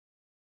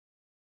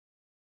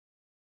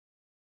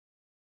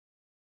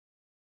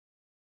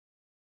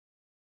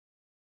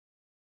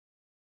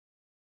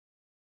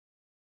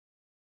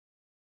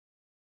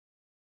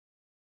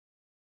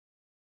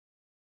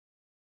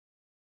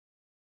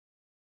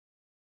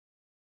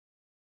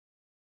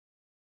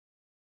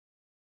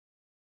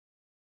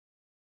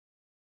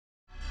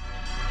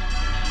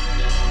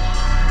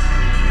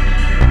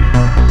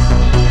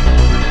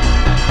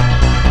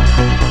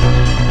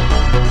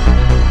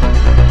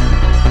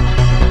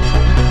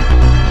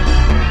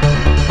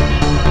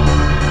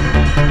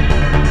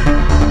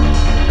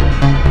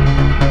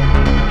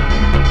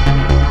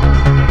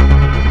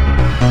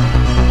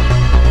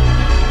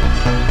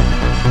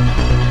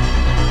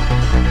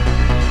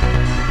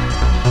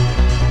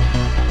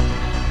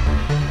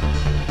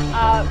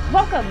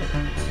welcome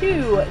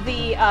to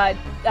the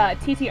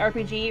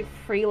TTRPG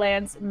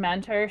Freelance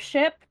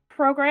Mentorship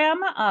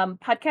Program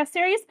podcast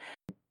series.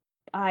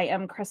 I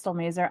am Crystal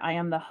Mazer. I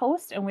am the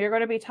host, and we are going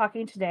to be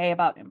talking today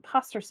about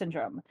imposter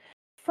syndrome.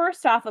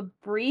 First off, a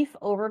brief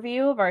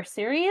overview of our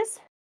series.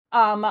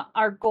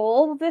 Our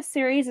goal of this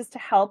series is to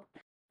help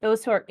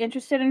those who are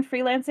interested in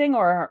freelancing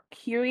or are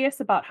curious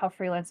about how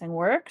freelancing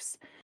works,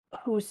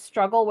 who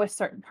struggle with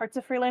certain parts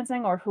of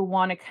freelancing, or who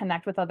want to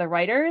connect with other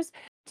writers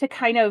to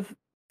kind of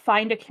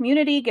find a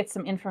community, get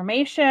some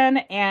information,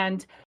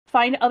 and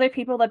find other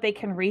people that they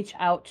can reach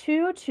out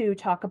to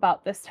talk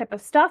about this type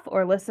of stuff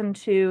or listen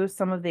to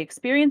some of the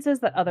experiences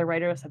that other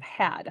writers have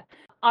had.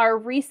 Our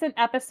recent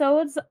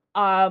episodes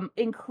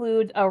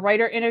include a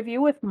writer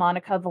interview with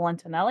Monica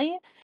Valentinelli,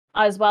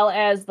 as well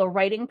as the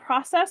writing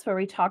process, where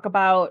we talk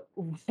about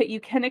what you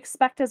can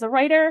expect as a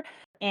writer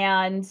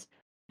and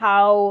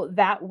how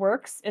that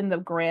works in the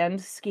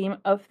grand scheme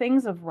of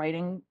things of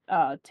writing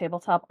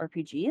tabletop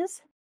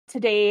RPGs.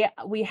 Today,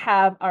 we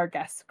have our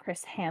guest,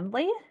 Chris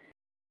Handley.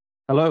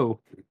 Hello.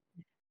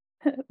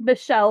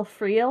 Michelle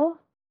Friel.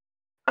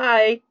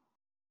 Hi.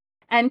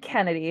 And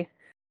Kennedy.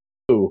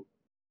 Ooh.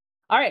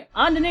 All right,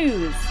 on to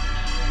news.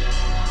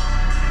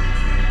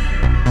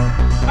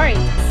 All right,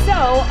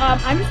 so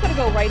I'm just going to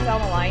go right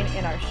down the line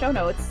in our show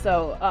notes.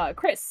 So,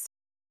 Chris,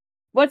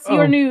 what's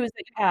your news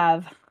that you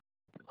have?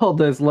 Oh,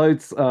 there's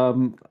loads.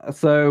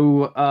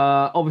 Obviously,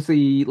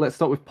 let's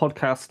start with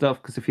podcast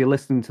stuff, because if you're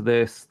listening to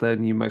this,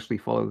 then you mostly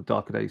follow the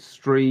Darker Days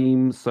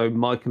stream. So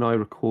Mike and I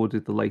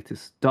recorded the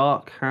latest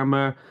Dark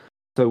Hammer.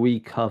 So we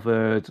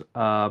covered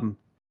Khorne,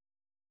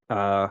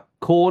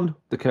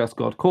 the Curse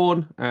God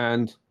Khorne,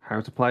 and how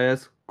to play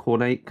as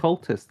Khornate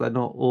cultists. They're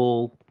not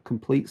all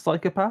complete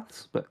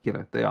psychopaths, but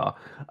they are.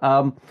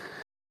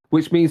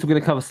 Which means we're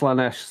going to cover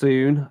Slanesh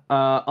soon.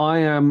 I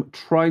am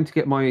trying to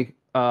get my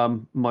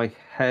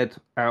head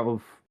out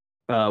of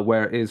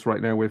where it is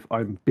right now.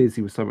 I'm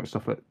busy with so much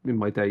stuff in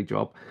my day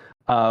job.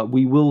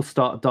 We will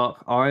start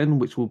Dark Iron,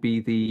 which will be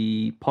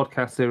the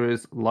podcast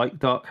series like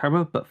Dark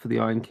Hammer, but for the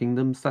Iron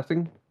Kingdom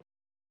setting.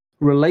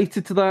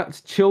 Related to that,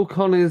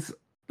 ChillCon is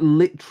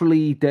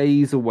literally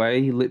days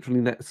away,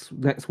 literally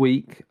next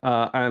week,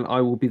 and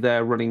I will be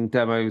there running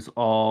demos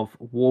of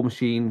War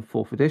Machine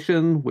 4th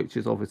edition, which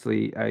is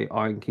obviously a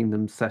Iron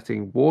Kingdom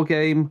setting war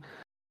game.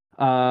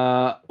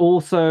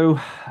 Also,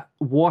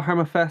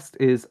 Warhammer Fest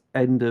is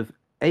end of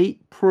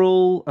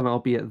April, and I'll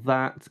be at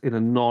that in a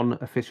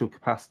non-official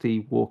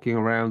capacity, walking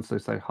around. So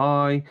say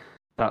hi.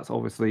 That's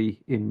obviously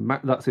in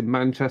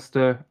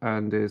Manchester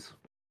and is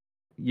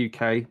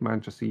UK,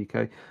 Manchester,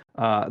 UK.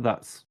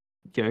 That's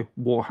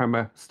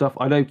Warhammer stuff.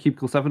 I know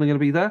Cubicle 7 are going to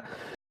be there.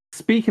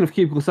 Speaking of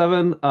Cubicle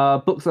 7,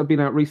 books that have been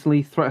out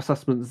recently: Threat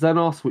Assessment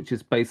Xenos, which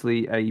is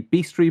basically a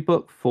bestiary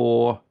book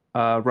for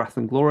Wrath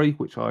and Glory,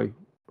 which I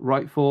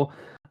write for.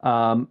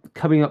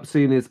 Coming up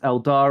soon is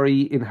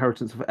Eldari,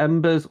 Inheritance of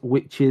Embers,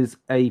 which is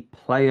a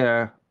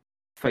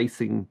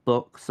player-facing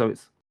book. So do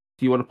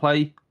you want to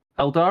play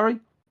Eldari?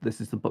 This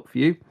is the book for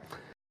you.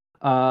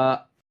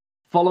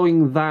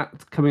 Following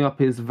that, coming up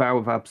is Vow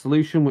of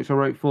Absolution, which I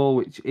wrote for,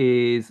 which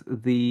is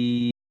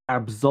the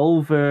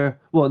Absolver.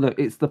 Well, no,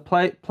 it's the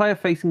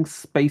player-facing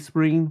Space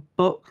Marine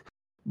book,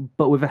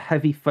 but with a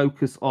heavy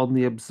focus on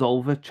the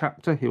Absolver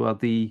chapter, who are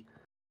the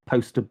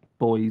poster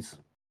boys,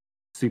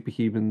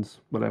 superhumans,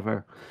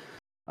 whatever,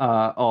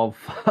 of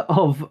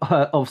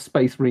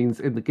Space Marines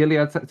in the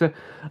Gilead sector.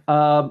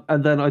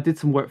 And then I did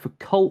some work for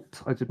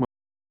Cult. I did my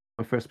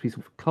first piece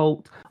for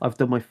Cult. I've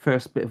done my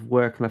first bit of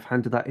work, and I've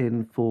handed that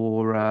in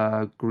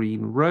for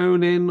Green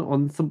Ronin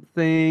on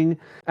something.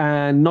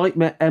 And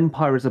Nightmare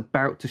Empire is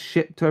about to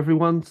ship to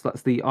everyone. So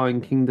that's the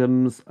Iron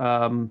Kingdoms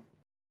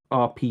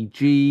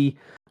RPG,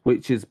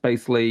 which is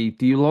basically,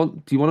 do you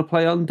want to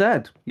play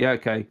undead? Yeah,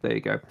 okay, there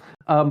you go.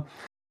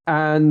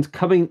 And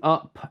coming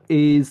up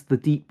is the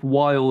Deep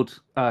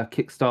Wild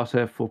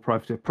Kickstarter for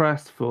Privateer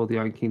Press for the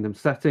Iron Kingdom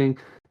setting.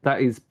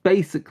 That is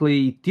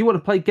basically, do you want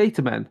to play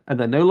Gator Men? And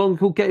they're no longer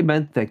called Gator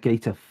Men, they're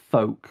Gator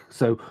Folk.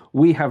 So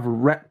we have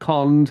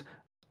retconned,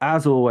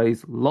 as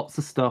always, lots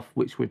of stuff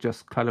which were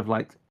just kind of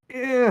like,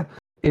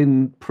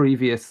 in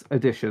previous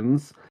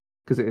editions,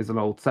 because it is an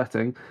old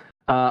setting.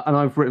 And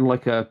I've written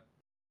like a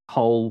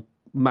whole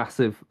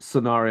massive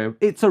scenario.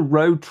 It's a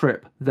road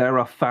trip. There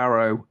are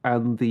Pharaoh,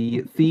 and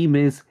the theme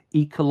is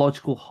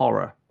ecological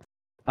horror.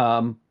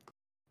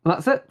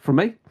 That's it from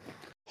me.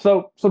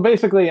 So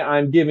basically,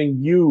 I'm giving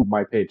you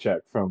my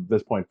paycheck from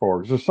this point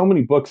forward. There's so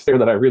many books there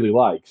that I really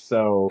like.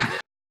 So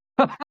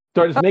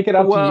do I just make it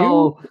up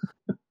to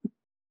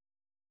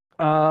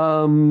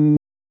you?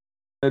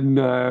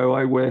 No,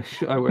 I wish.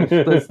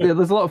 There's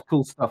a lot of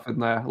cool stuff in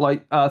there.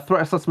 Like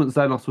Threat Assessment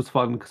Xenos was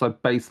fun because I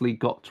basically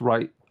got to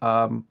write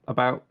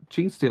about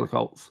Gene Stealer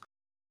cults,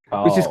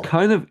 which is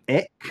kind of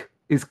ick.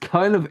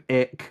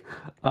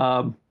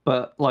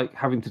 But like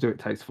having to do it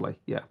tastefully,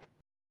 yeah.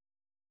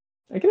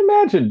 I can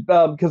imagine,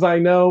 because I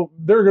know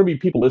there are going to be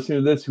people listening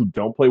to this who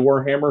don't play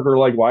Warhammer who are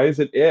like, "Why is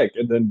it ick?"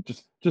 And then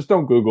just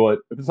don't Google it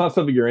if it's not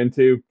something you're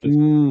into.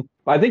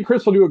 I think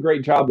Chris will do a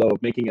great job though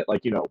of making it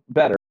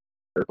better.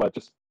 but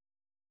just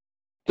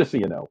so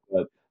you know.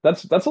 But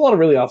that's a lot of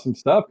really awesome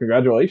stuff.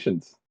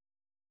 Congratulations.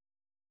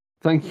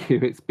 Thank you.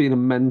 It's been a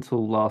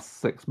mental last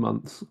 6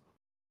 months.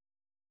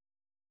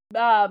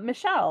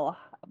 Michelle,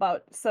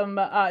 about some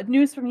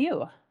news from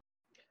you.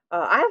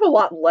 I have a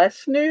lot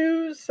less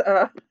news.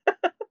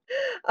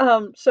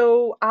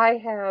 So I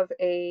have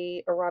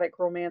a erotic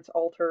romance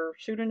alter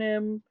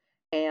pseudonym,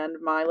 and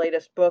my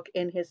latest book,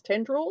 In His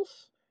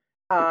Tendrils,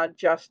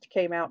 just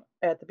came out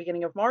at the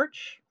beginning of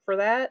March for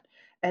that.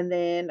 And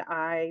then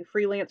I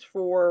freelance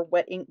for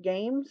Wet Ink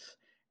Games,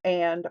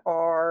 and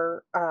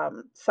our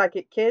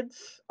Psychic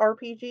Kids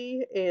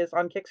RPG is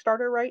on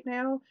Kickstarter right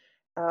now.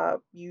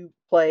 You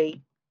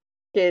play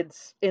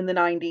kids in the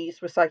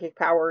 90s with psychic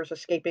powers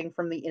escaping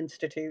from the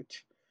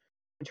Institute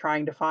and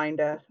trying to find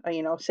a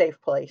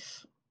safe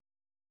place.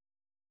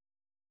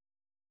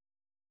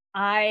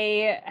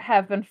 I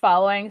have been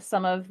following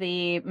some of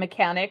the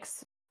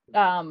mechanics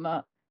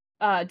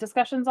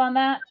discussions on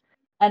that,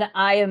 and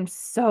I am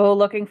so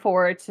looking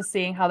forward to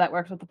seeing how that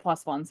works with the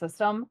 +1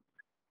 system.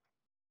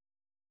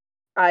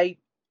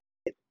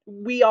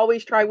 We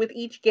always try with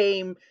each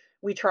game,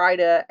 we try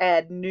to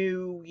add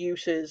new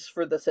uses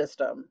for the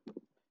system.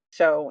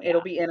 So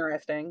it'll be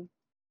interesting.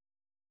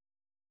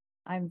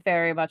 I'm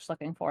very much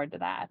looking forward to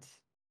that.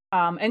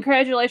 And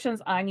congratulations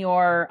on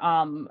your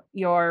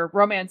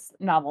romance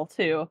novel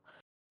too.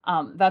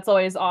 That's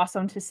always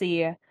awesome to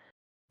see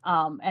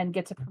and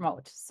get to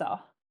promote. So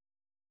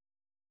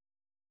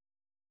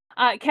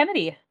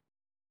Kennedy.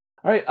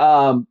 All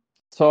right.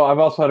 So I've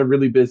also had a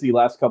really busy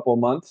last couple of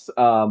months.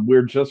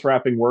 We're just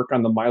wrapping work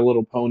on the My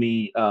Little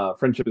Pony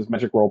Friendship is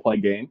Magic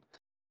roleplay game.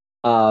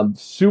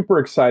 Super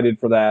excited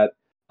for that.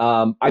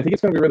 I think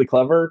it's going to be really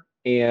clever,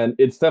 and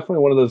it's definitely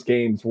one of those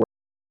games where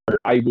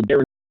I will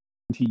guarantee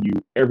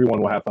you everyone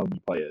will have fun when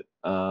you play it.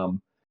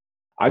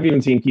 I've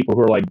even seen people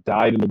who are like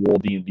dyed-in-the-wool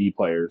D&D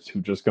players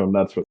who just go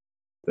nuts with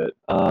it.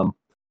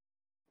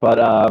 But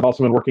I've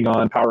also been working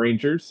on Power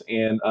Rangers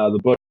and the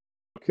book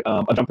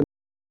A Jump in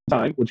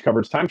Time, which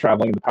covers time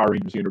traveling in the Power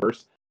Rangers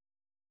universe.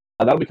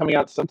 That'll be coming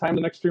out sometime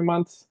the next 3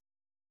 months.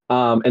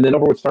 And then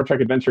over with Star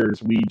Trek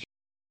Adventures, we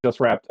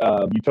just wrapped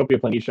Utopia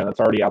Planitia. That's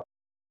already out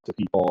to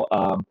people.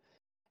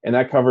 And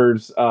that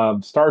covers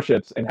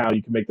starships and how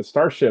you can make the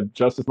starship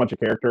just as much a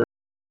character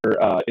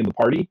in the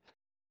party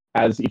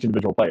as each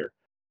individual player.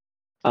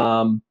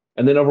 And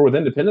then over with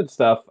independent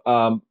stuff,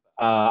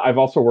 I've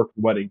also worked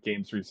with Wet Ink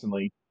Games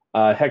recently.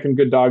 Heckin'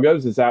 Good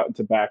Doggos is out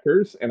to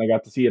backers, and I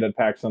got to see it at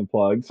PAX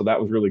Unplugged, so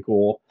that was really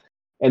cool.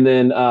 And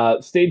then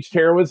Stage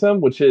Terrorism,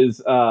 which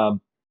is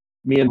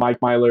me and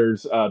Mike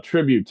Myler's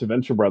tribute to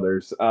Venture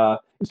Brothers,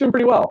 it's doing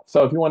pretty well.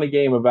 So if you want a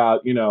game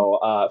about,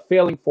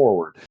 failing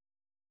forward,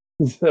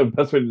 is the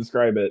best way to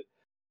describe it,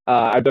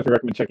 I definitely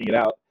recommend checking it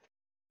out.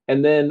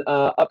 And then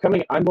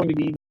upcoming, I'm going to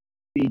be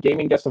the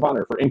gaming guest of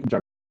honor for In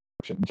Conjunction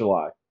in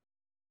July.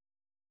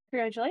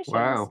 Congratulations.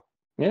 Wow.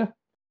 Yeah.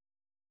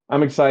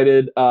 I'm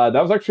excited. That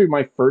was actually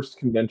my first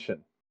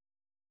convention.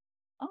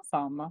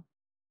 Awesome.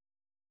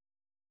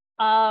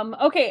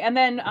 Okay, and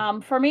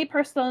then for me,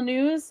 personal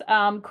news,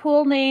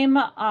 Cool Name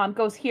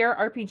Goes Here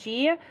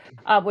RPG,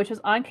 which is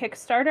on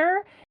Kickstarter,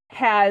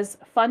 has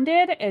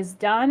funded, is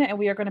done, and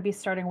we are going to be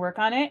starting work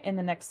on it in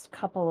the next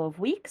couple of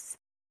weeks.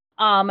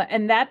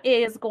 And that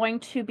is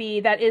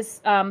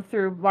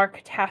through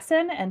Mark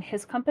Tassin and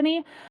his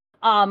company.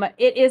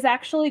 It is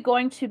actually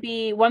going to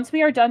be, once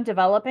we are done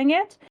developing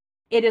it,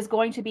 it is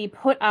going to be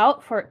put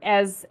out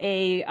as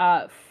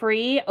a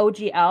free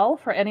OGL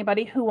for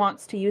anybody who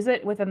wants to use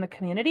it within the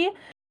community.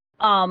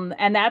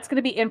 And that's going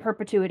to be in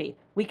perpetuity.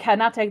 We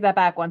cannot take that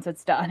back once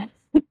it's done.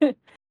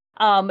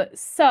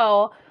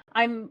 So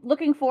I'm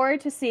looking forward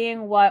to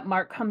seeing what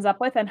Mark comes up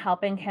with and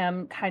helping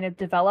him kind of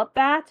develop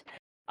that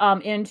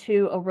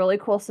into a really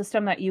cool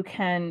system that you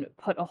can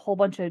put a whole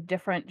bunch of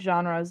different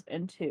genres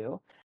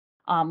into,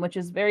 which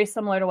is very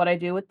similar to what I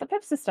do with the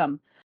PIP system.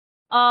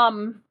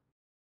 And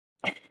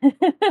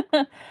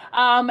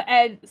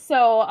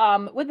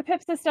so with the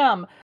PIP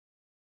system,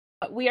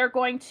 we are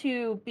going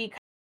to be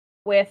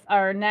with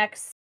our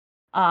next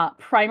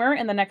primer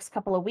in the next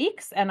couple of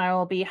weeks, and I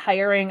will be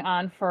hiring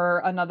on for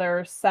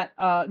another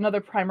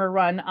primer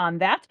run on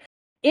that.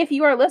 If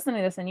you are listening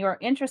to this and you are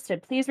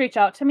interested, please reach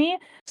out to me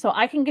so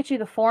I can get you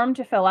the form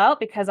to fill out,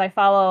 because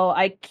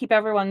I keep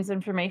everyone's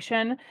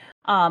information,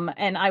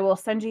 and I will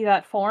send you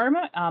that form.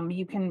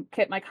 You can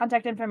get my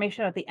contact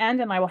information at the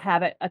end, and I will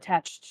have it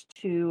attached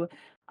to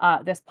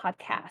this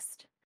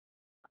podcast.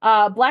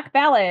 Black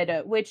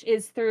Ballad, which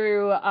is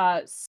through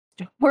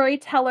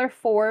Storyteller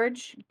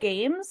Forge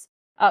Games,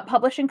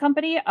 publishing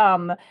company,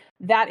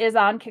 that is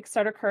on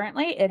Kickstarter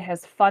currently. It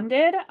has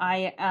funded.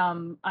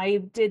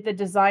 I did the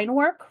design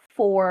work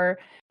for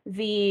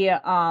the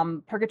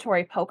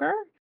Purgatory Poker,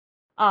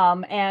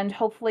 and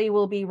hopefully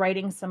we'll be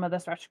writing some of the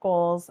stretch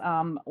goals,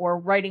 or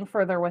writing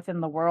further within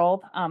the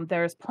world.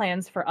 There's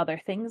plans for other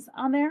things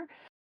on there,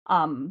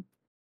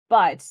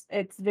 but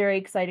it's very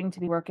exciting to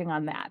be working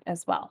on that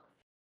as well.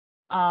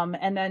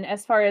 And then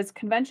as far as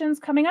conventions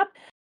coming up,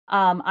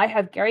 I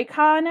have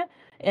GaryCon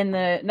in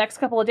the next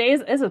couple of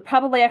days. This is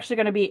probably actually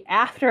going to be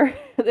after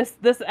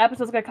this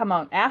episode's going to come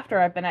out after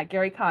I've been at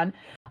GaryCon.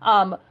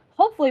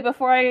 Hopefully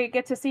before I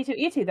get to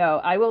C2E2 though,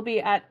 I will be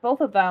at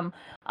both of them.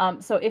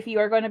 So if you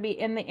are going to be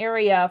in the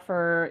area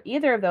for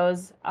either of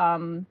those,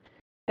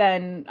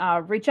 then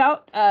reach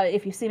out.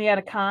 If you see me at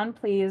a con,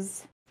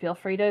 please feel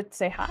free to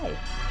say hi.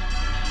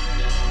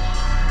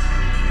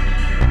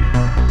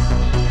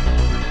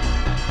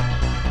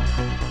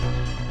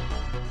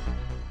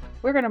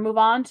 We're going to move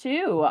on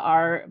to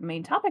our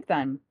main topic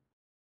then.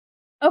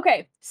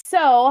 Okay,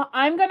 so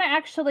I'm going to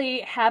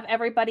actually have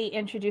everybody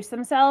introduce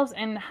themselves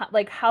and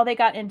how they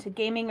got into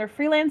gaming or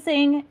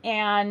freelancing,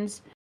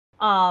 and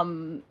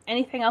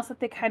anything else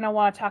that they kind of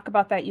want to talk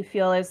about that you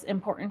feel is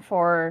important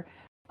for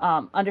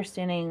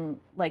understanding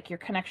like your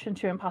connection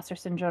to imposter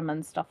syndrome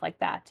and stuff like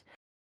that.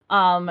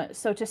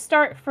 So to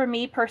start, for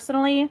me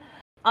personally,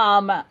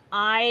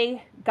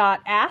 I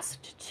got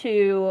asked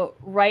to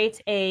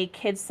write a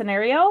kids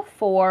scenario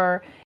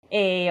for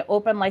a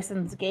open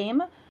license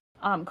game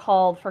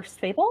called First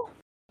Fable,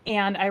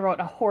 and I wrote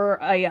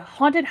a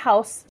haunted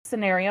house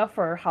scenario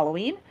for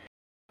Halloween,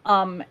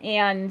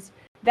 and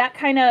that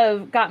kind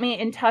of got me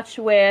in touch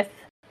with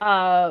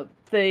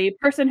the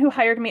person who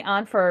hired me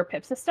on for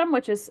Pip System,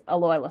 which is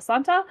Aloy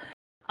Lasanta.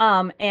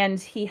 And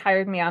he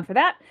hired me on for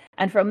that.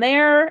 And from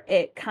there,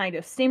 it kind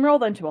of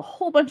steamrolled into a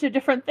whole bunch of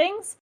different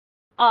things.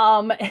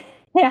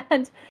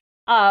 And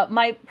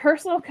my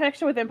personal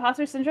connection with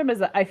imposter syndrome is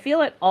that I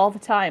feel it all the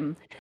time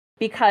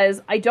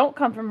because I don't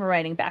come from a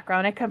writing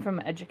background. I come from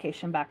an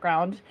education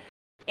background.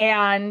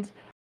 And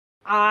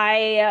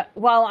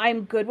while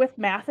I'm good with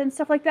math and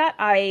stuff like that,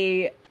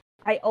 I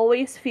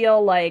always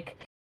feel like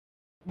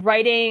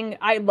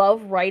I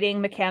love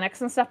writing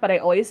mechanics and stuff, but I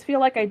always feel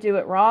like I do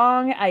it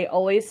wrong. I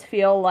always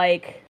feel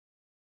like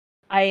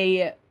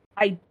I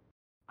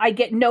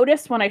get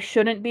noticed when I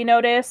shouldn't be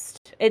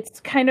noticed. It's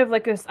kind of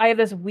like I have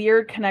this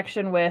weird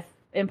connection with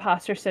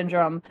imposter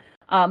syndrome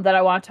that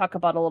I want to talk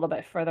about a little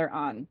bit further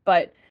on.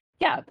 But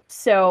yeah,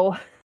 so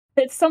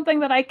it's something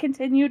that I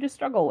continue to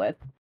struggle with.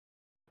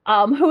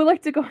 Who would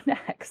like to go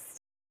next?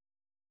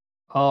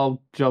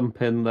 I'll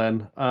jump in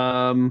then.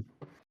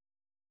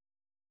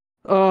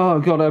 Oh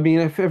god, I mean,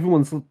 if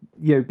everyone's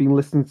been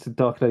listening to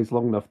Dark Days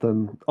long enough,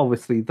 then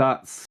obviously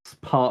that's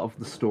part of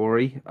the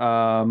story.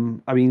 I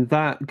mean,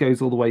 that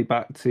goes all the way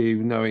back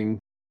to knowing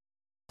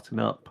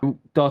up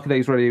Dark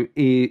Days Radio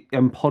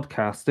and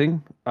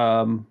podcasting.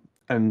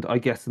 And I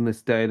guess in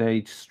this day and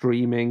age,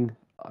 streaming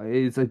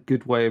is a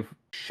good way of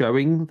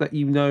showing that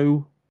you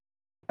know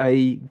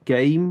a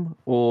game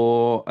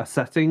or a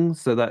setting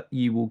so that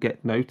you will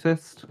get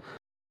noticed.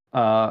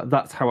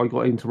 That's how I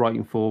got into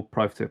writing for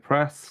Privateer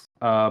Press.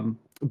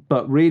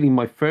 But really,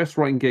 my first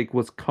writing gig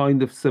was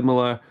kind of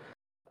similar,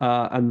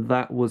 and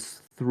that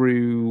was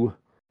through,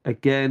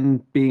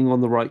 again, being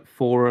on the right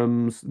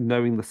forums,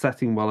 knowing the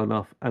setting well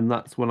enough, and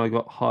that's when I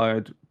got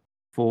hired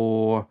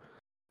for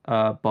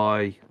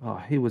by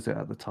who was it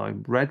at the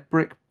time? Red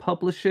Brick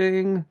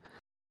Publishing.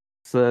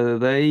 So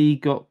they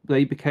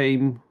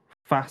became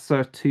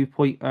FASA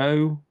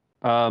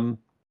 2.0,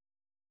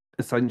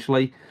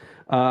 essentially.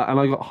 And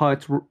I got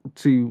hired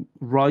to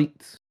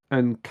write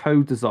and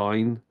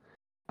co-design.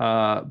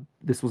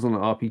 This wasn't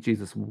an RPG.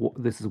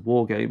 This is a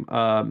war game.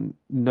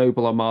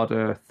 Noble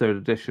Armada Third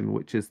Edition,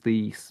 which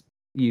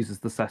uses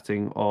the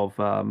setting of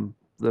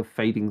the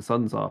Fading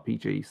Suns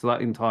RPG. So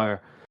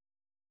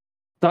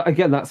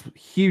that's a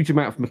huge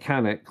amount of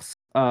mechanics.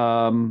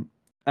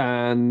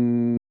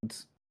 And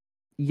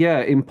yeah,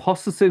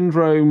 imposter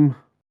syndrome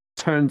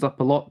turns up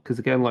a lot because,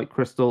 again, like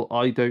Crystal,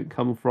 I don't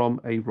come from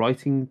a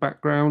writing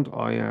background.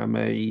 I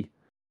am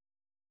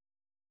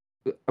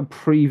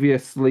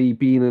previously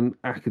been an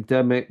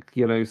academic,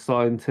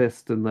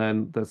 scientist, and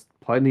then there's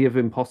plenty of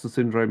imposter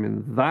syndrome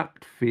in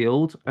that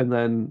field. And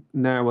then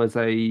now as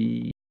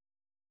a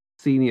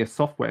senior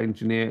software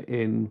engineer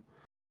in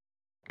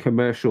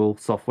commercial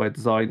software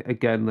design,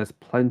 again, there's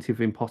plenty of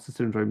imposter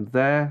syndrome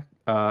there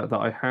that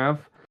I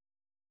have.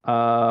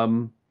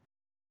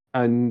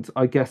 And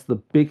I guess the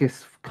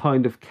biggest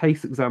kind of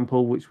case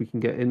example, which we can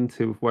get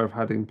into of where I've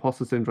had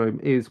imposter syndrome,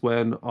 is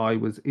when I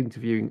was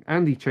interviewing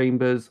Andy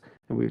Chambers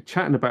and we were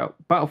chatting about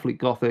Battlefleet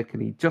Gothic,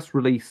 and he just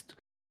released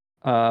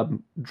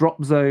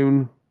Drop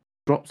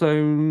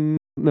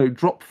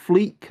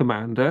Fleet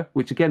Commander,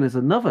 which again is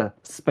another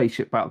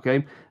spaceship battle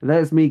game. And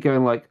there's me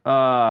going like,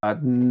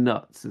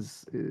 nuts.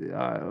 Is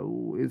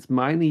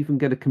mine even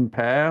going to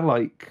compare?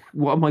 Like,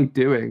 what am I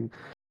doing?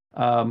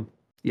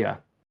 Yeah.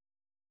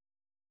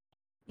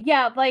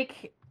 Yeah,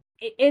 like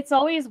it's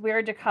always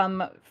weird to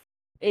come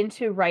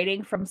into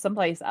writing from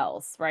someplace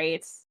else,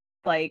 right?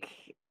 Like,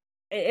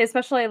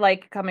 especially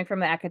like coming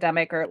from the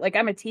academic, or like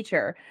I'm a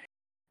teacher,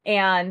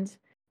 and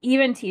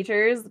even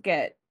teachers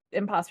get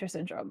imposter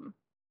syndrome,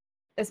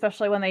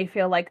 especially when they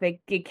feel like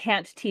they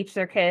can't teach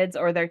their kids,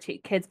 or their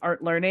kids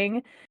aren't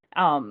learning.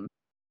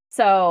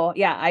 So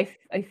yeah,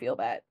 I feel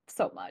that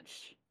so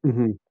much.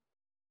 Mm-hmm.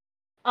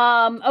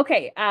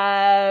 Okay,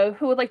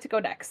 who would like to go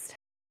next?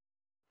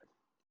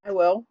 I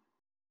will.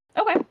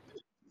 Okay.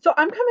 So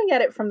I'm coming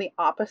at it from the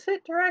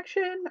opposite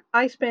direction.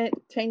 I spent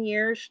 10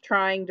 years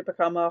trying to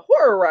become a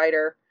horror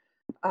writer,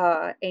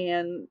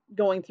 and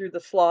going through the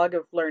slog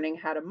of learning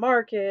how to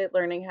market,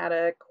 learning how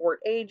to court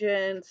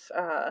agents,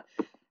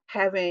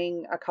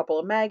 having a couple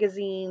of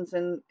magazines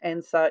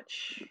and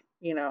such,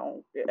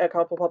 a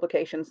couple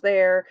publications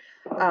there,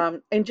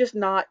 and just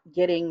not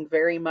getting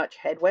very much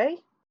headway.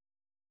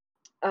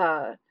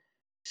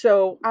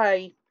 So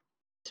I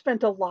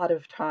spent a lot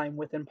of time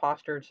with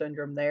imposter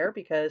syndrome there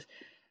because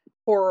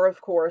horror,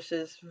 of course,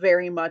 is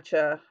very much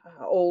a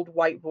old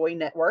white boy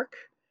network,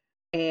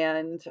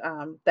 and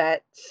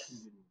that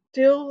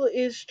still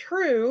is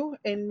true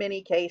in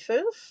many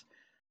cases.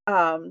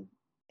 Um,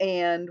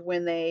 and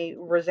when they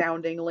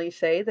resoundingly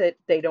say that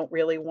they don't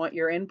really want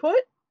your input,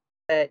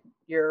 that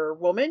you're a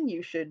woman,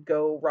 you should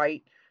go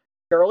write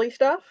girly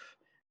stuff,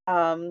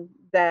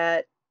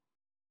 that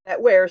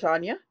wears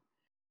on you.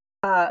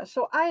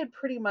 So I had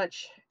pretty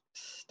much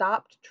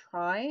stopped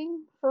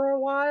trying for a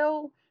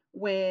while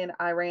when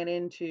I ran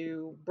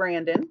into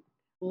Brandon,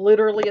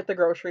 literally at the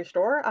grocery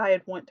store. I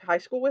had went to high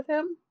school with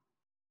him.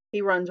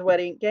 He runs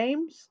Wedding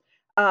Games.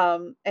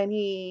 And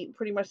he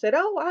pretty much said,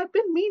 "Oh, I've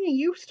been meaning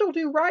you still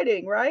do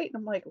writing, right?" And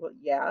I'm like, "Well,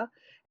 yeah."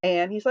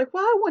 And he's like,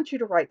 "Well, I want you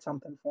to write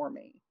something for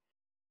me."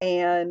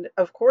 And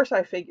of course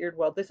I figured,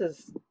 well, this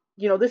is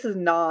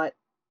not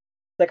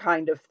the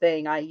kind of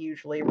thing I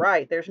usually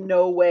write. There's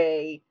no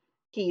way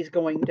he's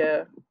going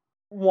to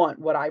want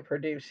what I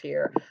produce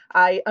here.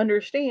 I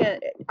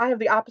understand. I have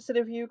the opposite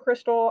of you,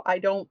 Crystal. I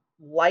don't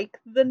like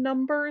the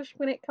numbers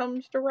when it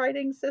comes to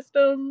writing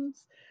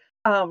systems.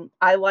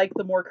 I like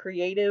the more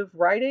creative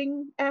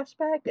writing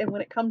aspect, and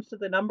when it comes to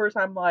the numbers,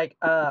 I'm like,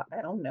 I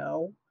don't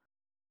know.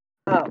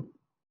 Um,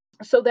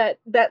 so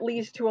that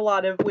leads to a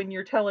lot of when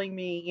you're telling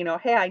me,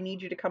 hey, I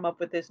need you to come up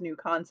with this new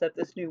concept,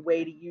 this new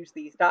way to use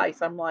these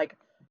dice. I'm like,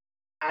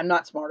 I'm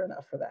not smart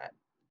enough for that.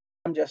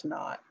 I'm just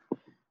not.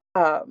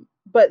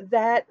 But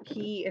that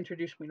he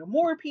introduced me to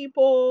more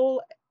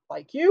people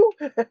like you,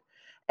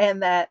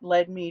 and that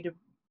led me to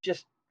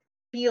just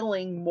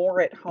feeling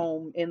more at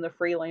home in the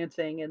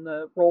freelancing and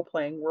the role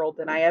playing world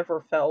than I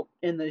ever felt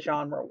in the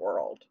genre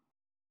world.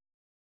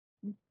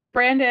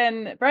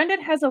 Brandon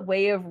has a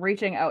way of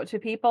reaching out to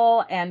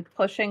people and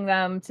pushing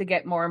them to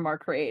get more and more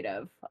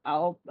creative.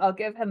 I'll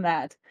give him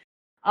that.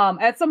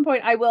 At some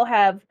point I will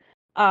have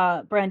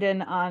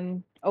Brandon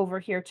on over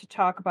here to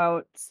talk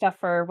about stuff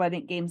for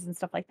Wedding Games and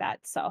stuff like that.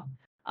 So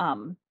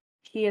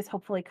he is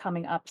hopefully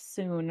coming up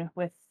soon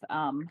with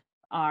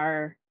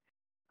our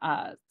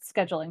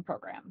scheduling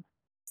program.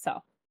 So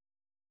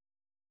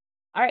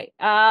all right,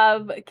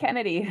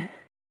 Kennedy.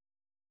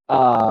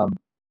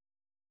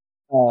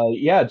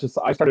 Yeah, just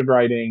I started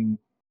writing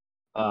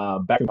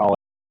back in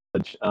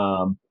college.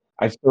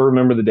 I still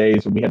remember the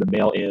days when we had to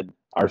mail in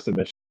our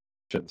submissions,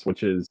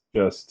 which is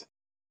just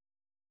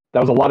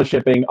that was a lot of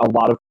shipping, a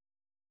lot of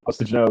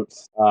postage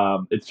notes.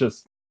 It's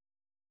just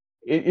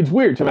it's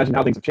weird to imagine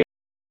how things have changed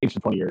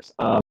in 20 years.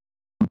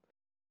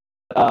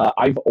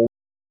 I've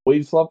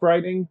always loved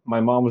writing. My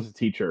mom was a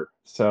teacher,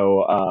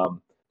 so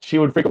she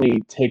would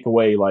frequently take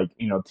away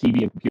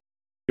TV and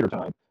computer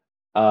time.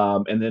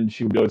 And then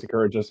she would always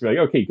encourage us to be like,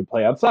 okay, you can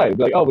play outside. I'd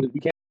be like, oh, but we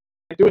can't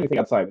do anything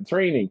outside. It's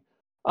raining.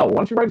 Oh, why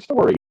don't you write a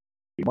story?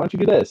 Why don't you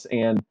do this?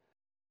 And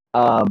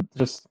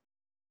just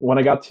when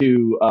I got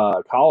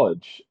to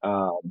college,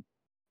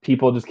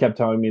 people just kept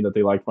telling me that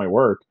they liked my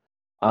work.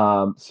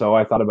 So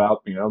I thought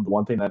about, the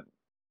one thing that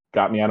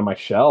got me out of my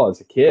shell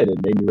as a kid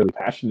and made me really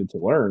passionate to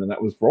learn, and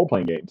that was role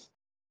playing games.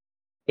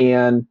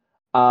 And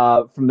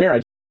from there,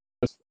 I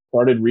just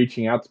started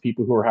reaching out to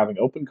people who were having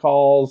open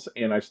calls,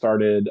 and I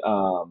started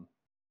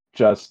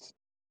just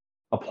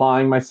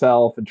applying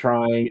myself and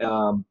trying.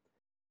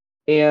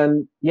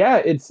 And yeah,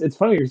 it's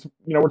funny because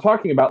we're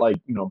talking about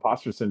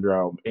imposter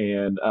syndrome,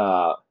 and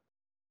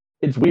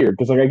it's weird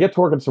because I get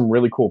to work on some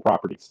really cool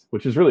properties,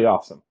 which is really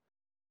awesome.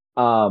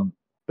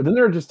 But then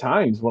there are just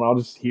times when I'll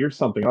just hear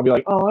something, I'll be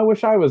like, oh, I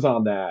wish I was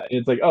on that, and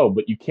it's like, oh,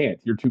 but you can't.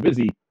 You're too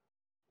busy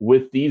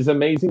with these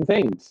amazing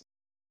things.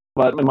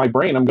 But in my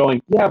brain, I'm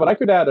going, yeah, but I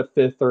could add a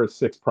fifth or a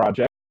sixth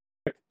project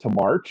to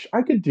March.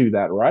 I could do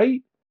that,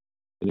 right?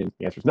 And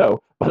the answer is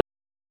no. But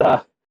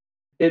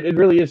it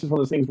really is just one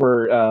of those things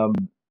where,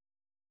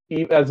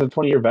 as a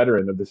 20-year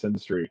veteran of this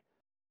industry,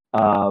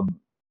 um,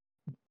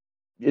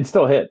 it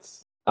still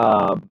hits.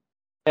 And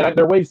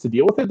there are ways to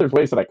deal with it. There's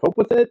ways that I cope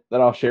with it that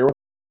I'll share with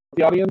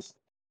the audience.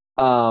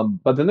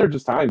 But then there are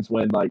just times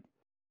when,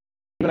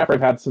 even after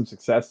I've had some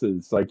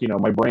successes,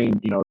 my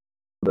brain,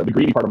 the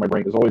greedy part of my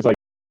brain is always like,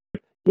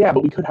 yeah,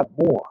 but we could have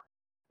more.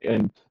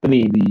 And then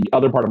the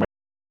other part of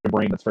my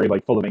brain that's very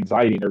full of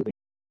anxiety and everything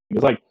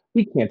is like,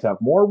 we can't have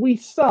more. We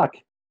suck.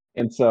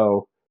 And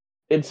so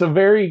it's a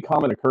very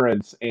common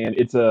occurrence, and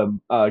it's a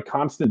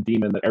constant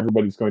demon that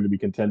everybody's going to be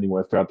contending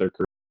with throughout their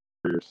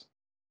careers.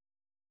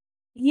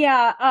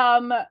 Yeah,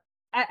 I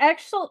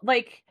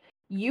actually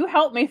you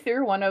helped me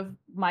through one of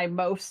my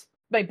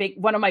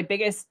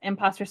biggest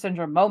imposter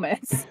syndrome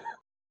moments.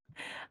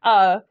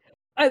 That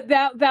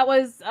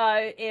was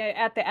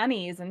at the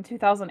Ennies in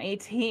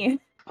 2018.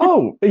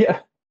 Oh, yeah.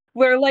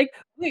 where like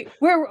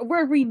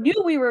where we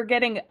knew we were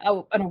getting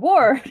an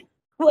award,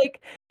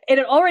 like it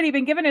had already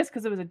been given us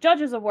because it was a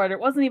judge's award. It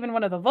wasn't even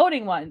one of the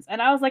voting ones.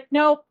 And I was like,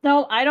 no,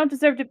 I don't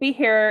deserve to be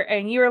here.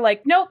 And you were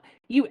like, nope,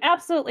 you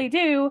absolutely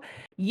do.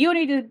 You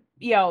need to,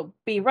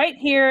 be right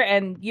here,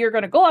 and you're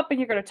going to go up and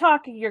you're going to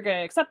talk and you're going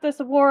to accept this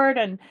award.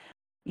 And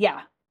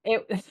yeah,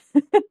 it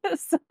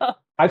so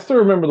I still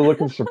remember the look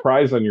of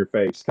surprise on your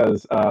face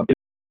because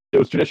it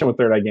was tradition with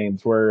Third Eye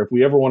Games where if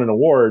we ever won an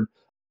award,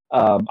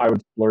 I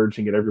would splurge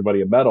and get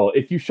everybody a medal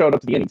if you showed up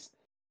to the innings.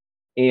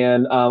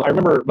 And I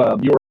remember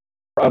you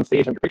were on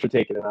stage having your picture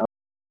taken, and I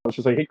was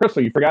just like, "Hey,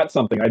 Crystal, you forgot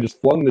something. I just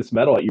flung this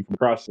medal at you from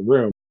across the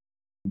room,"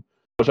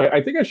 which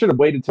I think I should have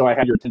waited till I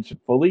had your attention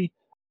fully,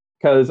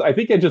 because I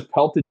think I just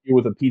pelted you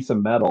with a piece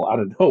of metal out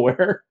of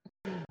nowhere.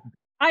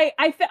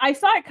 I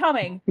saw it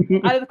coming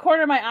out of the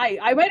corner of my eye.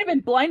 I might have been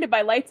blinded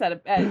by lights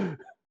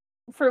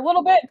for a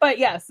little bit, but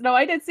yes, no,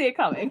 I did see it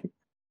coming.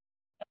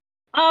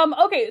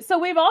 Okay, so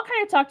we've all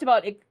kind of talked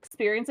about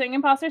experiencing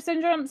imposter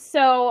syndrome.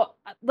 So,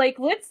 like,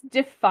 let's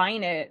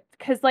define it,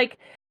 because, like,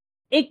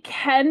 it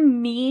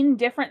can mean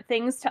different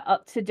things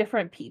to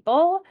different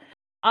people.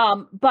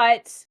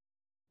 But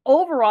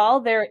overall,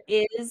 there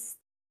is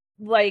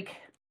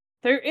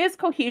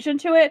cohesion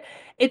to it.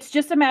 It's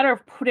just a matter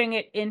of putting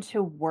it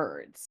into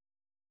words.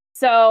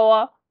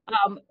 So,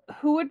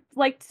 who would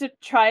like to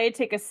try to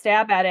take a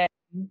stab at it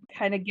and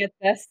kind of get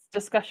this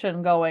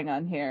discussion going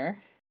on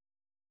here?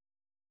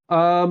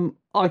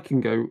 I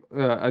can go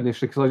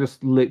initially because I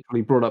just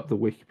literally brought up the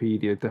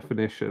Wikipedia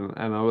definition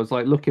and I was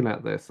like looking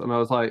at this and I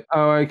was like,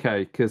 oh,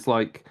 okay, because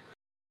like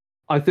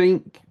I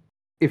think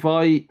if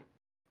I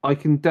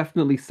can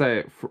definitely say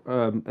it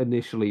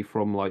initially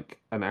from like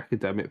an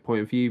academic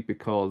point of view,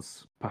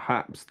 because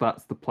perhaps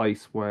that's the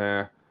place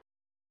where,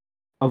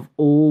 of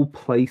all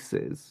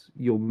places,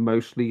 you're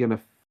mostly going to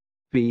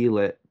feel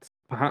it.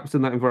 Perhaps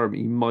in that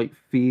environment, you might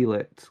feel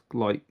it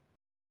like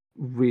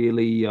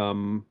really.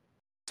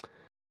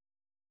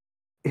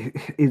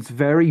 It's a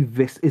very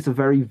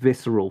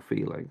visceral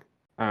feeling,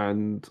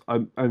 and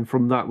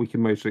from that we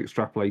can mostly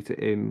extrapolate it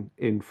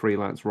in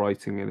freelance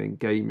writing and in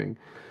gaming.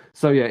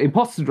 So yeah,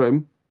 imposter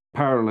syndrome,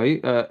 apparently,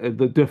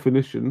 the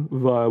definition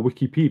via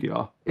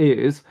Wikipedia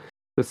is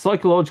the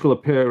psychological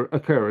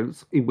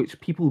occurrence in which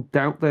people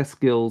doubt their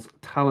skills,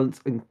 talents,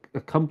 and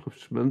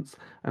accomplishments,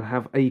 and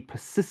have a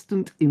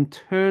persistent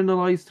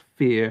internalized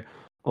fear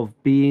of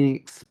being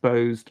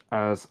exposed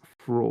as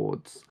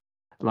frauds.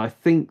 And I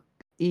think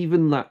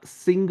even that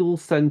single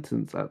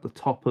sentence at the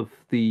top of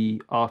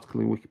the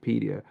article in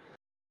Wikipedia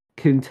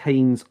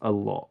contains a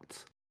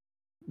lot.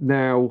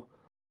 Now,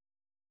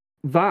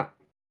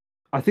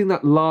 I think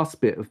that last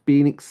bit of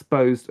being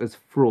exposed as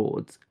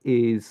frauds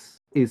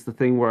is the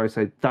thing where I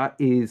say that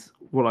is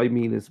what I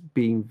mean as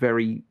being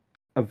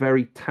a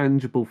very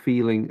tangible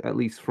feeling, at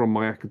least from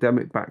my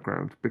academic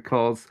background,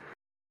 because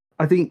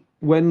I think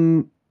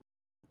when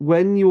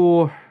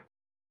you're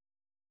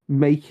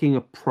making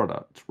a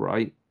product,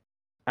 right,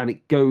 and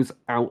it goes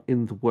out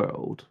in the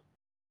world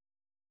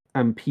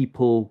and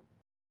people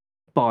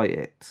buy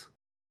it,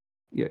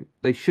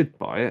 they should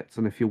buy it.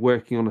 And if you're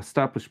working on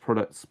established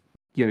products,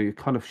 you're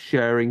kind of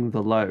sharing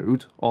the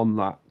load on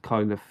that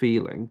kind of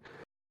feeling.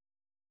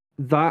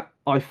 That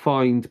I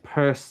find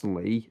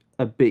personally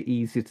a bit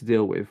easier to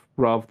deal with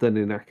rather than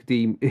in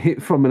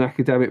academia from an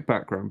academic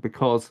background,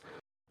 because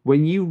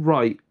when you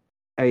write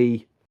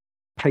a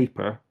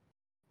paper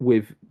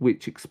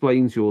which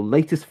explains your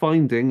latest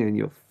finding and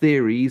your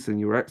theories and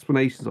your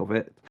explanations of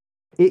it,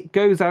 it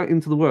goes out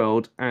into the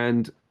world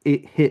and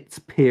it hits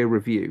peer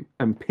review.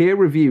 And peer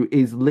review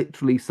is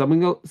literally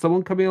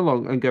someone coming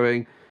along and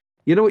going,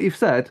 you know what you've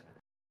said?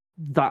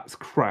 That's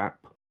crap.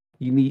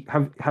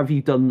 Have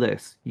you done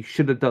this? You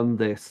should have done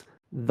this.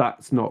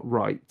 That's not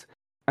right.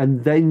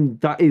 And then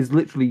that is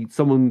literally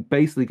someone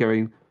basically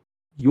going,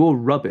 you're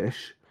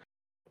rubbish.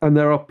 And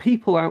there are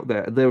people out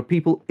there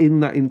people in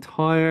that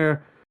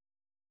entire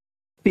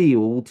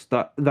field,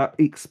 that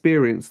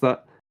experience,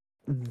 that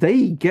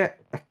they get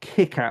a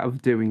kick out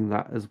of doing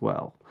that as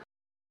well.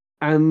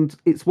 And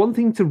it's one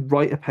thing to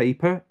write a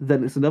paper,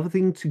 then it's another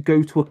thing to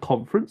go to a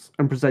conference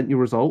and present your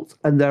results.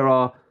 And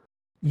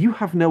you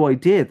have no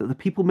idea that the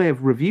people may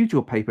have reviewed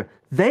your paper.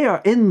 They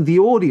are in the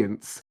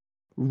audience,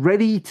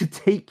 ready to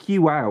take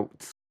you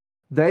out.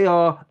 They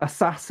are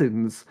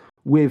assassins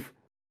with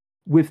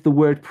the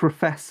word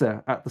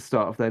professor at the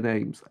start of their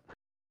names.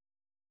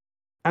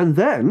 And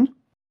then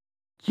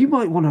you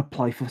might want to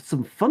apply for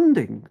some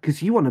funding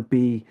because you want to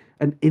be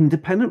an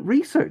independent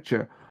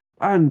researcher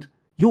and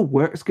your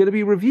work's going to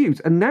be reviewed.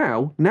 And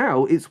now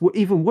it's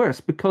even worse,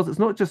 because it's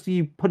not just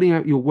you putting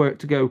out your work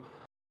to go,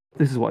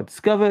 this is what I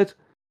discovered.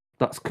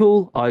 That's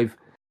cool. I've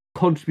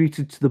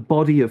contributed to the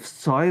body of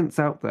science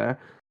out there.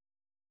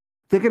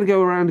 They're going to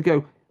go around and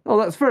go, oh,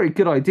 that's a very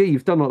good idea.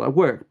 You've done all that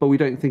work, but we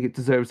don't think it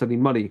deserves any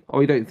money.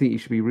 Or we don't think you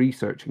should be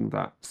researching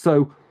that.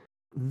 So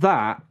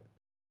that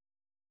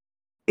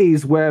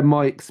is where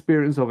my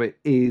experience of it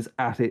is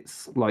at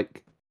its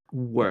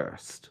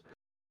worst.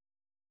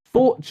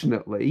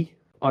 Fortunately,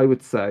 I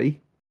would say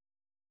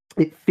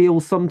it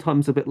feels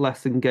sometimes a bit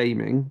less in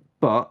gaming,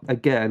 but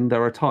again,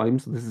 there are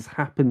times, this has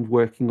happened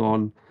working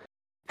on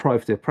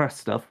privately oppressed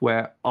stuff,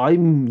 where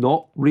I'm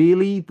not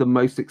really the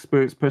most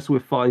experienced person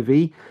with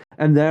 5e,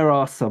 and there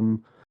are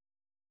fans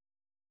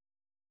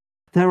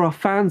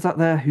out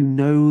there who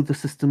know the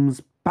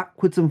systems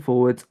backwards and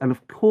forwards, and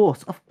of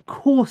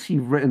course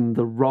you've written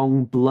the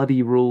wrong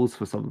bloody rules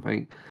for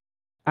something,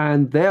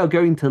 and they are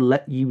going to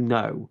let you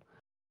know.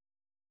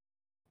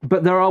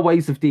 But there are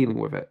ways of dealing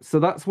with it. So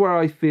that's where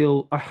I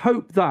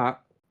hope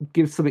that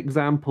gives some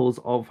examples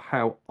of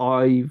how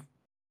I've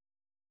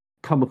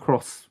come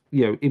across,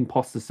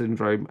 imposter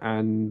syndrome,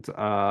 and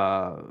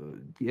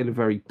in a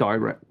very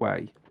direct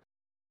way.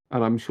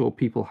 And I'm sure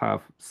people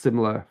have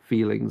similar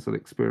feelings and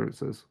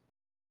experiences.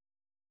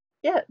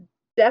 Yeah,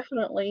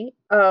 definitely.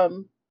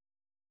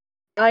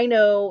 I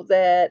know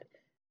that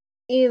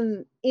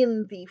in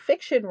the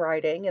fiction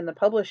writing, in the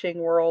publishing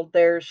world,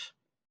 there's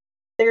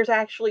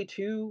actually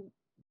two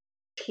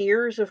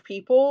tiers of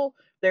people.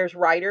 There's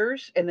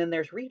writers and then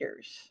there's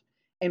readers.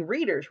 And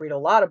readers read a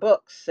lot of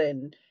books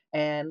and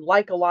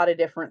like a lot of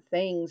different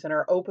things and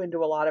are open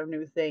to a lot of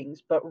new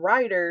things. But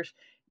writers,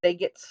 they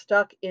get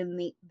stuck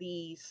in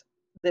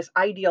this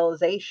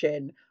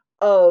idealization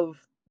of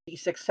the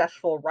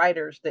successful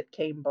writers that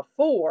came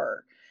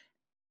before.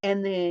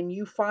 And then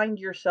you find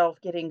yourself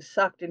getting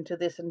sucked into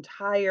this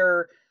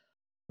entire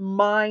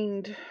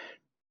mind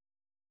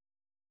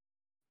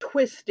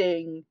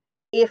twisting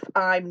if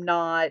I'm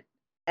not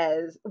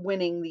as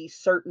winning these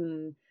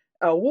certain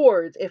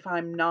awards, if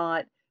I'm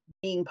not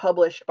being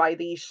published by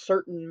these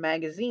certain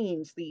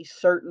magazines, these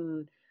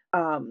certain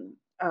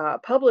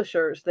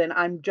publishers, then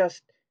I'm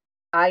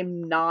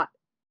not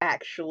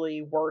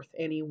actually worth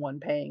anyone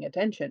paying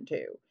attention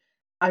to.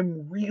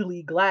 I'm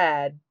really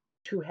glad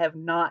to have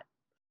not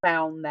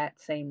found that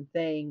same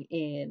thing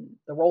in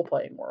the role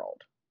playing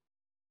world.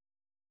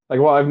 Like,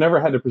 well, I've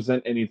never had to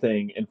present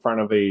anything in front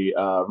of a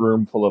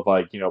room full of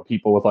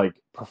people with like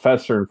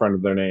professor in front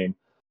of their name.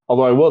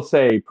 Although I will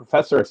say,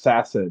 Professor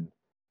Assassin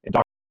and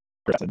Doctor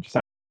Assassin just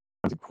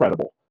sounds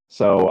incredible.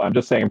 So I'm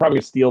just saying, I'm probably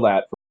gonna steal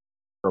that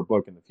for a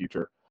book in the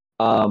future.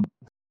 Um,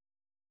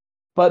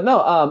 but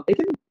no, it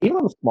can, even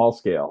on a small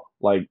scale,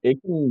 like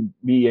it can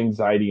be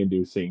anxiety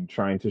inducing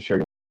trying to share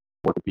your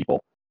work with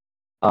people.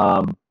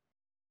 Um,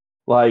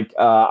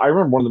 I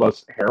remember one of the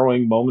most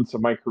harrowing moments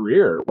of my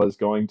career was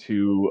going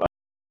to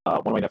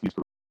one of my nephew's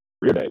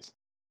career days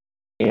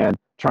and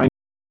trying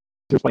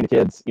to explain to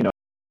kids, and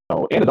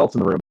adults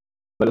in the room,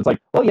 but it's like,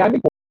 well, yeah, I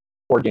make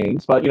board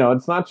games, but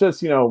it's not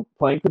just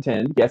playing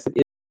pretend. Yes,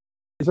 it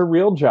is a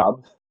real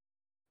job.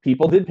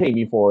 People did pay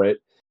me for it,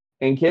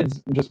 and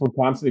kids just would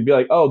constantly be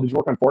like, "Oh, did you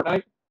work on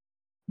Fortnite?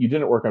 You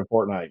didn't work on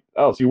Fortnite.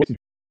 Oh, so you wasted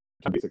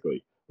your time,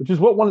 basically." Which is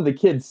what one of the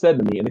kids said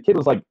to me, and the kid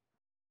was like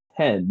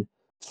 10.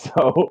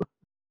 So,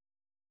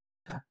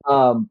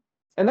 um,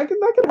 and that can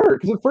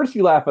hurt because at first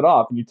you laugh it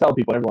off and you tell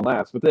people and everyone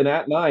laughs, but then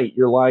at night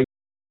you're lying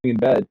in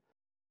bed,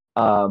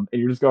 and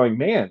you're just going,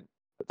 "Man,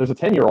 there's a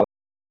 10-year-old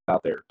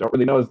out there. Don't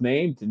really know his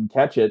name, didn't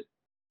catch it,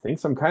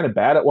 thinks I'm kind of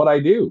bad at what I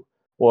do."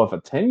 Well, if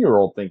a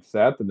 10-year-old thinks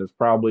that, then there's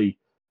probably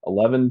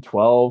 11,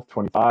 12,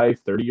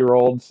 25,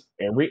 30-year-olds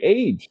every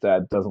age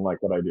that doesn't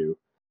like what I do.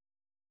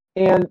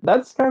 And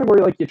that's kind of where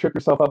like you trip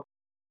yourself up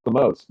the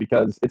most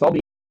because it's all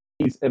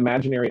these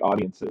imaginary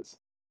audiences,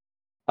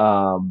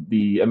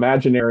 the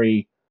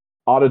imaginary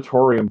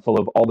auditorium full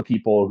of all the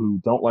people who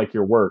don't like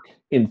your work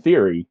in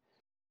theory,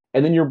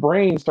 and then your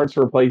brain starts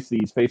to replace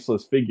these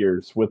faceless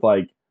figures with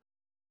like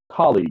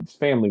colleagues,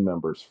 family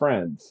members,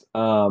 friends.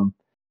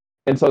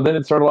 And so then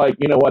it's sort of like,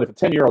 you know what, if a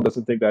 10-year-old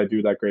doesn't think that I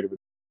do that great of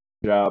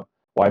a job,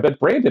 well, I bet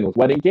Brandon with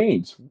Wedding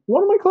Games,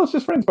 one of my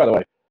closest friends, by the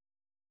way,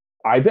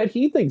 I bet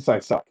he thinks I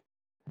suck.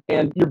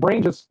 And your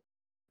brain just,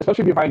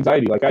 especially if you have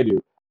anxiety like I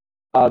do,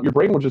 your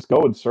brain will just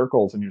go in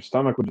circles and your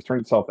stomach will just turn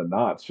itself in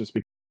knots just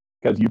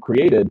because you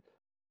created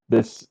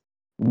this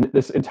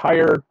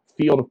entire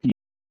field of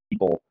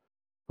people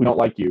who don't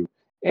like you.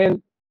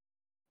 And,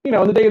 in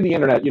the day of the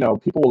internet,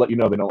 people will let you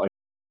know they don't like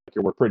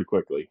your work pretty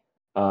quickly.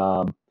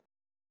 Um,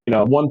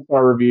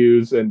 1-star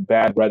reviews and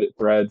bad Reddit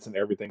threads and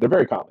everything. They're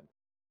very common.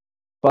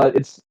 But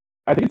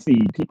I think it's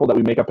the people that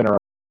we make up in our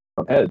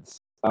own heads.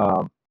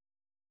 And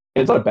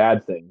it's not a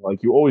bad thing.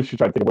 Like, you always should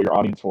try to think of what your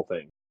audience will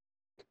think.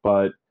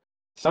 But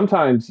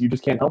sometimes you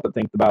just can't help but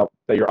think about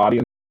that your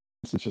audience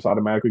is just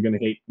automatically going to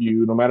hate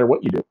you no matter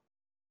what you do.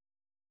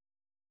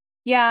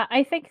 Yeah,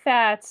 I think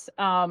that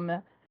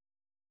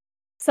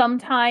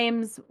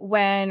sometimes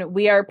when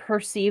we are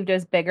perceived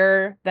as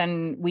bigger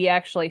than we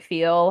actually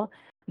feel,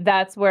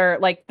 that's where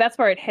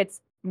it hits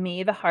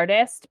me the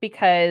hardest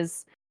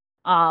because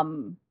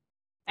and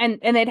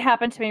it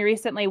happened to me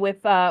recently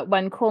with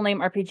when Cool Name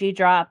RPG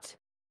dropped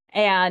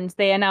and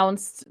they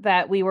announced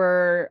that we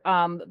were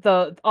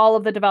all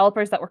of the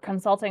developers that were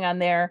consulting on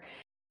there,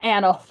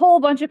 and a whole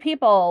bunch of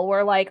people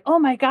were like, "Oh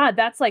my god,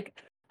 that's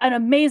like an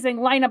amazing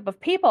lineup of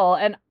people."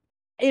 And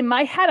in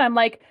my head I'm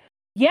like,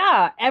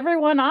 yeah,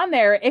 everyone on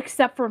there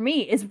except for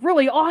me is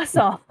really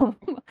awesome.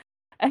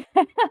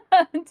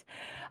 And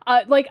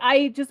Like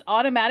I just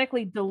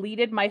automatically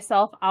deleted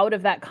myself out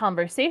of that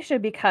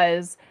conversation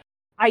because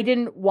I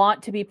didn't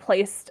want to be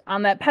placed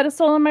on that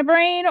pedestal in my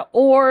brain,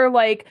 or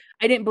like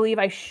I didn't believe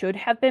I should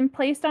have been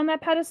placed on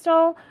that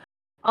pedestal.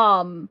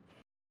 And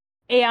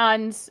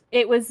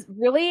it was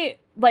really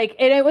like,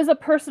 and it was a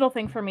personal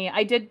thing for me.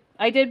 I did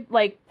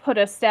like put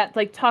a stat,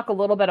 like talk a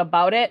little bit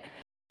about it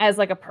as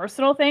like a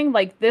personal thing.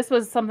 Like this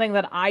was something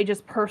that I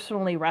just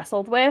personally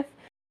wrestled with.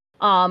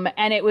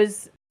 And it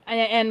was,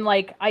 and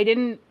like I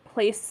didn't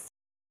place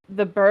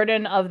the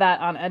burden of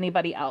that on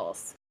anybody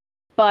else.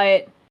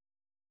 But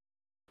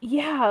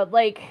yeah,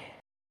 like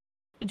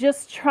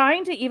just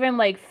trying to even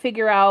like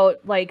figure out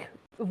like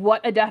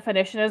what a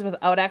definition is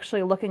without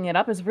actually looking it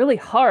up is really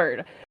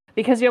hard,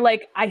 because you're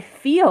like, I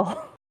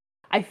feel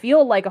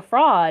like a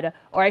fraud,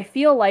 or I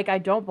feel like I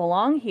don't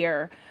belong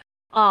here.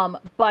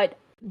 But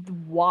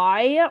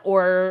why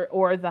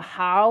or the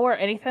how or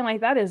anything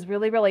like that is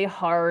really, really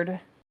hard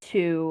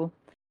to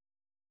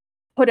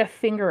put a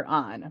finger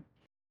on.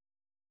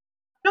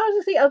 No, I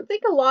was gonna say, I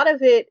think a lot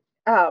of it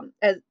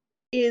as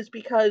is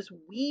because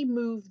we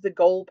move the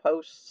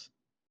goalposts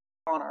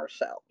on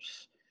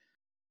ourselves.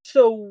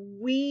 So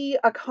we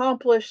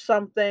accomplish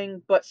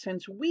something, but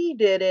since we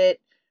did it,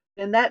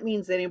 then that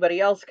means anybody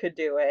else could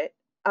do it.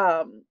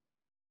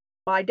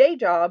 My day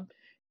job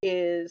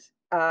is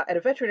at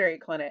a veterinary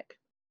clinic,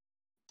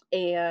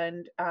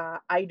 and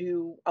I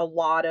do a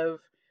lot of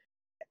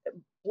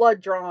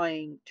blood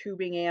drawing,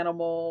 tubing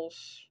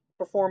animals,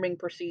 performing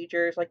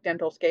procedures like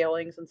dental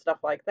scalings and stuff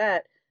like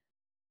that.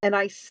 And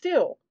I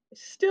still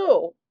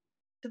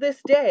to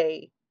this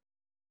day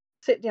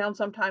sit down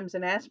sometimes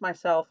and ask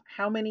myself,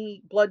 how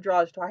many blood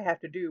draws do I have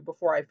to do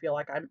before I feel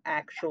like I'm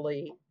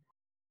actually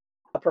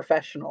a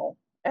professional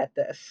at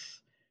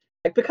this?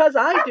 Like, because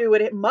I do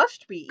it, it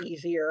must be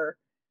easier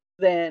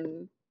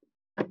than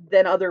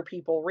other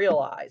people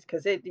realize,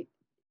 because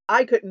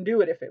I couldn't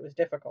do it if it was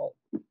difficult.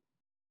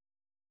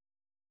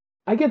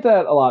 I get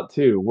that a lot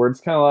too, where it's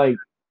kind of like,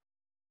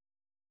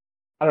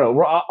 I don't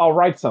know, I'll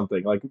write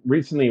something. Like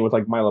recently with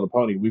like My Little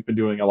Pony, we've been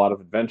doing a lot of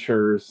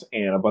adventures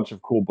and a bunch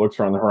of cool books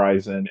are on the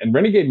horizon. And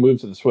Renegade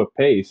moves at a swift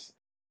pace.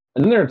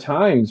 And then there are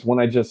times when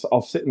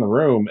I'll sit in the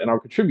room and I'll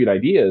contribute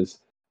ideas,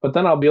 but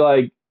then I'll be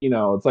like,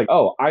 it's like,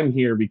 oh, I'm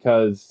here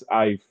because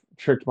I've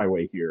tricked my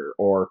way here,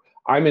 or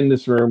I'm in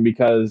this room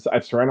because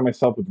I've surrounded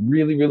myself with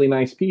really, really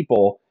nice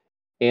people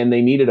and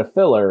they needed a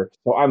filler,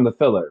 so I'm the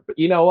filler. But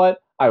you know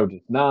what? I would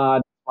just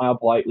nod, smile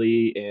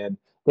politely, and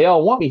they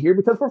all want me here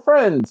because we're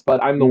friends,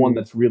 but I'm the one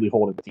that's really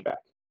holding the team back.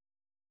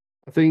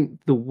 I think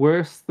the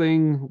worst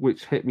thing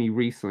which hit me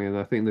recently, and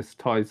I think this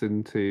ties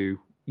into,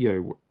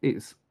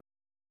 it's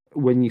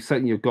when you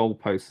set your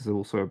goalposts is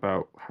also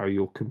about how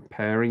you're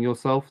comparing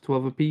yourself to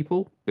other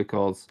people,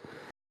 because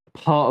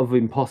part of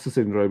imposter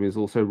syndrome is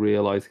also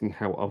realizing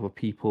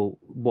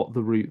what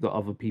the route that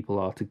other people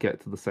are to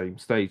get to the same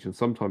stage. And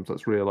sometimes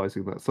that's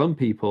realizing that some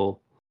people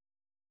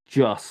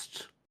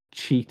just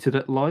cheated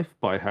at life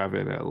by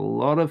having a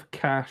lot of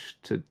cash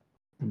to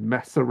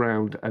mess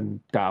around and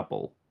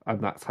dabble, and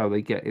that's how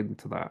they get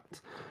into that.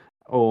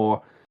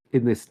 Or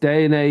in this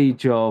day and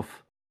age of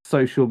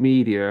social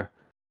media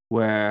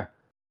where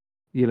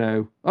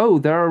oh,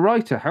 they're a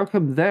writer, how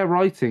come they're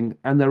writing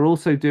and they're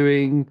also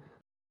doing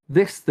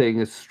this thing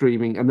as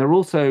streaming, and they're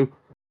also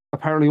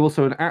apparently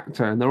also an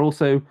actor, and they're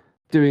also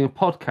doing a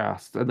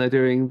podcast, and they're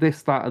doing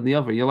this, that, and the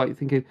other. You're like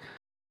thinking,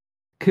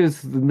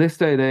 because in this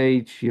day and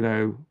age,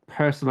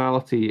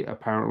 personality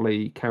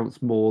apparently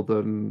counts more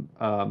than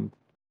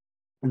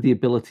the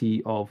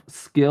ability of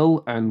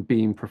skill and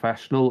being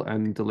professional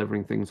and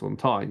delivering things on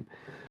time.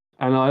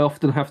 And I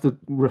often have to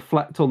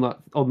reflect on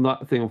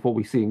that thing of what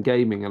we see in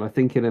gaming. And I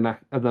think and then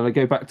I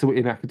go back to it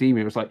in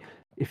academia. It's like,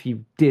 if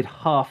you did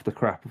half the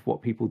crap of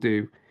what people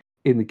do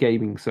in the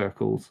gaming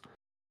circles,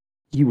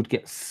 you would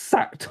get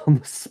sacked on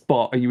the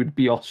spot and you would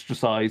be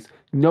ostracized.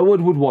 No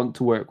one would want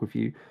to work with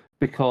you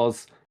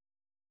because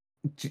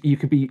you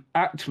could be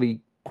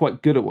actually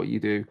quite good at what you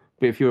do,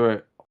 but if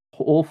you're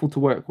awful to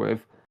work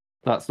with,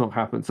 that's not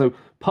happened. So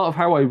part of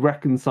how I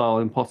reconcile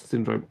imposter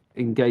syndrome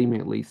in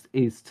gaming, at least,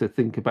 is to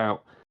think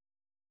about,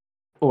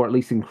 or at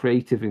least in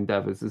creative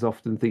endeavors, is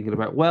often thinking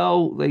about,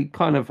 well, they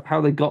kind of,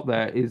 how they got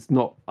there is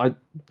not,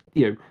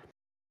 you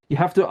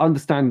have to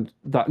understand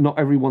that not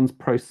everyone's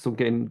process of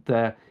getting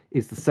there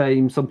is the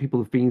same. Some people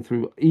have been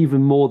through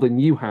even more than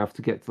you have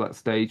to get to that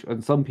stage,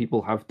 and some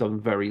people have done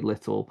very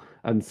little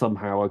and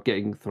somehow are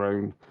getting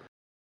thrown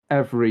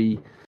every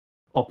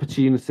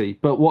opportunity.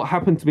 But what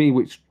happened to me,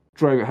 which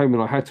drove it home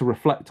and I had to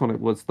reflect on it,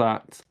 was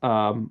that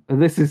and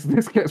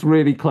this gets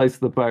really close to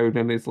the bone,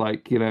 and it's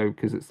like,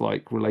 because it's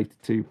like related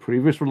to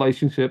previous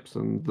relationships,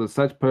 and the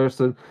said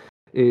person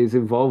is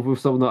involved with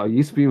someone that I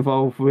used to be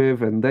involved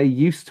with, and they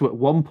used to at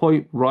one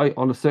point write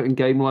on a certain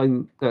game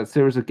line,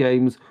 series of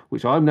games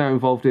which I'm now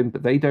involved in,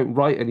 but they don't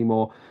write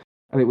anymore.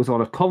 And it was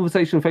on a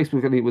conversation on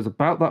Facebook, and it was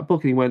about that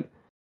book, and he went,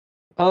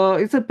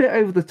 it's a bit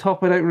over the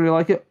top, I don't really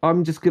like it,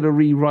 I'm just going to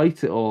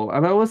rewrite it all.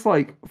 And I was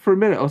like, for a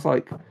minute, I was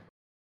like,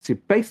 so you're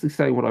basically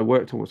saying what I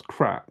worked on was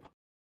crap,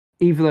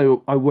 even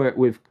though I worked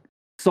with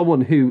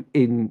someone who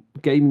in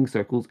gaming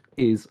circles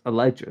is a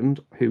legend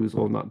who was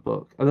on that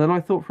book. And then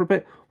I thought for a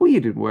bit, well, you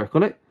didn't work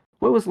on it.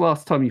 When was the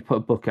last time you put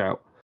a book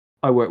out?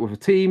 I work with a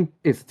team.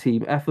 It's a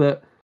team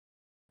effort.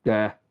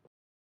 Yeah.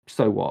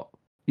 So what?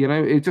 You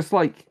know, it's just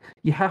like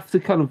you have to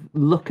kind of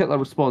look at that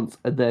response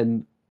and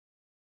then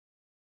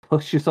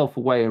push yourself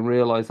away and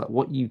realize that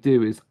what you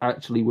do is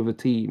actually with a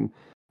team,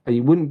 and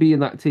you wouldn't be in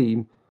that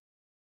team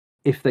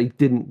if they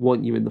didn't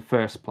want you in the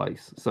first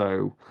place.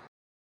 So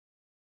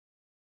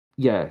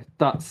yeah,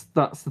 that's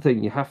the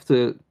thing. You have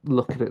to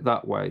look at it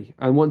that way.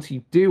 And once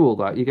you do all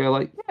that, you go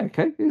like, yeah,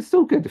 okay, it's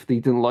still good. If they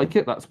didn't like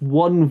it, that's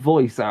one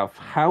voice out of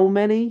how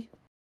many?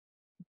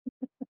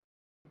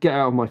 Get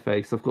out of my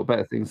face. I've got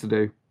better things to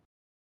do.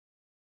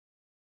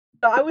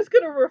 I was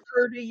going to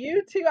refer to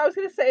you too. I was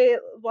going to say,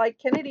 like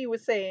Kennedy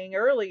was saying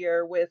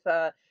earlier, with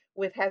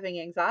having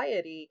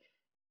anxiety,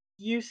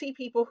 you see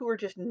people who are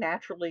just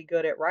naturally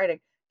good at writing.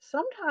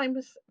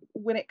 Sometimes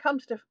when it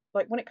comes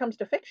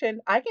to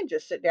fiction, I can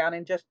just sit down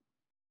and just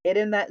get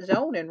in that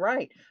zone and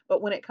write.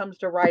 But when it comes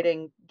to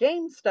writing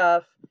game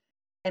stuff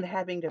and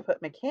having to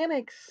put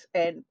mechanics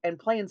and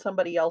play in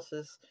somebody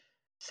else's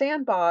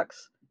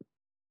sandbox,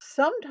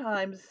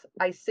 sometimes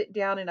I sit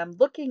down and I'm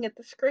looking at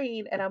the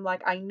screen and I'm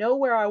like, I know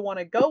where I want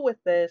to go with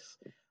this,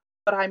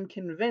 but I'm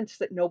convinced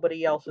that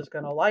nobody else is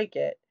going to like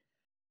it.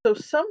 So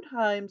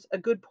sometimes a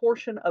good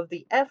portion of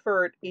the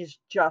effort is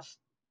just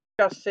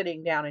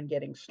sitting down and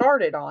getting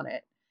started on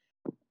it.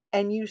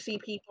 And you see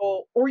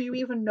people, or you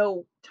even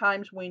know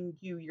times when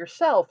you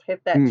yourself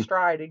hit that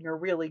stride and you're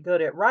really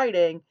good at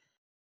writing.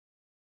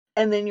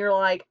 And then you're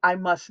like, I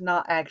must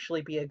not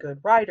actually be a good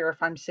writer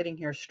if I'm sitting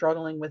here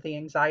struggling with the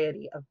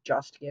anxiety of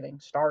just getting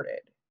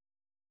started.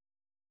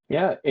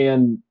 Yeah,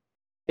 and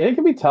it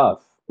can be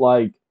tough.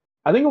 Like,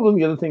 I think one of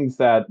the other things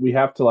that we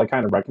have to like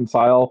kind of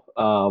reconcile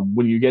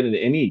when you get into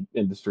any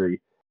industry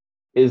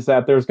is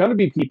that there's going to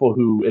be people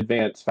who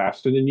advance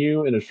faster than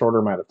you in a shorter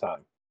amount of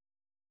time.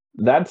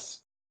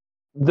 That's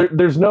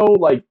there's no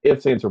like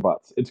ifs, ands, or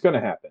buts. It's going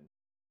to happen.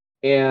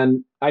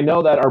 And I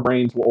know that our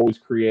brains will always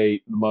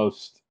create the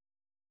most,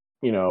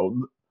 you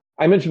know,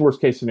 I mentioned worst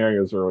case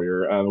scenarios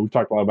earlier. We've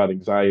talked a lot about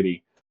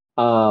anxiety.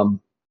 I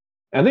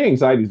think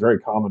anxiety is very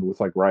common with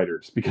like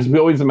writers because we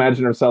always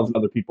imagine ourselves in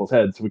other people's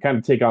heads. So we kind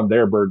of take on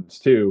their burdens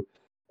too.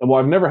 And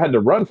while I've never had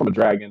to run from a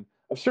dragon,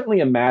 I've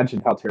certainly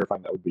imagined how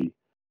terrifying that would be.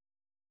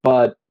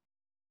 But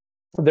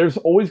there's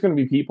always going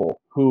to be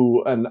people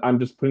who, and I'm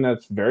just putting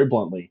that very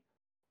bluntly,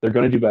 they're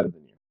going to do better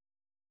than you.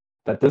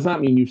 That does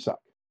not mean you suck.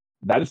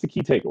 That is the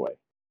key takeaway.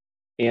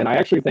 And I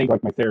actually thank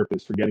like my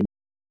therapist for getting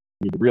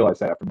me to realize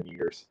that after many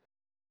years.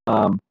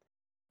 And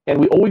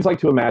we always like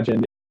to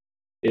imagine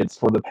it's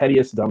for the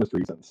pettiest, dumbest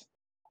reasons.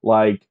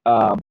 Like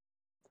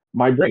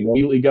my brain will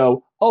immediately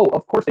go, oh,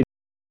 of course they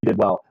did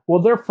well.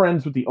 Well, they're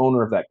friends with the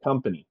owner of that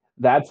company.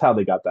 That's how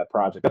they got that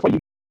project. That's why you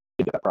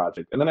get that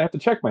project. And then I have to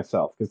check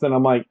myself because then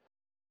I'm like,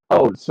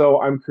 oh, so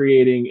I'm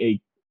creating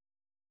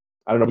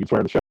I don't know if you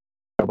swear on the show,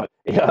 but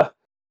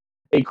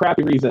a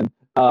crappy reason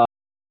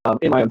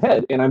in my own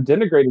head. And I'm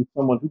denigrating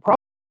someone who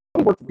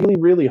probably worked really,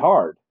 really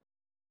hard.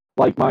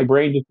 Like my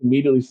brain just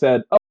immediately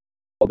said, oh,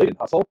 they didn't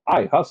hustle.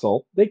 I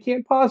hustle. They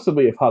can't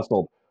possibly have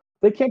hustled.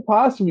 They can't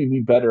possibly be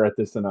better at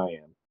this than I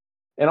am.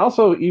 And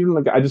also, even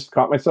like I just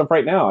caught myself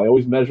right now. I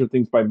always measure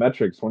things by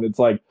metrics when it's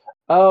like,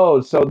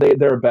 oh, so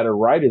they're a better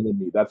writer than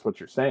me. That's what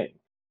you're saying.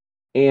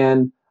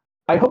 And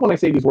I hope when I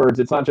say these words,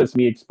 it's not just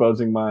me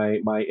exposing my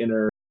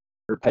inner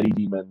petty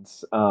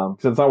demons, because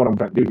that's not what I'm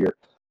trying to do here.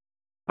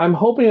 I'm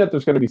hoping that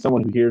there's going to be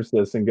someone who hears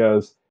this and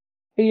goes,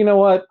 hey, you know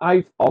what?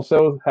 I've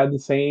also had the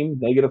same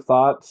negative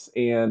thoughts,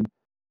 and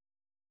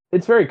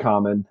it's very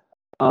common.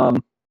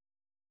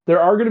 There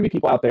are going to be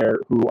people out there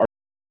who are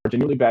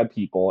genuinely bad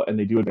people, and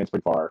they do advance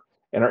pretty far.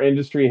 And our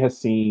industry has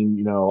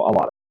seen, a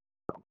lot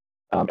of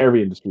them.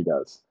 Every industry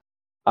does.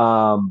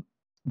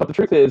 But the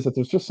truth is that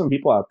there's just some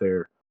people out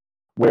there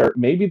where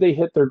maybe they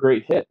hit their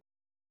great hit,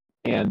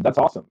 and that's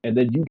awesome. And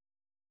then you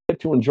get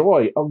to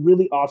enjoy a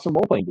really awesome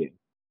role-playing game.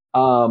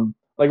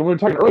 Like when we were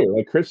talking earlier,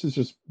 like Chris is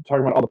just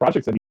talking about all the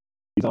projects that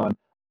he's on.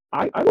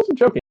 I wasn't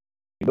joking.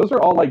 Those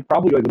are all like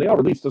probably like when they all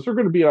release, those are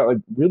going to be like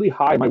really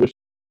high on my wish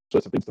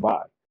list of things to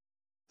buy.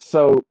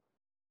 So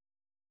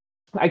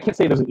I can't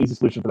say there's an easy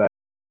solution for that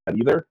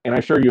either. And I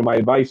assure you, my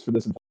advice for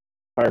this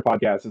entire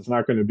podcast is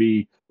not going to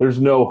be there's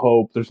no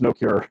hope, there's no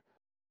cure.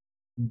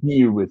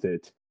 Deal with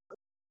it.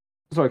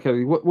 Sorry,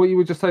 Kelly. What you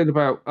were just saying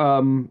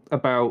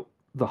about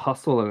the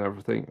hustle and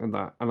everything and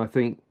that, and I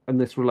think, and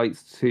this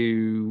relates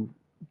to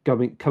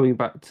coming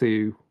back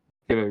to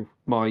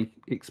my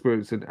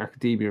experience in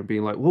academia and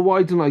being like, well,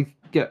 why didn't I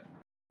get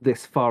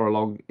this far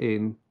along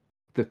in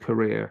the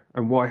career,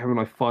 and why haven't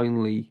I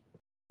finally,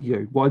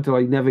 why did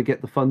I never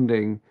get the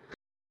funding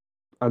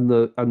and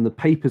the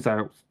papers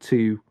out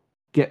to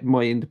get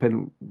my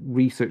independent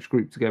research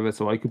group together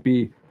so I could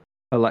be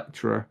a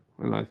lecturer?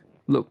 And I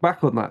look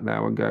back on that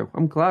now and go,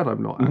 I'm glad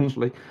I'm not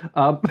actually,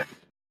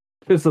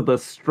 because of the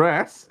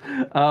stress.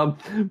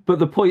 But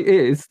the point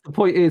is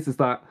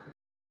that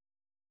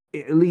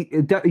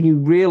you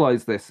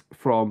realize this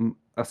from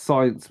a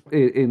science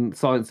in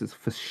sciences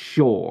for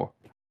sure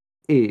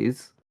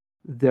is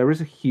there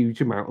is a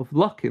huge amount of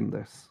luck in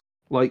this.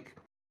 Like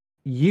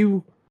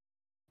you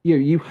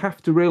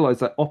have to realize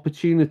that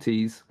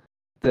opportunities,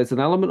 there's an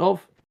element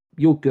of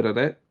you're good at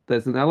it.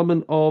 There's an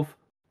element of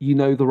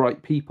the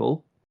right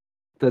people.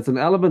 There's an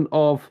element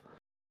of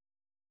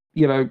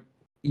you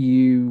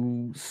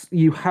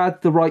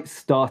had the right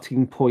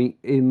starting point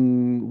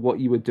in what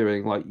you were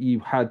doing. Like you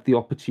had the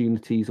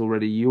opportunities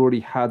already. You already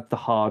had the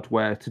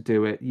hardware to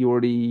do it. You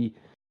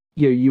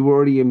were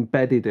already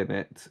embedded in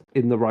it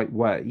in the right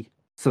way,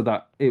 so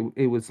that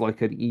it was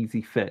like an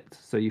easy fit.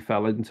 So you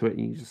fell into it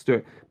and you just do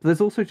it. But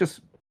there's also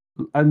just,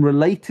 and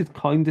related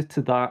kind of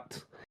to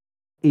that,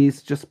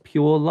 is just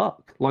pure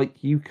luck.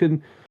 Like you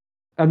can,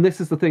 and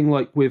this is the thing,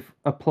 like with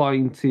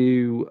applying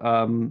to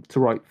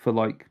write for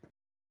like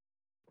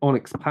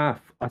Onyx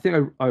Path. I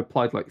think I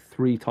applied like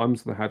 3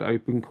 times and I had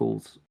open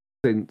calls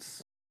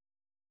since.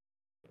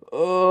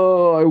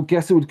 Oh, I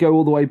guess it would go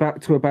all the way back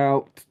to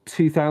about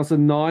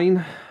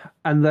 2009,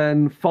 and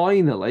then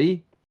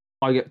finally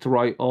I get to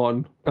write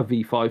on a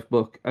V5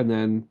 book, and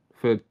then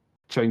for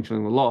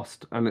Changeling the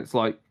Lost, and it's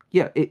like,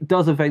 yeah, it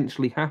does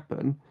eventually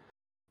happen,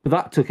 but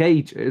that took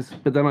ages.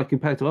 But then I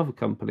compare to other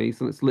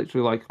companies, and it's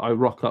literally like I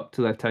rock up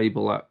to their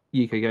table at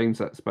UK Games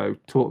Expo,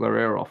 talk their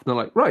ear off, and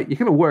they're like, right, you're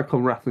going to work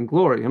on Wrath and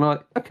Glory, and I'm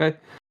like, okay,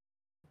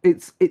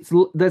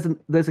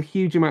 there's a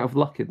huge amount of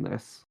luck in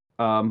this,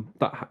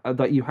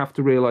 that you have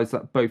to realize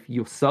that both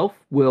yourself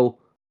will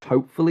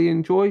hopefully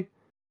enjoy,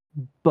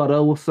 but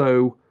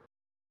also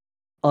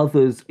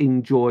others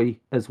enjoy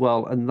as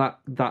well, and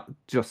that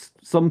just,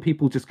 some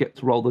people just get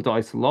to roll the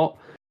dice a lot.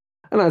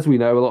 And as we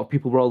know, a lot of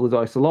people roll the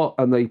dice a lot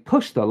and they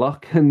push their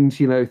luck, and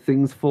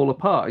things fall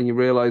apart, and you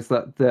realize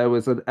that there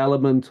was an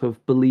element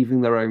of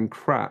believing their own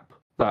crap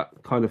that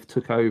kind of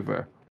took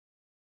over.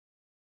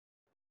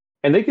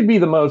 And they could be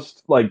the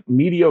most like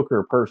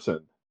mediocre person,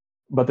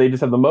 but they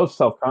just have the most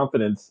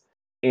self-confidence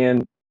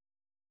and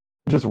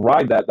just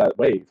ride that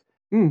wave.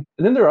 And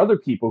then there are other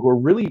people who are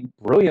really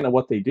brilliant at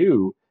what they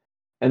do,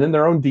 and then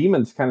their own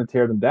demons kind of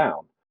tear them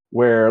down,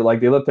 where like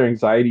they let their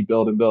anxiety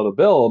build and build and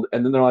build,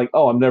 and then they're like,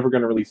 oh, I'm never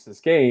going to release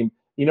this game.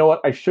 You know what?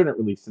 I shouldn't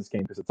release this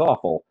game because it's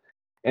awful.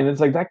 And it's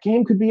like, that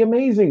game could be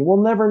amazing. We'll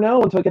never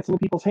know until it gets into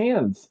people's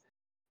hands.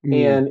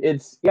 And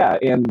it's, yeah,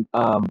 and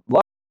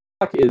luck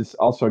is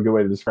also a good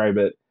way to describe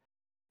it.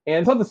 And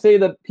it's not to say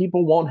that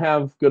people won't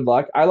have good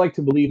luck. I like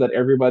to believe that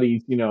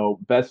everybody's,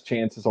 best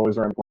chance is always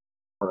around the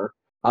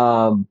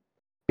corner.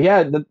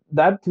 Yeah,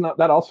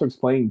 that also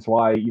explains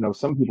why,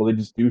 some people, they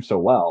just do so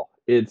well.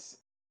 It's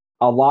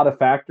a lot of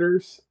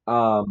factors.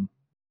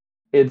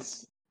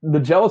 It's the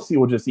jealousy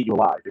will just eat you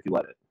alive if you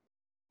let it.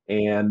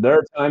 And there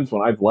are times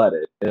when I've let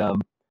it.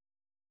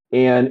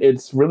 And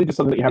it's really just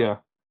something that you have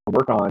to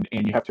work on,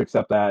 and you have to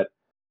accept that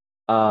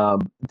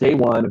day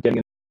one of getting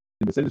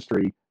in this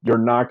industry, you're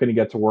not going to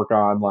get to work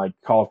on like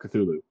Call of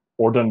Cthulhu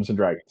or Dungeons and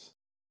Dragons.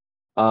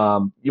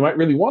 You might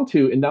really want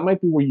to, and that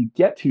might be where you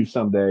get to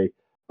someday,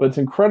 but it's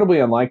incredibly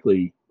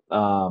unlikely,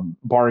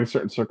 barring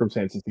certain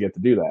circumstances, to get to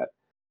do that.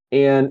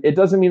 And it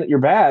doesn't mean that you're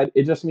bad.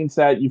 It just means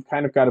that you've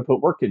kind of got to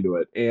put work into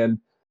it. And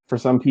for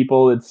some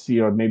people, it's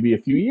maybe a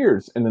few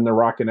years, and then they're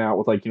rocking out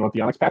with like at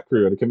the Onyx Path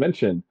crew at a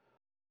convention.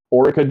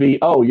 Or it could be,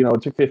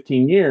 it took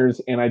 15 years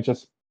and I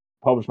just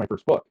published my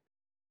first book.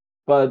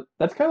 But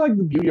that's kind of like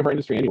the beauty of our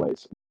industry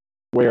anyways,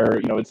 where,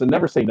 it's a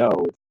never say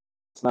no.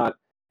 It's not,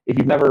 if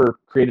you've never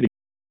created a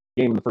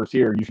game in the first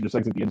year, you should just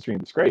exit the industry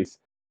in disgrace.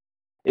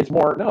 It's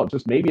more, no,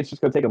 just maybe it's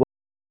just going to take a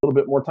little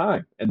bit more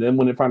time. And then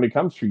when it finally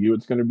comes for you,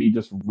 it's going to be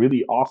just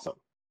really awesome.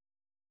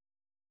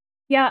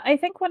 Yeah, I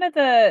think one of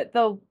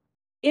the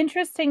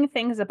interesting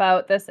things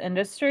about this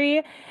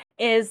industry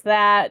is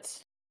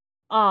that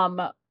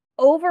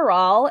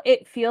overall,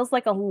 it feels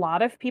like a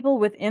lot of people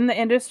within the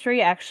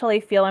industry actually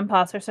feel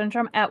imposter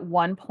syndrome at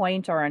one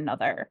point or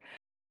another.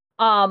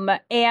 And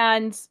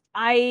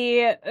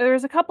there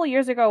was a couple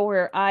years ago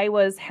where I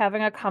was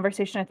having a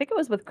conversation, I think it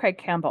was with Craig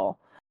Campbell,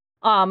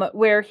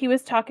 where he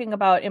was talking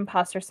about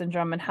imposter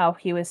syndrome and how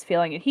he was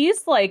feeling it.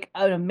 He's like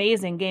an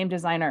amazing game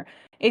designer.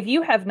 If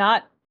you have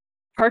not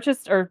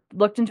purchased or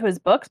looked into his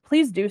books,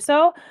 please do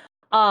so,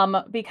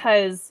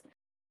 because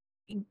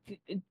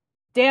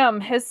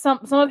damn, some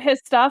of his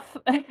stuff,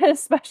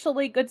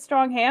 especially Good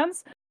Strong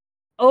Hands.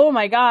 Oh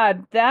my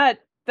god, that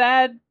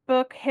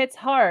book hits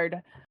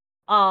hard.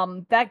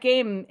 That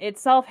game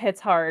itself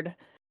hits hard.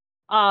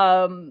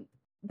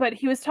 But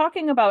he was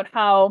talking about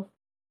how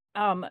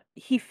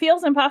he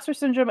feels imposter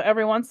syndrome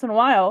every once in a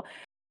while,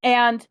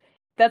 and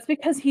that's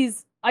because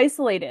he's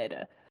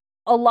isolated.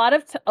 A lot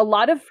of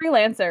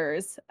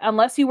freelancers,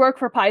 unless you work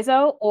for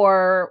Paizo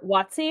or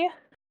WotC,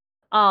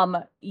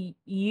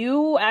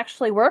 you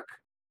actually work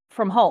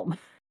from home.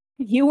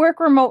 You work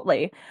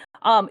remotely.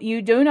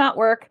 You do not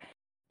work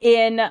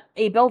in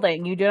a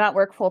building. You do not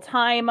work full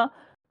time.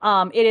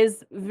 It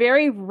is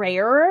very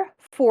rare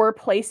for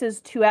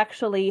places to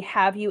actually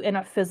have you in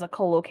a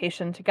physical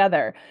location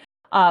together.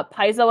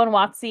 Paizo and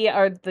WotC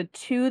are the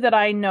two that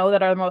I know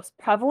that are the most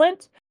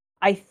prevalent.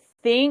 I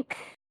think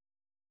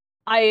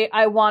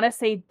I want to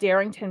say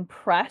Darrington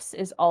Press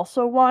is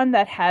also one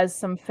that has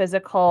some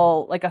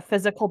physical, like a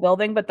physical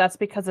building, but that's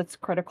because it's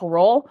Critical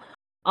Role.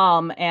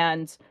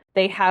 And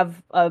they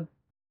have a,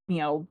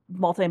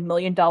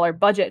 multi-million-dollar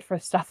budget for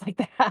stuff like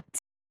that.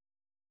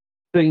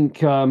 I think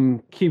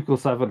Cubicle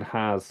 7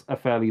 has a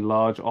fairly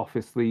large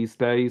office these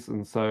days,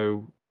 and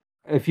so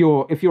if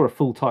you're a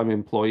full-time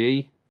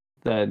employee,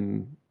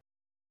 then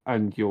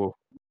and you're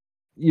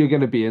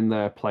going to be in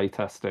there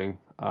playtesting.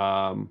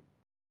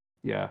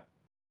 Yeah.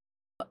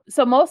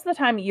 So most of the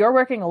time you're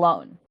working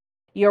alone.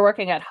 You're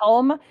working at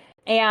home,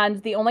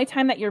 and the only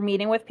time that you're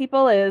meeting with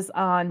people is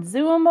on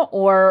Zoom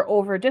or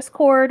over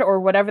Discord or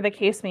whatever the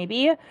case may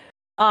be.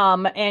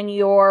 And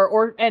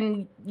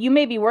you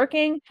may be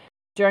working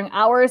during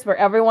hours where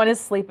everyone is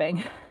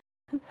sleeping,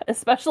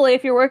 especially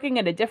if you're working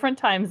in a different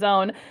time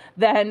zone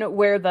than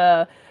where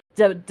the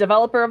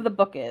developer of the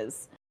book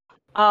is.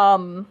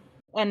 And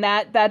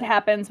that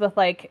happens with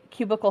like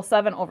Cubicle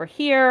 7 over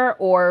here,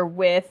 or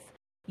with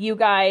you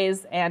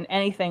guys and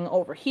anything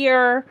over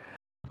here.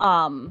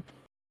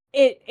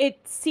 It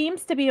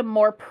seems to be a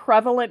more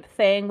prevalent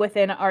thing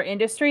within our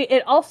industry.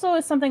 It also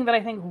is something that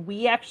I think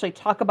we actually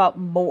talk about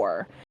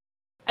more.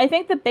 I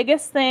think the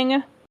biggest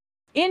thing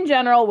in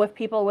general with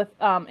people with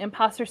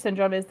imposter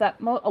syndrome is that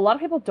a lot of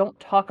people don't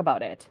talk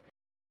about it.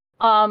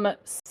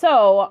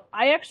 So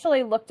I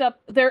actually looked up,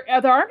 there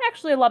aren't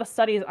actually a lot of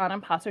studies on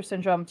imposter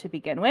syndrome to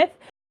begin with.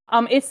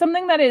 It's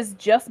something that has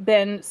just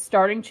been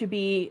starting to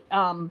be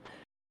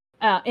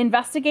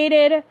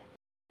investigated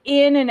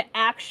in an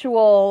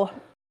actual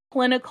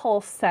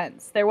clinical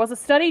sense. There was a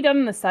study done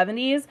in the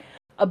 70s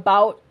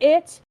about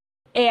it,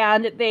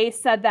 and they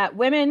said that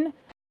women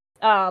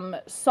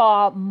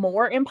saw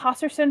more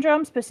imposter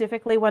syndrome,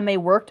 specifically when they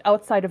worked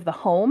outside of the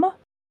home.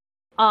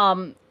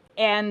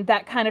 And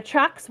that kind of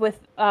tracks with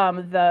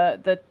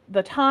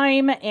the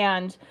time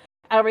and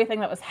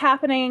everything that was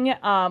happening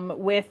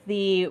with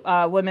the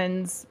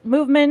women's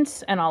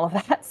movement and all of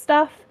that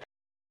stuff.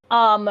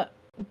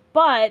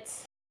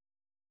 But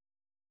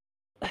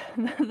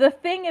the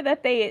thing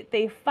that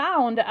they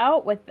found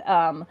out with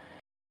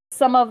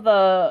some of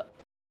the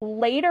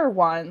later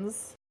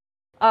ones,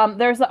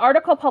 there's an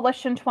article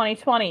published in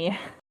 2020,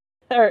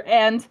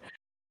 and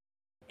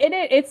in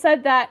it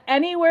said that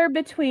anywhere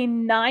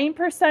between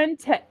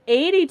 9% to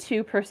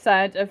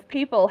 82% of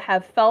people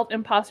have felt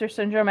imposter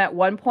syndrome at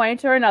one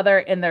point or another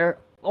in their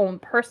own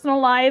personal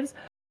lives,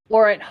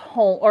 or at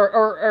home,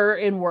 or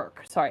in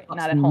work. Sorry, That's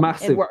not at home.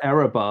 massive in work.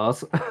 error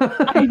bars.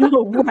 I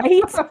know,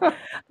 right?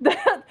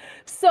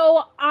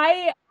 So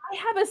I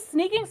have a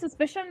sneaking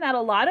suspicion that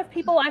a lot of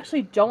people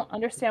actually don't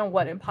understand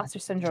what imposter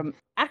syndrome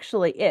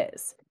actually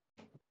is.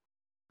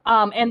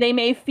 And they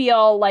may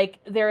feel like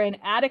their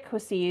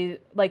inadequacy,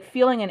 like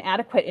feeling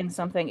inadequate in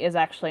something, is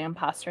actually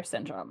imposter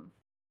syndrome.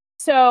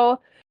 So,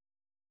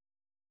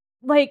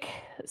 like,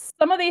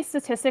 some of these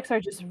statistics are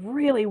just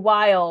really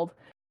wild.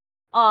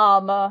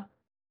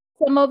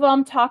 Some of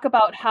them talk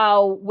about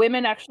how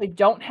women actually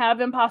don't have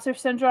imposter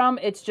syndrome.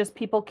 It's just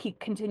people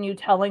continue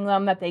telling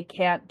them that they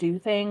can't do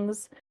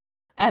things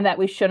and that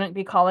we shouldn't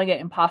be calling it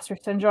imposter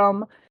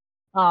syndrome.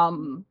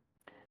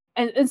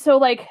 And so,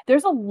 like,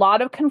 there's a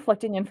lot of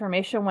conflicting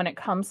information when it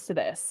comes to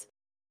this.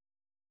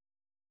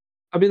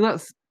 I mean, I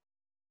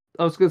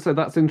was going to say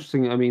that's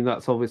interesting. I mean,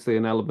 that's obviously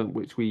an element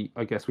which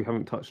I guess we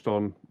haven't touched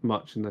on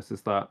much in this,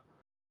 is that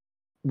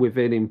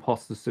within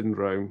imposter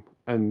syndrome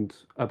and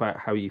about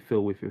how you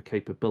feel with your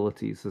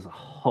capabilities, there's a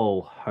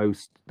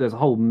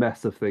whole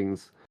mess of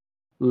things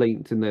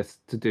linked in this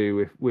to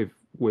do with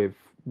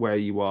where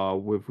you are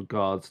with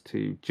regards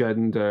to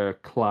gender,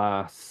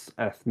 class,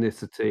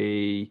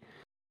 ethnicity,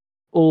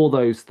 all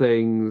those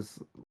things.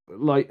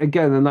 Like,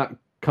 again, and that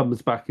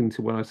comes back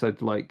into when I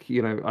said, like,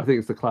 I think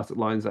it's the classic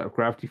lines out of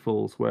Gravity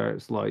Falls where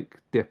it's like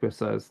Dipper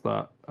says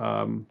that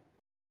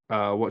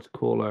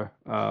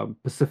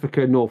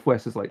Pacifica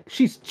Northwest is like,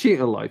 she's cheating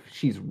her life,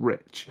 she's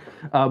rich.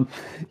 But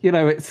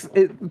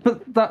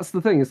that's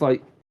the thing, it's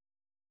like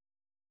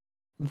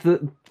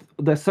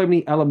there's so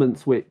many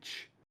elements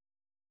which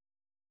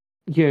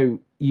you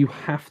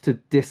have to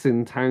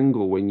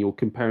disentangle when you're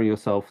comparing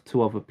yourself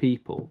to other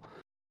people.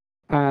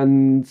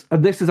 And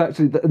this is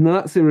actually, and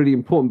that's really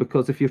important,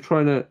 because if you're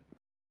trying to,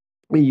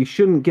 you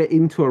shouldn't get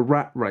into a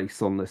rat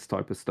race on this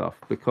type of stuff,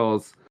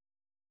 because,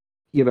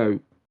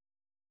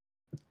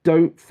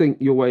 don't think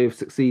your way of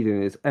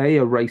succeeding is a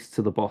race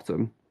to the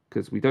bottom,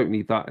 because we don't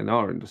need that in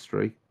our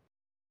industry.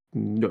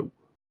 No.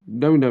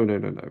 Don't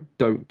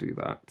do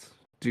that.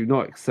 Do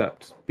not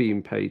accept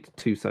being paid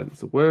 2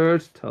 cents a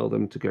word. Tell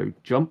them to go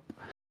jump.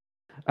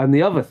 And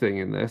the other thing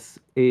in this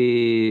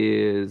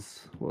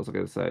is, what was I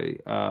going to say?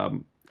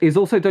 Is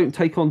also don't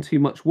take on too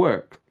much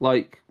work.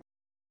 Like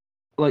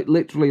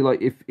literally, like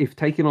if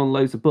taking on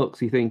loads of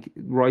books, you think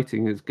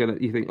writing is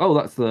you think, oh,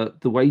 that's the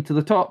way to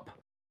the top.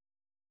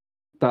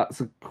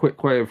 That's a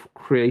quick way of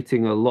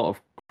creating a lot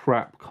of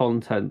crap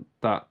content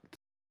that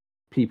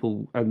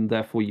people, and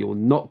therefore you're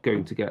not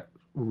going to get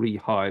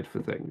rehired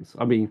for things.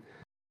 I mean,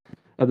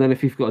 and then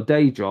if you've got a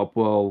day job,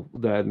 well,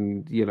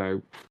 then,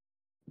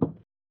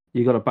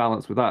 you got to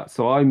balance with that.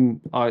 So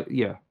I'm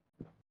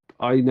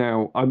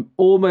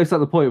almost at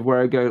the point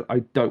where I go, I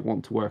don't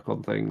want to work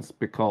on things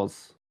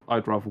because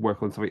I'd rather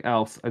work on something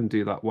else and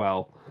do that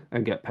well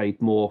and get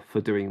paid more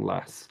for doing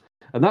less.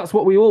 And that's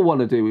what we all want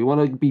to do. We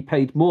want to be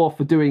paid more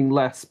for doing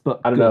less, but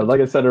I don't good. know.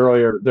 Like I said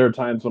earlier, there are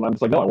times when I'm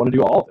just like, no, I want to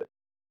do all of it.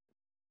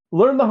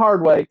 Learn the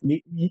hard way.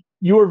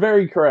 You were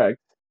very correct.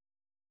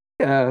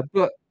 Yeah,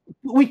 but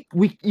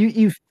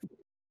you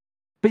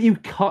but you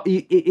can't.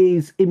 It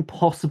is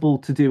impossible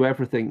to do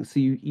everything. So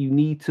you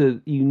need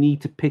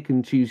to pick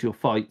and choose your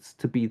fights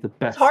to be the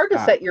best. It's hard to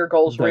at set your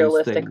goals those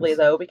realistically, things.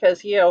 though,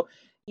 because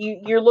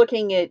you're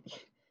looking at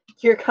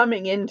you're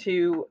coming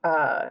into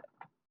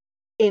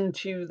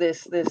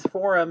this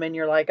forum, and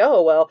you're like,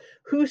 oh well,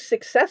 who's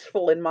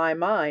successful in my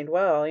mind?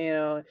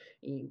 Well,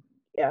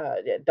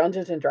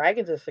 Dungeons and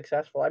Dragons is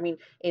successful. I mean,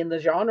 in the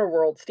genre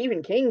world,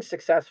 Stephen King's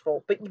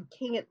successful, but you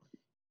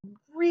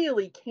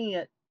really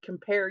can't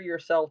compare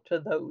yourself to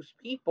those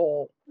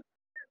people.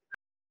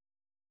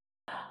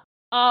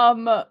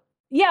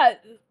 Yeah,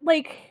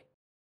 like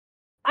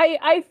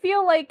I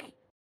feel like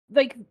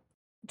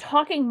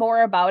talking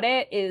more about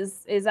it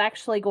is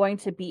actually going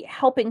to be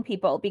helping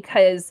people,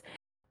 because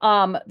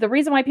the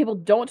reason why people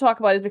don't talk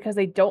about it is because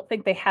they don't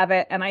think they have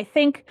it. And I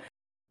think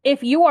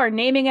if you are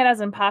naming it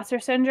as imposter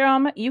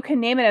syndrome, you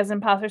can name it as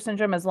imposter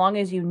syndrome as long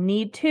as you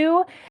need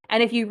to.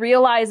 And if you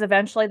realize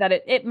eventually that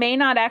it may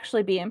not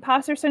actually be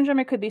imposter syndrome,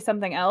 it could be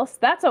something else,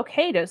 that's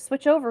okay to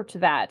switch over to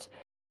that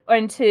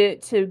and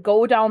to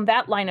go down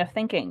that line of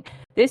thinking.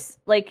 This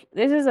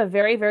is a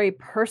very, very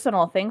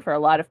personal thing for a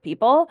lot of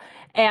people.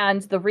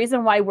 And the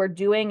reason why we're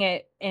doing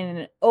it in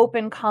an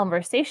open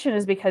conversation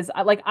is because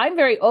I'm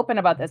very open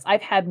about this.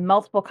 I've had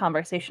multiple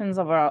conversations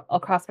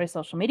across my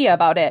social media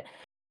about it.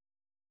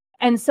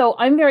 And so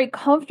I'm very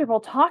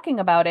comfortable talking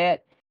about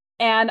it.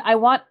 And I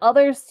want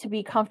others to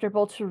be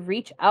comfortable to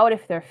reach out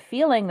if they're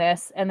feeling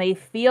this and they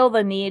feel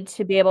the need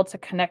to be able to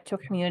connect to a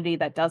community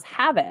that does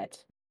have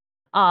it.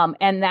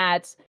 And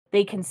that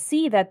they can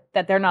see that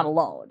they're not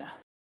alone.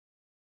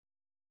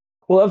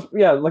 Well, that's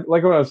like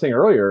what I was saying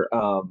earlier.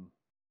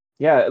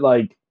 Yeah,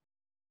 like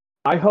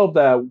I hope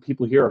that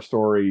people hear our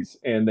stories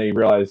and they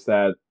realize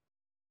that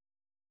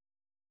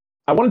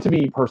I want it to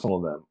be personal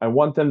to them. I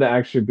want them to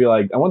actually be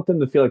like, I want them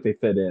to feel like they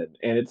fit in.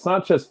 And it's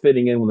not just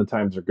fitting in when the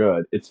times are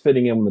good, it's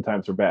fitting in when the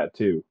times are bad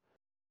too.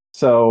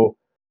 So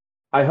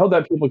I hope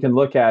that people can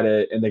look at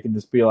it and they can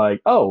just be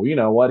like, oh, you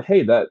know what?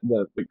 Hey,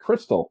 the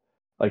Crystal,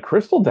 like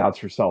Crystal doubts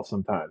herself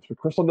sometimes, but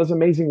Crystal does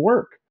amazing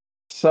work.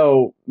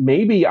 So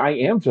maybe I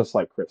am just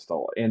like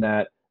Crystal in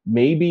that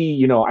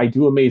maybe, I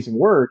do amazing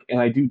work and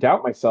I do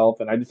doubt myself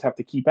and I just have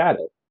to keep at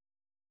it.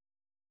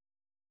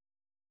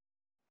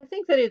 I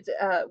think that it's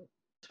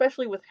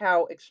especially with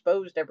how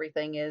exposed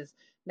everything is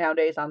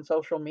nowadays on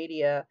social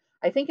media.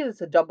 I think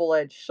it's a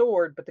double-edged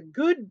sword, but the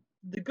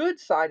good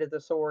side of the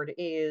sword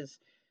is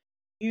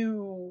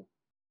you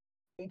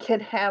can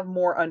have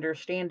more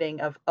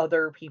understanding of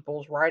other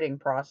people's writing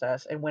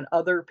process. And when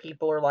other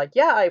people are like,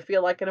 yeah, I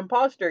feel like an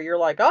imposter, you're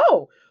like,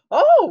 oh,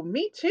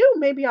 me too.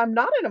 Maybe I'm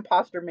not an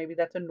imposter. Maybe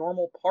that's a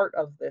normal part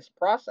of this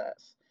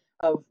process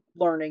of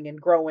learning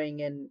and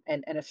growing and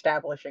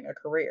establishing a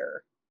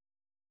career.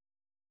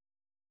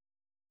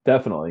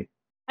 Definitely.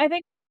 I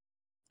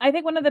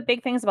think one of the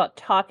big things about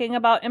talking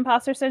about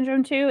imposter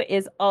syndrome too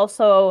is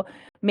also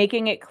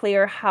making it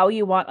clear how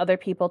you want other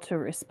people to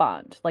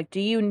respond. Like, do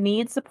you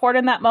need support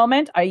in that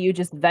moment? Are you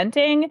just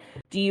venting?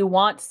 Do you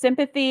want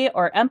sympathy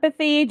or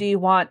empathy? Do you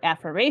want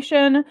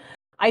affirmation?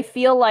 I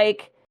feel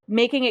like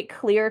making it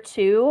clear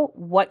too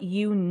what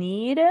you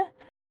need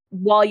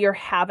while you're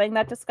having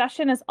that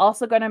discussion is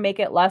also going to make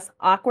it less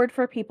awkward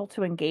for people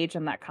to engage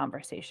in that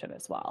conversation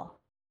as well.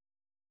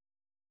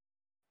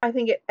 I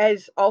think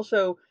as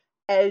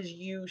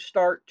you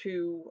start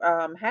to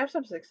have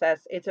some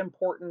success, it's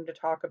important to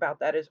talk about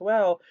that as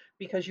well,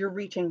 because you're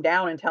reaching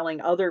down and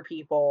telling other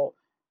people,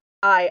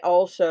 I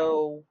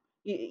also,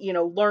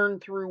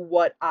 learn through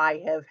what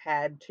I have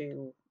had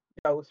to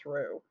go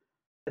through.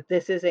 That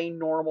this is a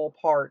normal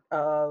part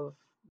of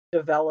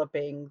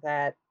developing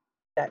that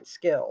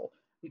skill,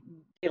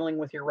 dealing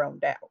with your own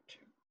doubt.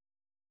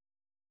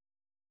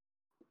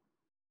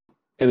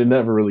 And it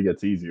never really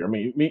gets easier. I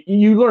mean,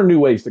 you learn new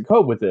ways to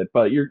cope with it,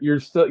 but you'll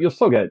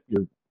still get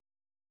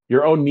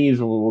your own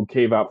knees will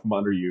cave out from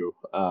under you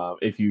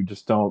if you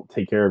just don't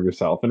take care of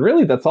yourself. And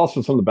really, that's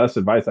also some of the best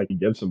advice I can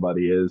give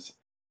somebody is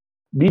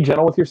be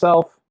gentle with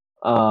yourself.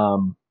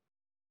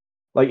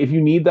 Like if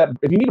you need a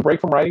break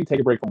from writing,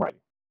 take a break from writing.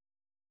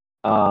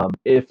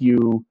 If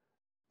you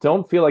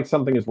don't feel like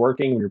something is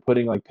working when you're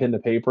putting like pen to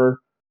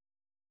paper,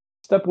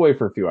 step away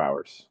for a few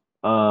hours.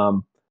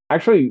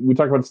 Actually, we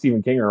talked about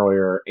Stephen King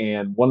earlier,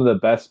 and one of the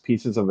best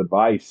pieces of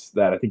advice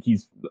that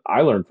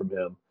I learned from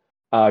him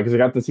because I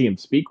got to see him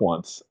speak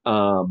once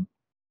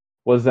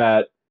was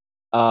that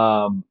it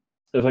was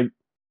like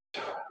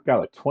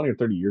got like 20 or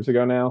 30 years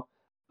ago now.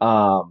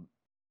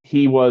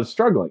 He was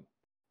struggling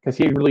because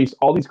he had released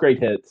all these great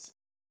hits,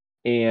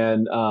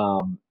 and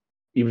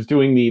he was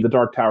doing the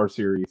Dark Tower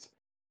series,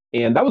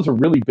 And that was a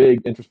really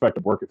big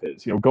introspective work of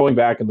his, going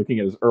back and looking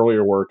at his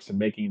earlier works and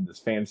making this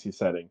fantasy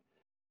setting.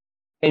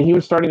 And he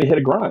was starting to hit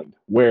a grind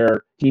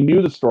where he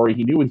knew the story,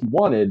 he knew what he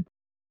wanted,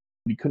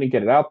 but he couldn't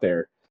get it out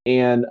there.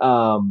 And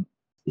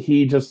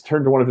he just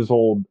turned to one of his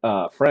old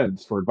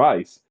friends for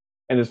advice.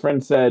 And his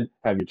friend said,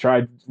 "Have you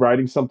tried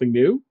writing something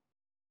new?"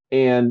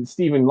 And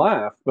Stephen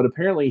laughed, but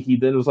apparently he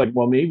then was like,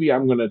 "Well, maybe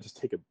I'm going to just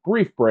take a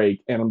brief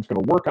break and I'm just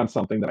going to work on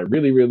something that I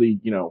really, really,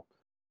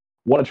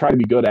 want to try to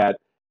be good at,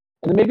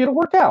 and then maybe it'll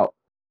work out."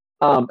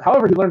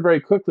 However, he learned very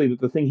quickly that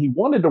the thing he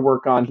wanted to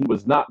work on, he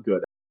was not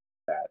good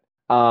at.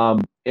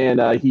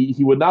 And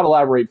he would not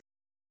elaborate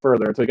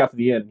further until he got to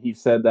the end. He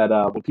said that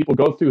when people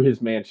go through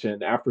his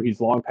mansion after he's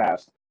long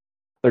passed,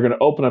 they're going to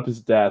open up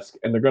his desk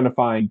and they're going to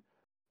find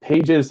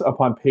pages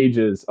upon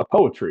pages of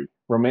poetry,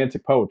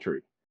 romantic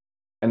poetry.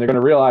 And they're going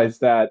to realize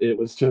that it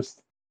was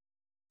just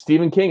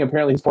Stephen King.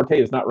 Apparently, his forte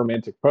is not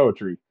romantic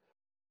poetry.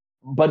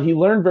 But he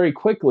learned very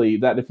quickly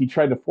that if he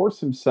tried to force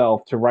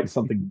himself to write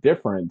something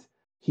different,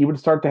 he would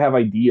start to have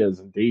ideas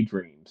and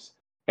daydreams.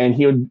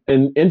 And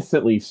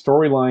instantly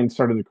storylines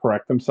started to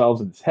correct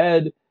themselves in his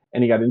head,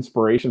 and he got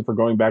inspiration for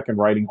going back and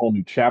writing whole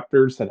new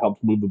chapters that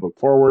helped move the book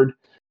forward.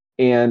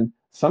 And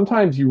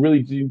sometimes you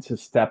really do need to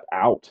step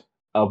out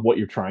of what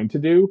you're trying to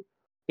do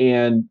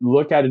and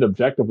look at it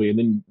objectively, and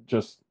then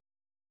just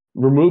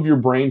remove your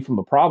brain from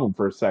the problem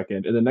for a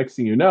second. And the next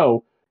thing you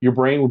know, your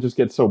brain will just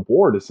get so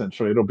bored,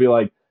 essentially. It'll be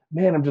like,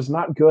 man, I'm just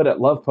not good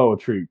at love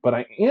poetry, but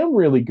I am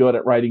really good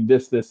at writing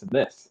this, this, and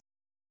this.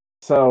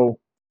 So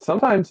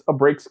sometimes a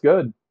break's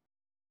good.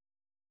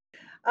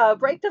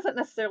 Break doesn't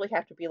necessarily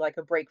have to be like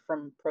a break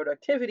from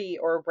productivity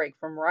or a break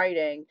from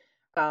writing.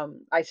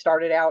 I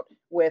started out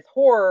with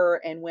horror,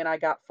 and when I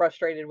got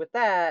frustrated with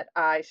that,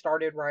 I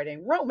started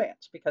writing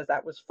romance because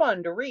that was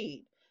fun to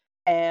read.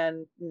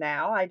 And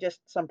now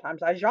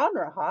sometimes I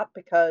genre hop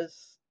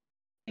because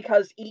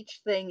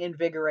each thing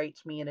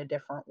invigorates me in a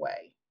different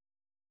way.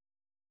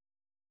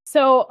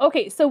 So,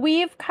 okay, so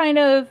we've kind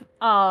of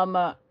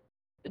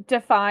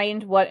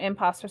defined what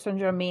imposter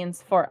syndrome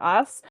means for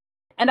us.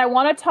 And I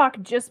want to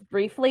talk just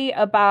briefly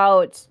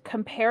about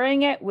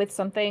comparing it with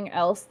something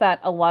else that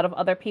a lot of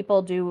other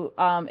people do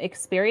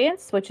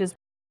experience, which is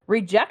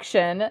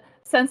rejection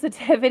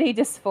sensitivity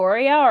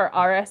dysphoria, or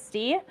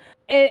RSD.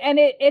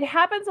 It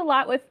happens a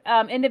lot with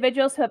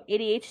individuals who have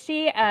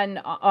ADHD and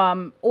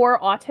or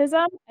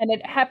autism, and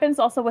it happens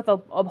also with a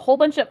whole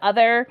bunch of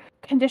other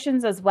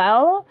conditions as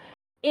well.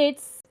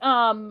 It's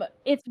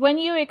when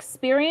you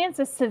experience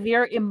a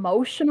severe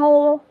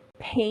emotional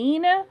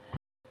pain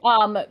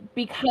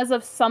because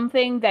of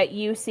something that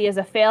you see as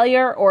a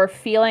failure or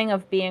feeling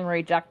of being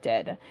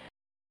rejected.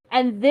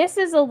 And this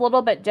is a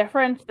little bit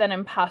different than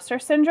imposter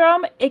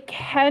syndrome. It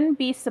can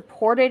be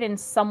supported in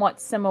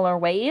somewhat similar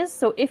ways.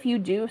 So if you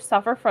do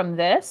suffer from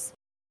this,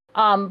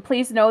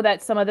 please know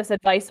that some of this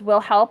advice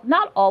will help.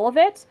 Not all of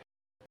it.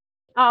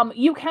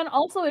 You can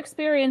also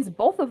experience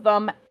both of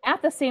them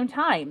at the same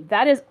time.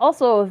 That is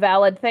also a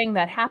valid thing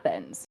that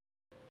happens.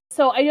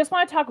 So I just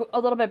want to talk a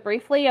little bit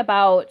briefly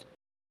about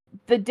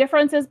the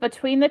differences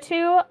between the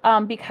two,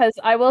 because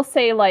I will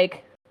say,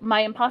 like,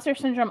 my imposter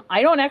syndrome,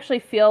 I don't actually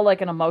feel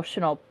like an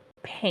emotional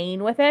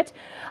pain with it.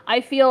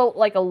 I feel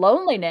like a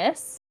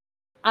loneliness,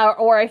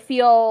 or I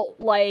feel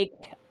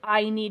like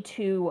I need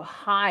to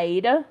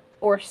hide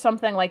or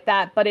something like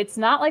that, but it's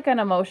not like an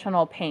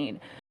emotional pain.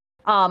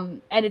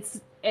 And it's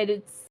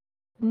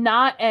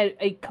not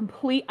a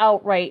complete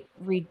outright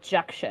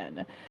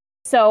rejection.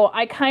 So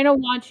I kind of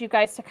want you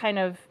guys to kind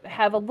of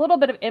have a little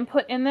bit of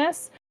input in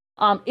this.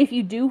 If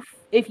you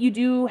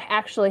do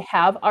actually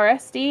have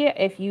RSD,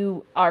 if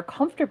you are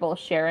comfortable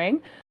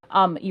sharing,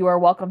 you are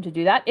welcome to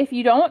do that. If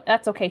you don't,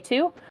 that's okay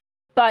too.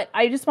 But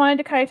I just wanted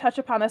to kind of touch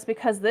upon this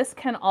because this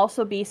can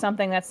also be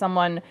something that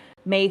someone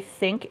may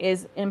think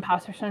is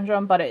imposter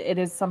syndrome, but it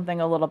is something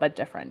a little bit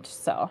different.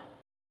 So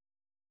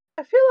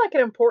I feel like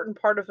an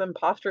important part of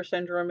imposter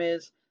syndrome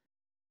is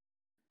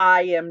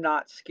I am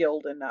not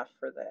skilled enough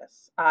for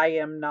this. I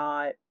am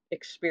not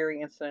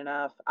experienced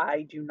enough.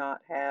 I do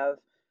not have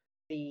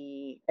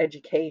the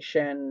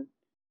education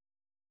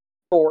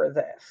for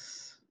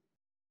this.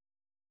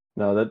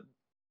 No, that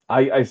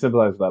I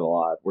sympathize with that a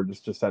lot. We're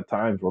just at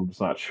times where I'm just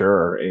not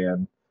sure.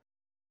 And,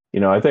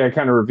 I think I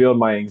kind of revealed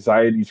my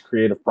anxieties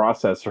creative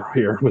process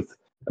earlier with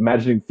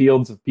imagining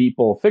fields of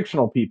people,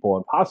 fictional people,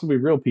 and possibly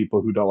real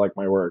people who don't like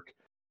my work.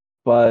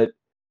 But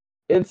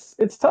it's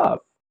tough.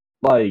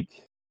 Like,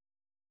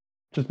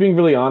 just being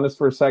really honest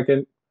for a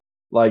second,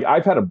 like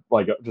I've had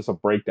just a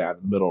breakdown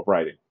in the middle of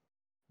writing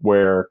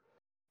where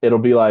it'll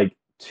be like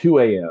 2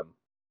 a.m.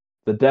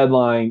 The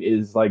deadline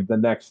is like the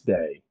next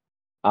day.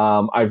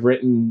 I've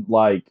written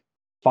like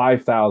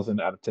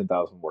 5,000 out of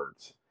 10,000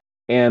 words,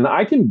 and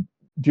I can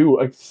do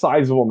a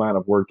sizable amount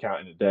of word count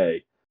in a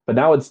day. But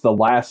now it's the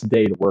last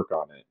day to work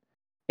on it,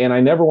 and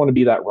I never want to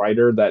be that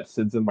writer that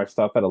sends in my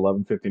stuff at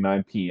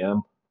 11:59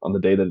 p.m. on the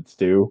day that it's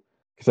due,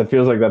 because it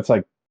feels like that's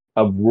like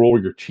a rule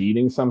you're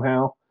cheating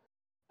somehow.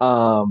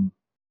 Um,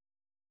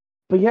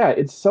 but yeah,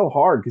 it's so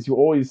hard because you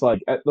always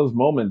like at those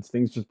moments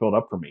things just build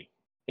up for me,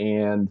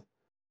 and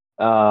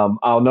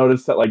I'll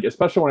notice that, like,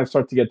 especially when I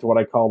start to get to what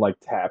I call like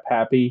tap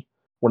happy,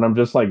 when I'm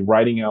just like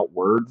writing out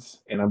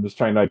words and I'm just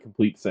trying to like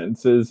complete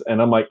sentences,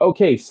 and I'm like,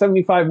 okay,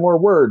 75 more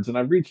words, and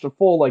I've reached a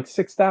full like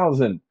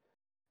 6,000,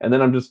 and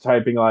then I'm just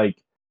typing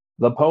like,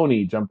 the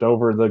pony jumped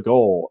over the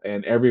goal,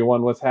 and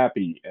everyone was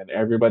happy, and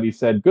everybody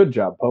said, "Good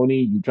job,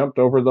 pony! You jumped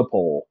over the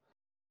pole."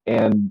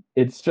 And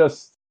it's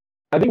just,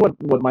 I think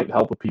what might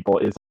help with people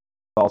is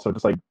also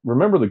just like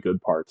remember the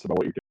good parts about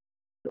what you're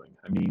doing.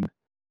 I mean,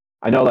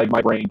 I know like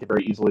my brain can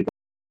very easily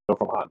go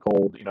from hot and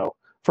cold.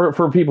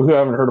 For people who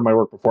haven't heard of my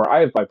work before,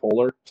 I have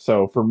bipolar,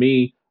 so for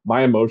me,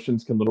 my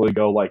emotions can literally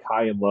go like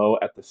high and low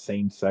at the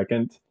same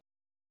second.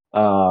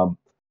 Have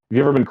you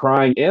ever been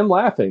crying and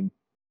laughing?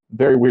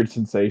 Very weird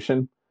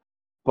sensation,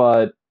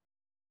 but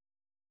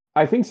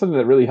I think something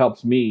that really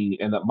helps me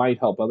and that might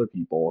help other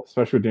people,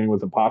 especially dealing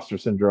with imposter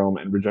syndrome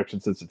and rejection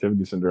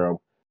sensitivity syndrome,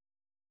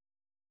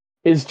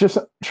 is just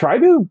try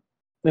to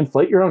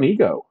inflate your own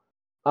ego.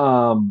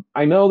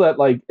 I know that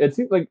like it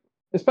seems like,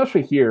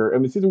 especially here, I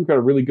mean, it seems like we've got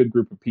a really good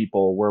group of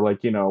people where like,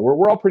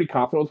 we're all pretty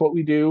confident with what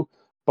we do,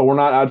 but we're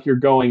not out here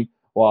going,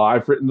 well,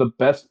 I've written the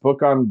best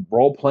book on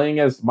role playing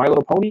as My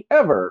Little Pony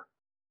ever.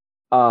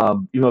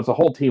 It's a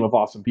whole team of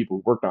awesome people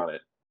who worked on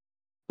it.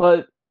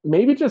 But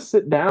maybe just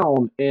sit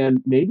down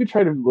and maybe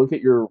try to look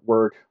at your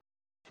work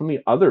from the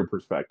other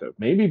perspective.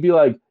 Maybe be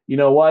like, you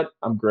know what?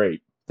 I'm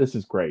great. This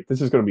is great.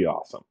 This is going to be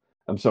awesome.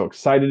 I'm so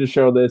excited to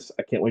show this.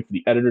 I can't wait for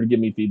the editor to give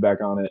me feedback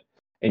on it.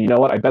 And you know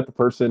what? I bet the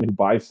person who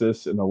buys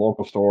this in the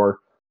local store,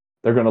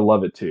 they're going to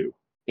love it too.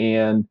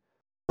 And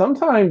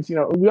sometimes,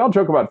 we all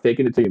joke about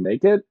faking it till you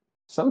make it.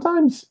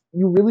 Sometimes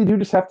you really do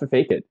just have to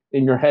fake it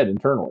in your head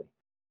internally.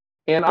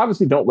 And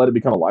obviously, don't let it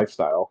become a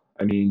lifestyle.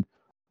 I mean,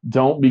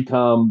 don't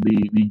become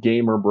the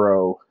gamer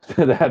bro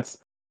that's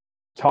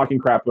talking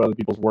crap about other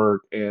people's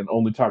work and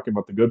only talking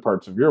about the good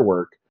parts of your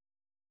work.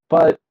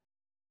 But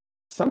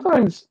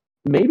sometimes,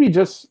 maybe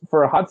just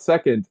for a hot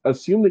second,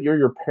 assume that you're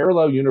your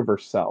parallel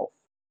universe self.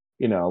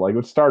 Like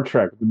with Star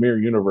Trek, the mirror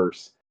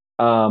universe.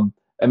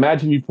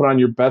 Imagine you put on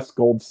your best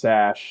gold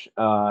sash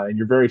and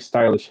your very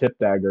stylish hip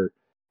dagger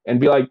and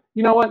be like,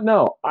 you know what?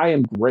 No, I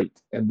am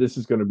great. And this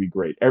is going to be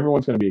great.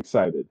 Everyone's going to be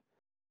excited.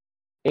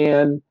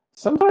 And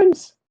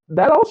sometimes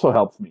that also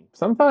helps me.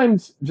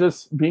 Sometimes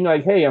just being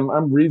like, hey,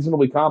 I'm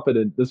reasonably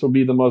competent. This will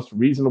be the most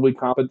reasonably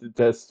competent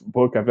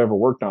book I've ever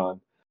worked on.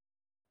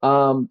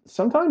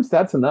 Sometimes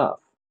that's enough.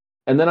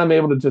 And then I'm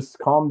able to just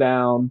calm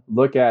down,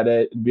 look at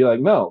it, and be like,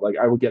 no, like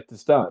I will get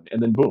this done.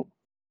 And then boom.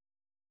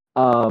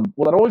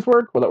 Will that always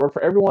work? Will that work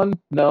for everyone?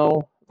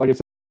 No. Like I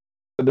said,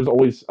 there's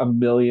always a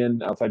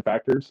million outside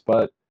factors,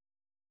 but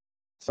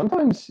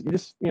sometimes you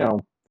just,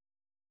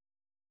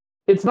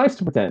 it's nice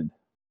to pretend.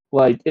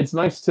 Like it's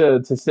nice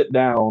to sit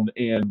down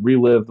and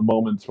relive the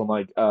moments when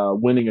like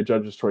winning a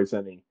judge's choice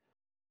Emmy.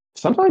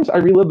 Sometimes I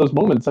relive those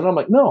moments and I'm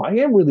like, no, I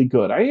am really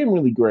good. I am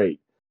really great.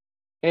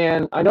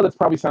 And I know that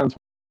probably sounds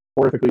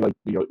horrifically like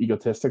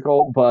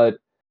egotistical, but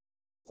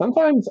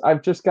sometimes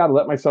I've just got to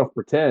let myself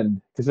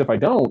pretend, because if I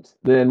don't,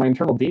 then my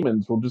internal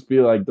demons will just be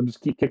like, they'll just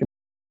keep kicking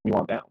me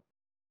on down.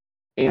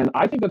 And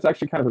I think that's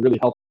actually kind of a really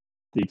healthy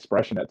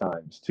expression at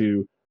times,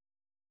 to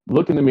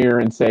look in the mirror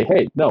and say,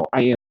 hey, no,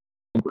 I am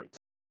great.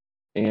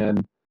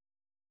 And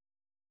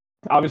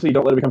obviously,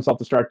 don't let it become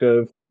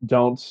self-destructive.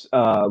 Don't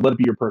let it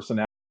be your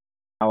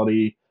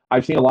personality.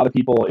 I've seen a lot of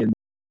people in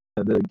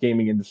the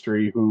gaming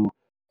industry who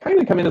kind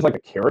of come in as like a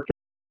character,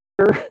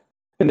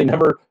 and they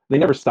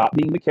never stop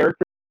being the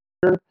character,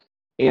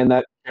 and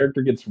that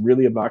character gets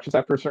really obnoxious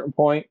after a certain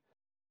point.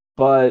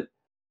 But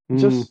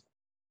just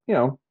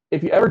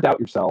if you ever doubt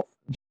yourself,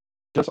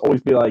 just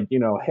always be like,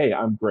 hey,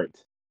 I'm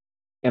great,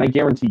 and I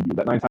guarantee you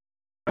that 9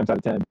 times out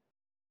of 10,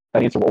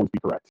 that answer will always be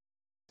correct,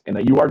 and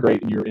that you are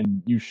great,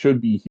 and you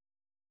should be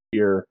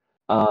here.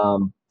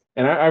 And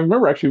I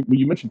remember actually when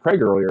you mentioned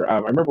Craig earlier. I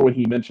remember when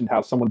he mentioned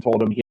how someone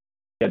told him he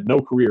had no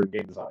career in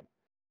game design,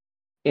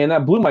 and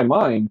that blew my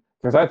mind,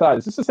 because I thought,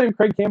 is this the same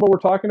Craig Campbell we're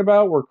talking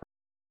about, where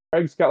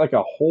Craig's got like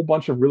a whole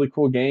bunch of really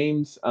cool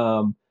games?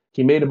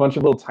 He made a bunch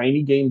of little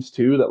tiny games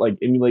too that like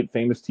emulate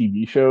famous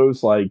TV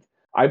shows. Like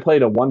I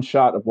played a one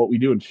shot of What We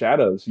Do in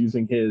Shadows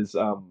using his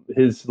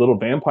little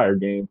vampire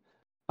game,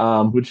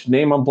 which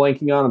name I'm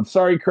blanking on. I'm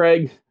sorry,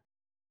 Craig.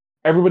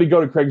 Everybody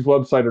go to Craig's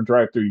website or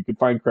drive through. You can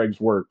find Craig's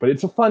work, but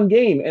it's a fun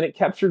game and it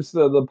captures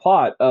the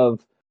plot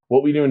of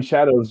What We Do in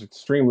Shadows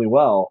extremely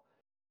well.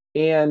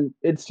 And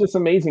it's just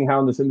amazing how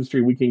in this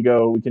industry we can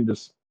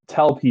just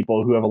tell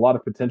people who have a lot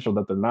of potential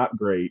that they're not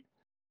great.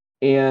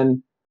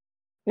 And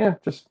yeah,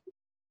 just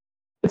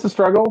it's a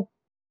struggle.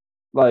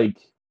 Like,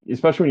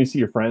 especially when you see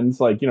your friends,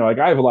 like, like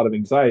I have a lot of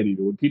anxiety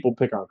when people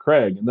pick on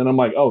Craig, and then I'm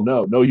like, oh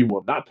no, you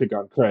will not pick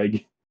on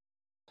Craig.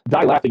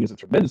 Die Laughing is a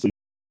tremendously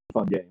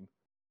fun game.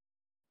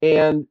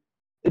 And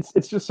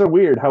it's just so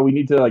weird how we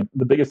need to, like,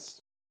 the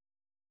biggest,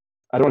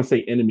 I don't want to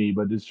say enemy,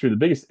 but it's true, the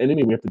biggest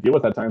enemy we have to deal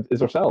with at times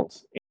is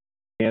ourselves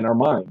and our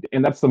mind.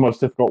 And that's the most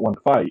difficult one to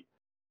fight,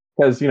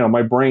 because,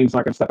 my brain's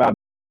not going to step out and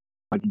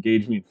like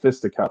engage me in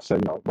fisticuffs,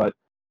 but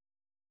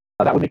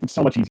that would make it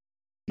so much easier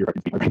if I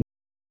could keep my brain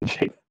in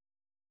shape.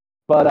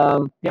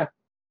 But yeah,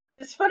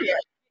 It's funny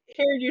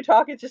hearing you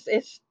talk.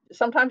 It's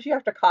sometimes you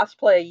have to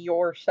cosplay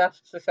your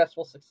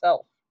successful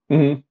self.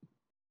 Mm-hmm.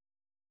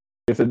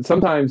 I said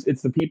sometimes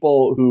it's the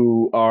people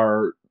who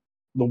are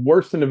the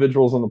worst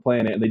individuals on the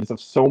planet, and they just have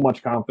so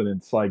much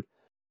confidence, like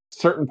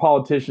certain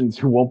politicians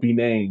who won't be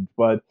named,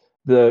 but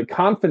the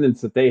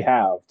confidence that they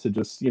have to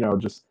just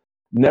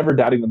never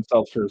doubting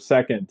themselves for a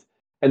second.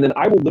 And then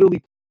I will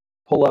literally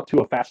pull up to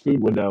a fast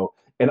food window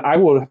and I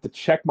will have to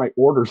check my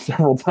order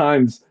several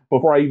times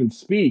before I even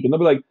speak. And they'll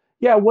be like,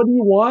 "Yeah, what do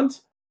you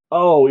want?"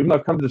 Oh, even though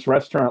I've come to this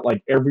restaurant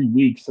like every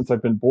week since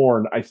I've been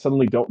born, I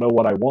suddenly don't know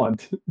what I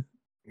want.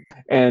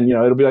 And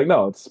it'll be like,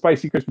 "No, it's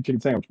spicy crispy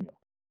chicken sandwich meal.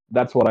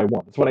 That's what I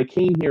want. That's what I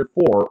came here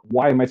for.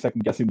 Why am I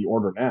second guessing the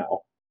order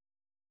now?"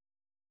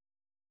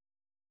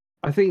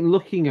 I think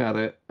looking at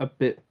it a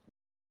bit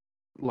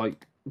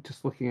like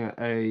just looking at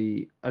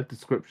a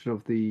description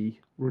of the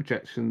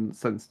rejection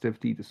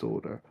sensitivity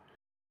disorder,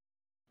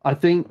 I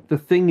think the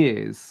thing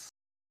is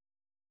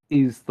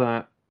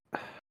that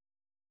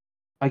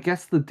I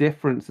guess the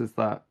difference is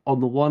that on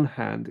the one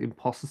hand,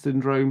 imposter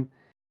syndrome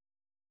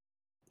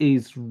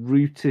is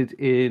rooted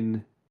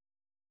in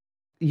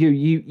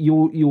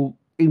you're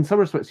in some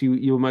respects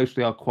you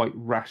emotionally are quite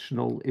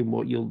rational in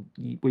what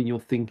when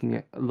you're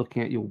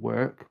looking at your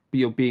work, but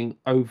you're being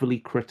overly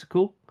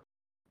critical.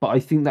 But I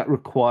think that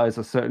requires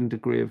a certain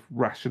degree of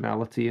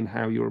rationality in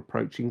how you're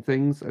approaching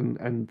things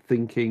and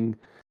thinking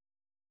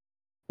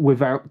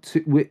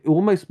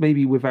almost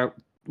maybe without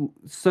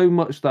so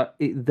much that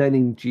it then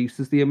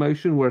induces the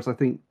emotion. Whereas I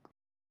think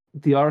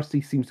the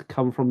RSD seems to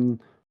come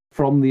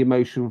from the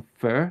emotion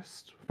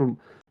first, from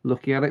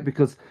looking at it,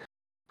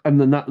 and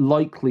then that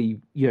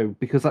likely,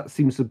 because that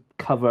seems to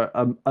cover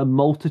a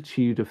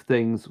multitude of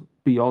things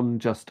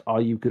beyond just, are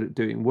you good at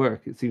doing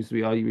work? It seems to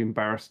be, are you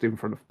embarrassed in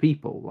front of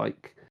people,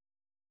 like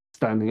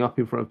standing up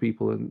in front of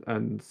people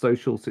and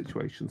social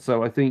situations.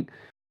 So I think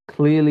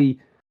clearly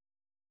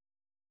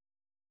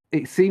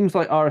it seems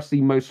like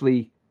RSD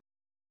mostly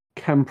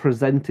can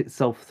present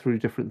itself through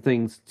different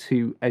things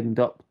to end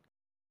up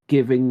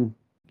giving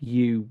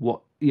you what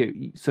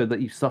so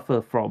that you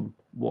suffer from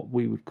what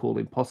we would call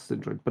imposter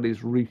syndrome, but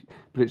it's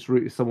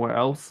rooted somewhere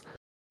else.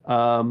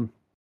 So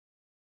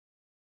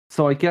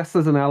I guess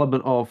there's an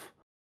element of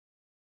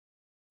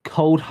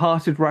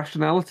cold-hearted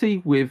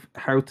rationality with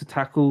how to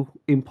tackle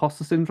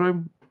imposter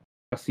syndrome,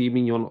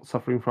 assuming you're not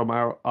suffering from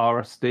our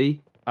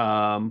RSD.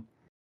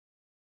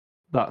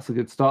 That's a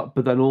good start.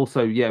 But then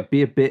also,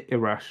 be a bit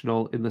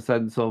irrational in the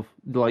sense of,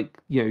 like,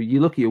 you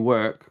look at your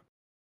work,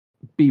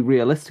 be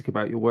realistic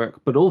about your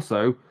work, but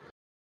also,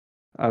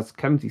 as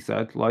Kennedy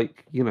said,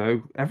 like,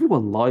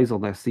 everyone lies on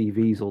their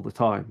CVs all the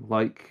time.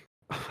 Like,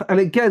 and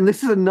again,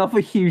 this is another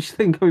huge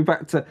thing going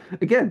back to,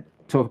 again,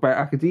 talk about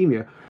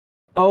academia.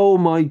 Oh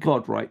my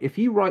God, right. If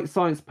you write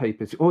science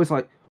papers, you're always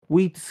like,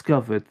 we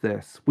discovered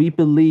this. We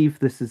believe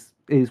this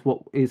is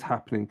what is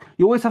happening.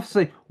 You always have to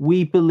say,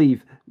 we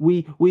believe,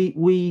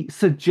 we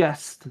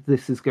suggest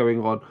this is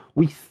going on.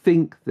 We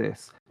think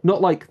this.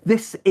 Not like,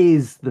 this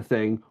is the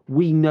thing.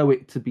 We know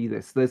it to be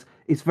this.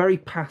 It's very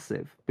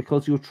passive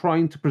because you're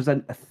trying to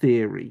present a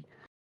theory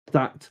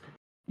that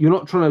you're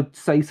not trying to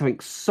say something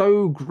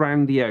so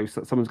grandiose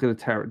that someone's going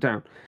to tear it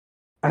down.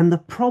 And the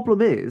problem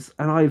is,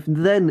 and I've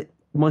then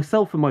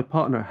myself and my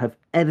partner have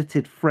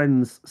edited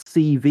friends'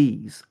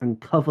 CVs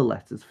and cover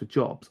letters for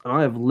jobs, and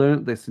I have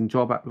learned this in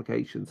job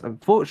applications.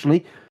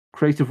 Unfortunately,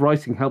 creative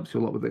writing helps you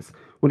a lot with this.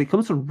 When it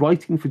comes to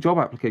writing for job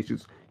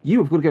applications, you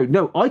have got to go,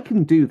 no, I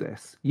can do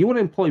this. You want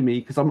to employ me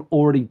because I'm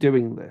already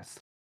doing this.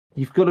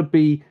 You've got to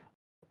be,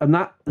 and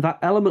that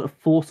element of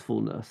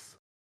forcefulness,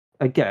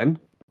 again,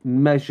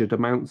 measured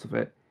amounts of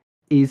it,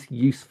 is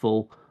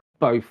useful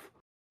both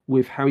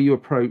with how you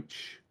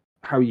approach,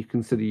 how you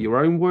consider your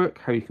own work,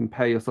 how you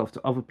compare yourself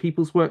to other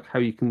people's work, how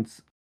you can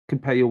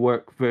compare your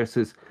work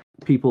versus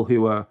people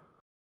who are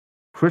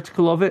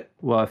critical of it.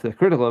 Well, if they're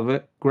critical of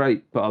it,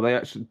 great, but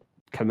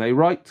can they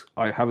write?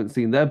 I haven't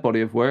seen their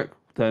body of work.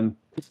 Then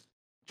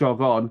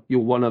jog on.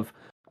 You're one of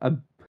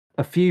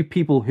a few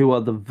people who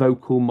are the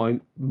vocal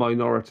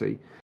minority.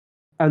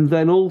 And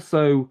then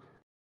also,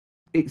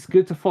 it's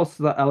good to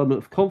foster that element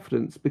of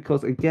confidence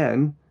because,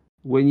 again,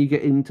 when you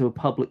get into a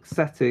public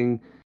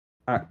setting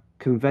at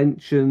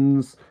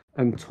conventions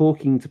and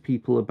talking to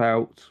people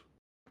about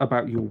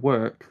your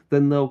work,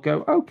 then they'll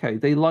go, okay,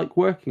 they like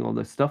working on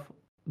this stuff.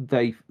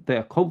 They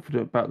are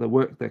confident about their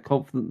work. They're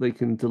confident they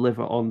can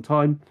deliver on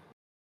time.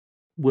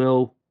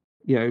 We'll,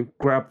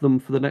 grab them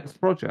for the next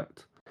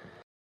project.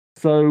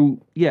 So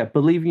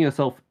believing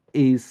yourself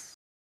is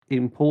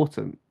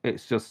important.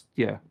 It's just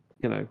has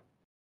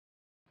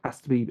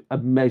to be a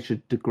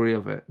measured degree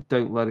of it.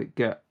 Don't let it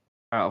get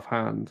out of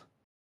hand.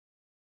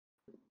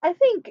 I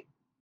think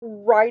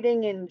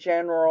writing in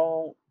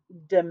general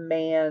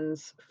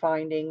demands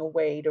finding a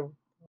way to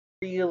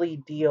really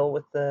deal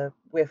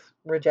with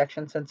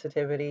rejection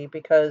sensitivity,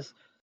 because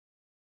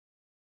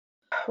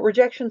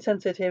rejection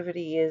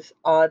sensitivity is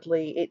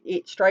oddly,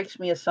 it strikes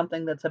me as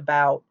something that's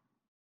about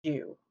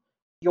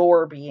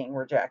you're being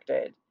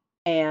rejected,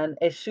 and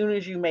as soon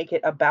as you make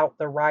it about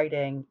the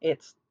writing,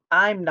 it's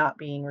I'm not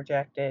being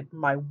rejected,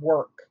 my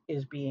work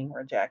is being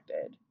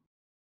rejected.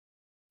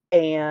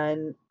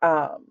 And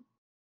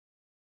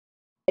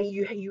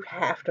you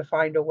have to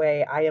find a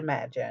way, I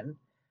imagine,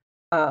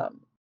 to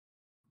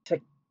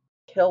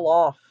kill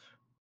off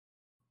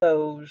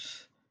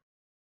those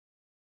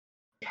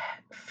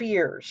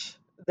fears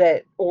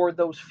that, or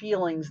those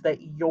feelings that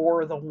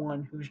you're the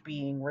one who's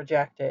being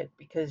rejected,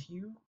 because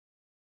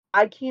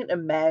I can't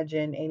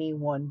imagine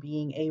anyone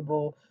being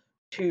able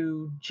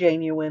to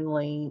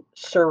genuinely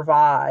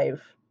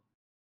survive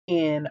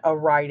in a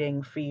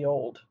writing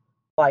field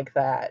like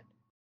that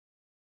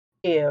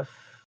if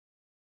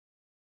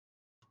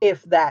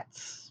if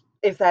that's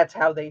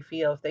how they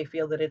feel, if they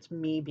feel that it's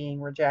me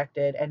being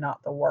rejected and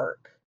not the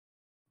work.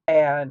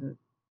 And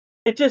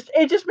it just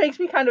makes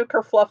me kind of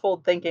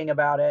kerfluffled thinking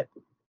about it.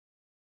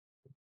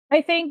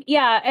 I think,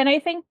 yeah, and I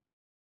think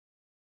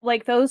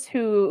like those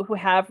who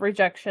have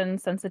rejection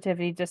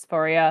sensitivity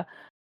dysphoria,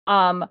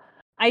 um,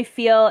 I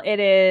feel it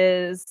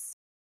is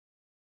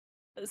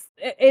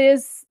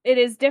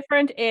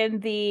different in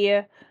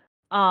the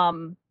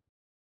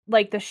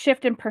like the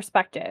shift in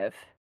perspective,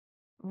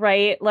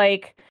 right?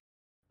 Like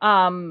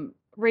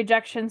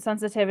rejection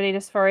sensitivity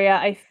dysphoria,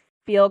 I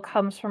feel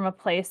comes from a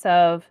place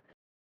of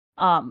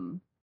um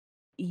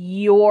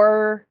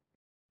you're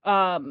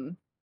um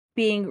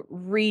being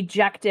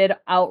rejected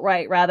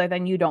outright rather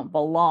than you don't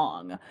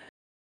belong.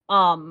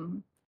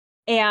 And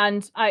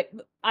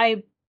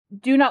I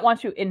do not want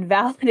to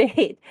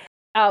invalidate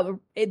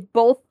it,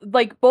 both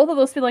of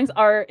those feelings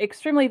are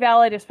extremely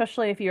valid,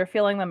 especially if you're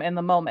feeling them in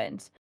the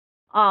moment.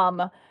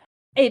 um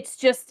it's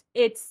just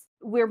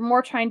we're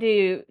more trying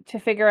to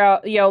figure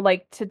out,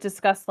 like to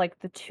discuss like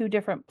the two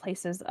different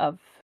places of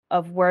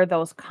where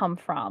those come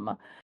from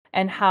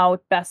and how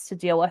best to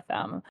deal with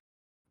them.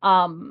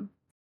 um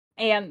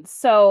and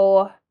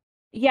so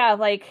yeah,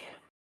 like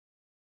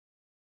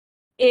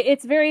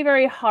it's very,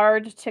 very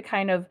hard to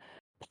kind of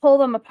pull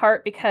them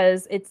apart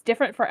because it's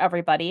different for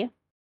everybody.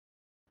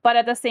 But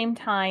at the same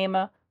time,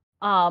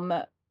 um,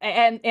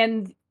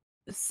 and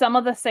some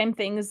of the same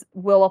things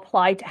will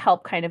apply to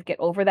help kind of get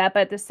over that.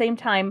 But at the same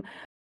time,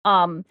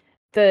 um,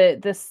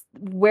 this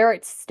where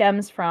it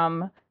stems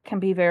from can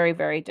be very,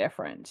 very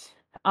different.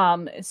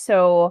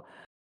 So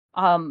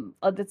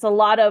it's a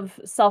lot of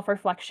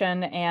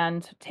self-reflection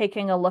and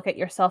taking a look at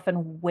yourself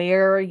and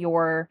where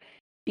your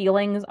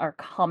feelings are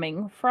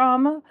coming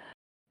from,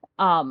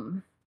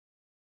 um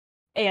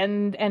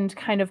and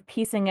kind of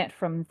piecing it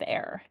from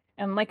there.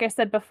 And like I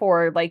said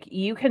before, like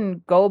you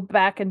can go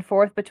back and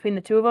forth between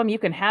the two of them, you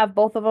can have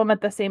both of them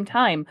at the same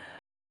time.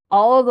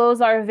 All of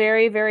those are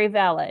very, very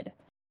valid.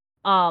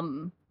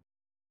 um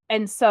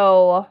and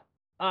so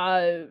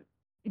uh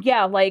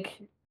yeah,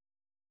 like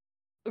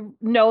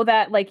know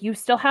that like you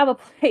still have a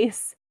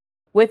place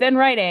within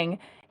writing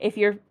if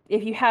you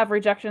have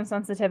rejection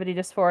sensitivity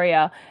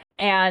dysphoria,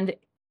 and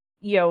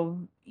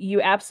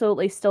you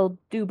absolutely still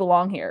do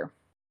belong here.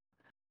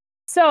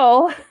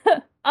 So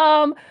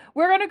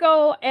we're gonna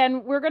go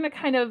and we're gonna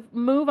kind of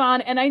move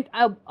on, and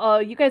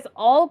you guys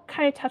all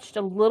kind of touched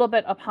a little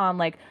bit upon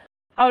like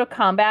how to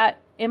combat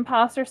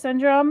imposter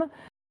syndrome.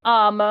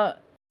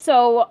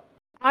 So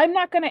I'm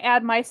not gonna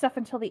add my stuff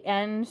until the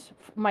end,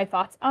 my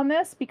thoughts on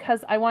this,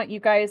 because I want you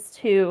guys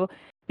to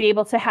be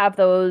able to have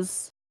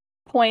those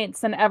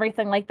points and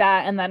everything like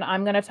that, and then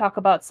I'm gonna talk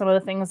about some of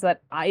the things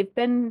that I've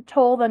been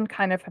told and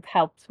kind of have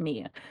helped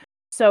me.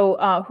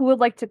 So who would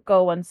like to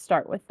go and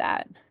start with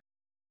that?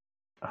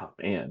 Oh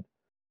man.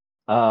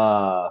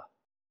 Uh,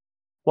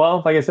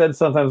 well, like I said,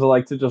 sometimes I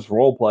like to just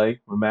role play.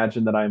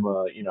 Imagine that I'm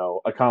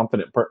a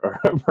confident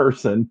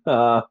person.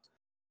 I've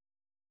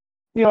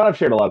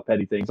shared a lot of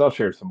petty things. I'll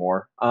share some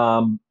more.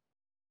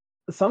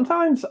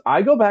 Sometimes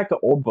I go back to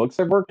old books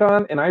I've worked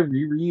on and I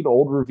reread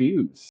old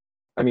reviews.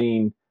 I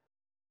mean,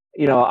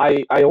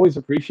 I always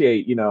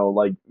appreciate,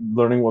 like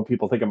learning what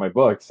people think of my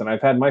books, and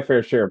I've had my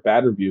fair share of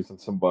bad reviews on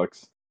some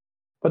books.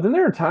 But then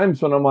there are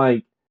times when I'm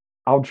like,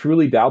 I'll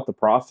truly doubt the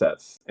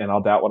process and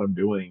I'll doubt what I'm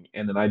doing,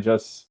 and then I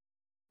just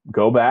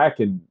go back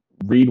and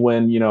read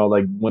when,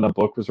 like when a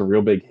book was a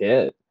real big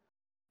hit.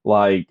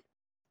 Like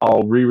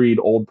I'll reread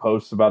old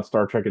posts about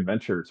Star Trek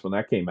Adventures when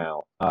that came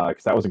out,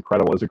 because that was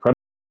incredible. It was incredible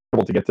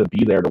to get to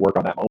be there to work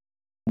on that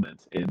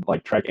moment in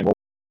like Trek and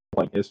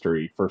role-playing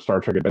history for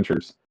Star Trek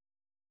Adventures.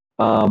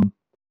 Um,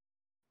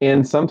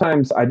 and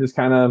sometimes I just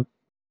kind of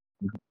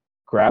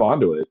grab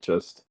onto it.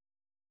 Just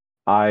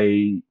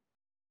I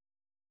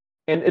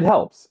and it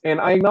helps. And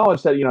I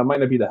acknowledge that it might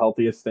not be the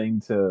healthiest thing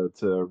to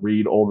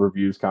read old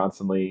reviews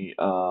constantly.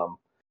 I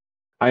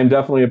am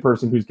definitely a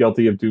person who's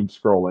guilty of doom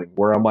scrolling,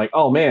 where I'm like,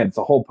 oh man, it's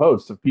a whole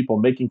post of people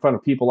making fun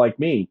of people like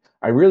me.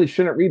 I really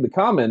shouldn't read the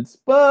comments,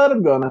 but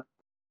I'm gonna.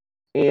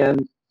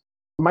 And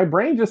my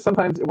brain just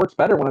sometimes it works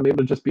better when I'm able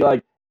to just be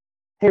like,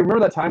 hey, remember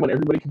that time when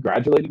everybody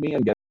congratulated me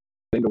on getting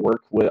to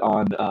work with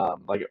on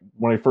like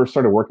when I first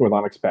started working with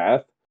Onyx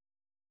Path?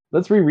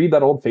 Let's reread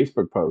that old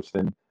Facebook post,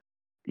 and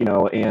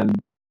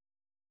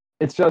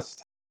it's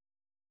just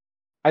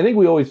I think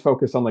we always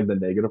focus on like the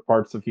negative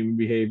parts of human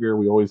behavior.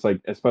 We always like,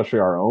 especially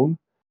our own,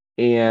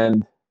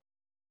 and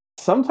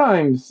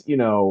sometimes, as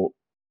long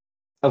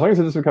as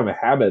it doesn't become a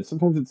habit,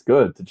 sometimes it's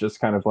good to just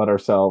kind of let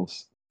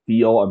ourselves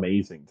feel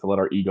amazing, to let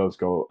our egos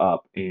go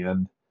up,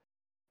 and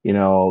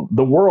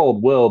the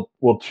world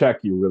will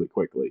check you really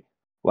quickly.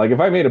 Like if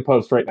I made a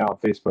post right now on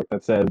Facebook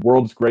that said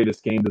 "World's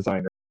greatest game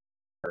designer,"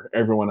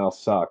 everyone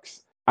else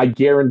sucks. I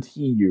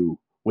guarantee you,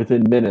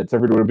 within minutes,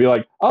 everyone would be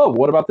like, "Oh,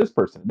 what about this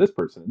person, this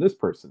person, this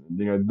person?"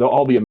 And, they'll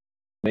all be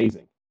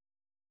amazing.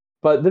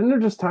 But then there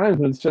are just times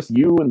when it's just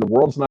you and the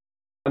world's not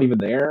even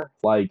there.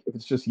 Like if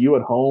it's just you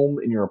at home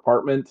in your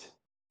apartment,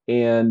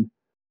 and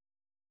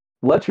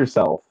let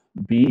yourself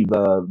be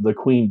the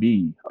queen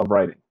bee of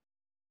writing.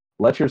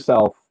 Let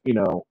yourself,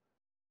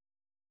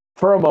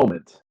 for a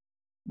moment,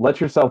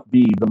 let yourself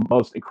be the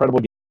most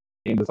incredible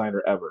game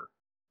designer ever.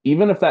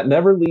 Even if that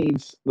never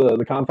leaves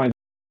the confines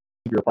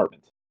of your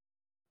apartment.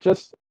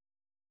 Just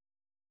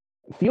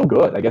feel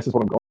good, I guess is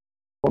what I'm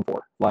going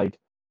for. Like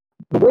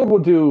the world will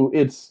do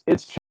its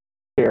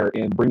share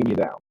in bringing you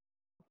down.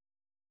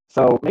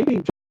 So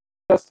maybe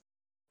just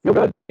feel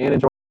good and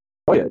enjoy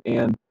it.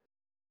 And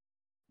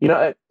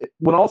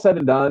when all said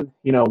and done,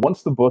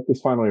 once the book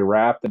is finally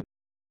wrapped and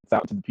it's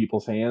out to the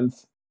people's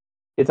hands,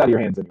 it's out of your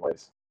hands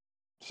anyways.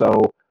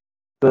 So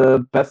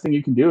the best thing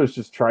you can do is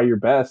just try your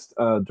best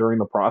during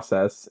the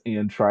process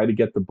and try to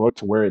get the book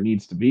to where it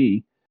needs to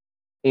be.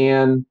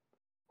 And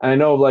I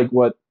know, like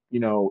what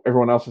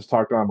everyone else has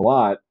talked on a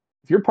lot.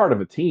 If you're part of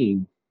a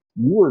team,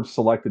 you were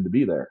selected to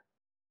be there,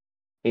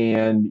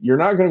 and you're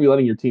not going to be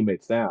letting your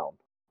teammates down.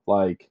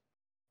 Like,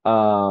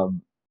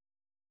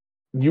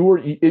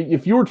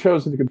 if you were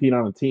chosen to compete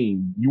on a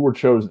team, you were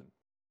chosen.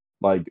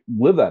 Like,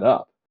 live that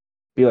up.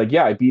 Be like,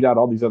 yeah, I beat out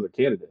all these other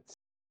candidates,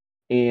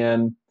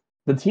 and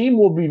the team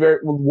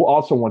will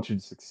also want you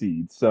to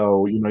succeed.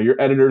 So your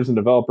editors and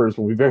developers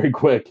will be very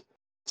quick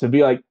to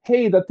be like,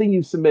 hey, that thing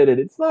you submitted,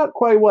 it's not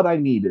quite what I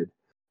needed.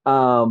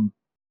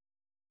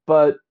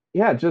 But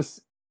yeah,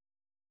 just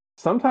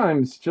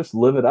sometimes just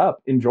live it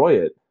up, enjoy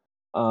it.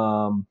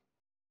 Um,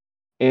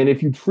 and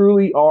if you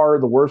truly are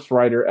the worst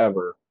writer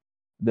ever,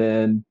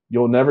 then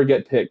you'll never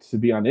get picked to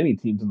be on any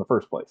teams in the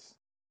first place.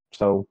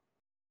 So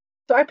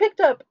I picked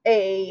up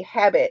a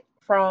habit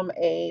from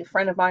a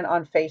friend of mine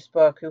on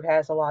Facebook who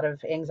has a lot of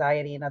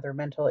anxiety and other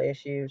mental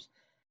issues.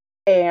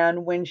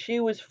 And when she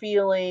was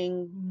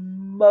feeling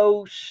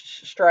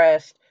most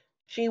stressed,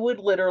 she would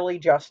literally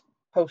just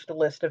post a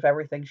list of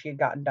everything she had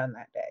gotten done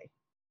that day.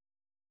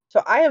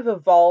 So I have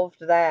evolved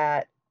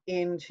that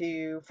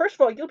into, first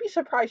of all, you'll be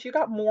surprised you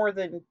got more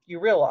than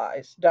you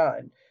realize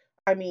done.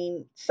 I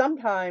mean,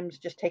 sometimes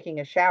just taking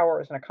a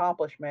shower is an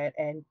accomplishment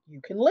and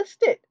you can list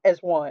it as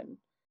one.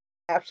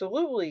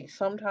 Absolutely.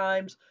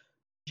 Sometimes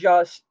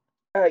just,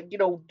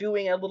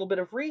 doing a little bit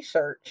of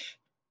research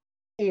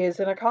is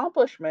an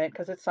accomplishment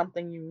because it's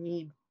something you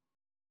need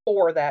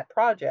for that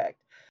project.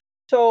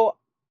 So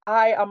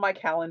I, on my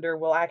calendar,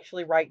 will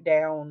actually write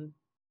down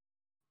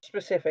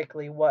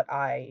specifically what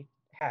I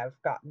have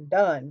gotten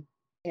done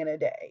in a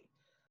day.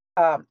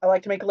 I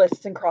like to make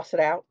lists and cross it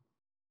out.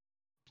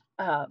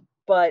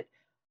 But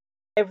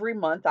every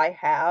month I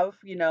have,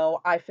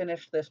 I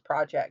finished this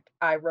project.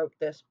 I wrote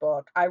this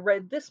book. I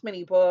read this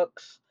many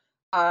books.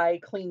 I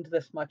cleaned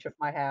this much of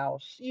my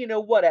house,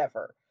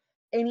 whatever.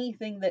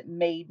 Anything that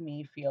made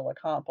me feel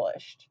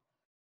accomplished.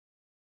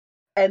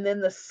 And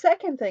then the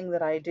second thing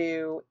that I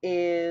do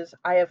is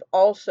I have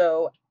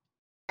also,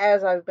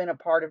 as I've been a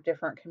part of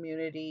different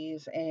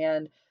communities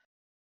and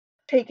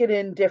taken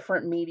in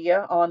different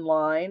media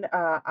online,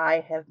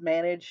 I have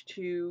managed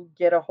to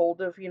get a hold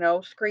of,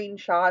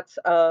 screenshots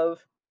of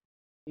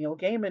Neil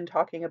Gaiman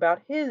talking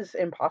about his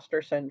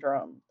imposter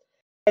syndrome.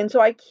 And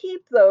so I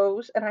keep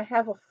those and I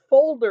have a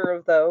folder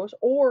of those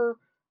or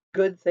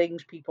good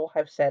things people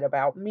have said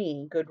about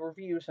me, good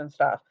reviews and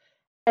stuff.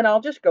 And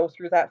I'll just go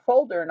through that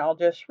folder and I'll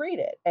just read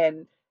it.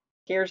 And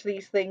here's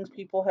these things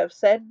people have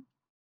said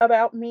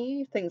about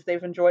me, things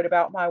they've enjoyed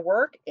about my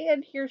work,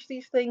 and here's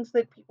these things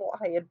that people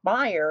I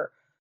admire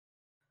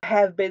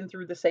have been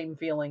through the same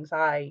feelings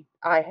I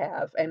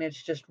have, and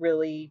it's just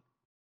really,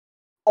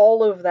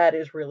 all of that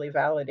is really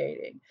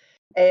validating.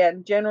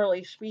 And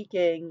generally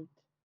speaking,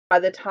 by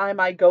the time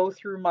I go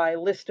through my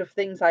list of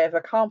things I have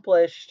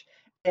accomplished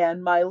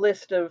and my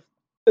list of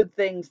good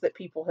things that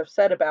people have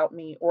said about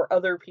me or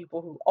other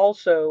people who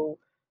also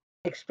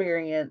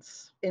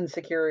experience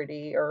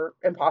insecurity or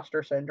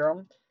imposter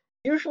syndrome,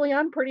 usually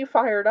I'm pretty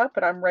fired up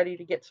and I'm ready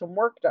to get some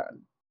work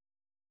done.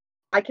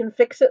 I can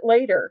fix it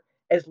later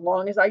as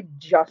long as I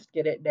just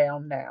get it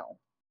down now.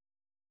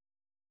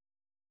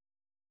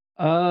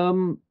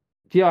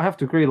 Yeah, I have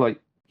to agree. Like,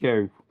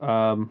 there's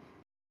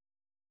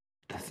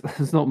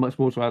not much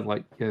more to add.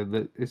 Like,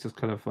 it's just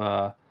kind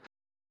of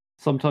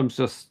sometimes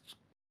just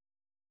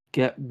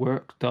get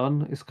work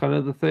done is kind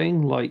of the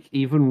thing. Like,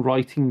 even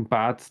writing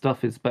bad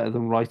stuff is better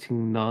than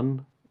writing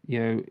none.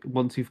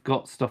 Once you've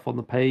got stuff on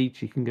the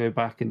page, you can go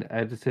back and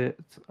edit it.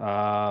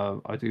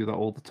 I do that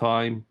all the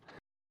time.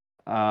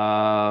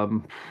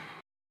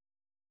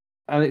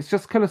 And it's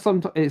just kind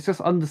of it's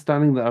just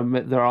understanding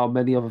that there are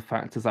many other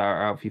factors that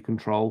are out of your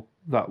control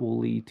that will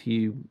lead to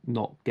you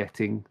not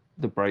getting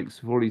the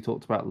breaks. We've already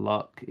talked about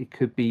luck. It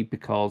could be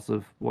because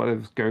of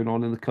whatever's going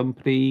on in the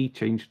company,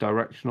 change of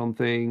direction on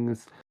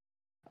things,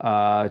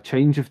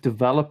 change of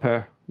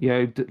developer.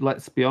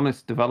 Let's be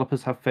honest,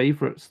 developers have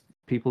favorites,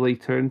 people they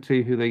turn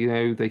to who they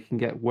know they can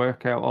get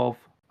work out of.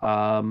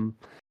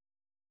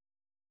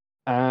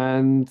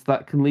 And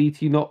that can lead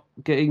to you not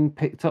getting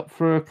picked up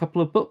for a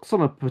couple of books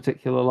on a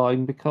particular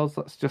line because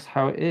that's just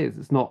how it is.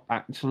 It's not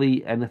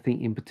actually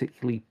anything in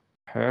particularly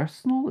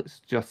personal. It's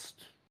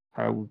just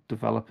how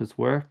developers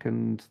work,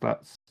 and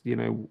that's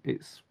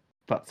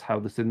that's how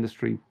this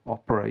industry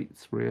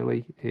operates.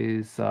 Really,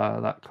 is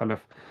that kind of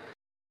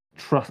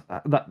trust,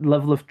 that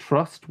level of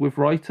trust with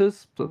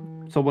writers that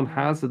someone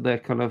has in their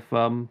kind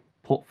of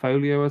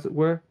portfolio, as it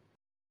were.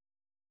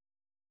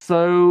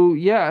 So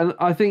yeah, and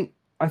I think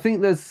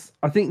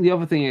the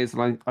other thing is,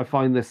 and I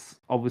find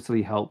this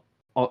obviously has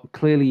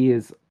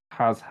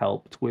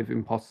helped with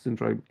imposter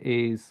syndrome,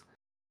 is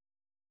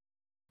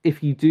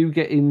if you do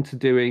get into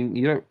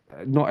doing,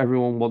 not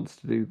everyone wants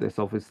to do this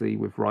obviously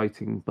with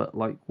writing, but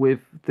like with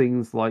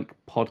things like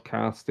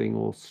podcasting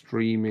or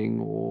streaming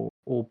or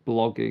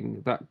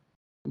blogging, that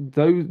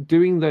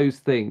doing those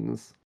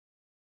things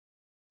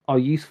are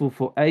useful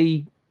for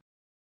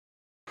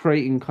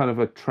creating kind of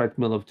a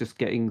treadmill of just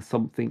getting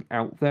something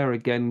out there,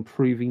 again,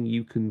 proving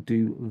you can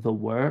do the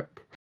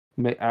work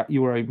at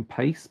your own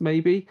pace,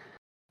 maybe.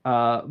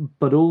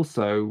 But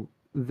also,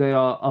 there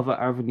are other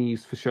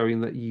avenues for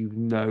showing that you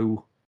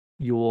know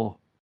your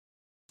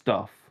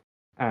stuff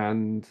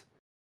and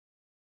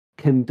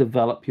can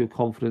develop your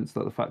confidence,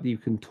 that the fact that you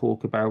can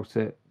talk about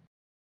it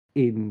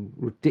in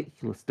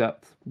ridiculous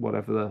depth,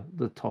 whatever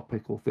the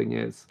topic or thing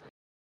is.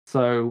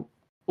 So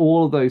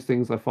all of those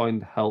things I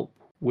find help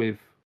with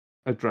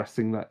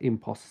addressing that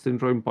imposter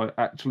syndrome by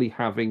actually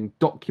having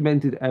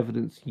documented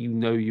evidence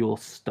your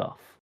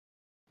stuff,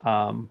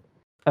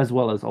 as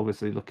well as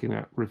obviously looking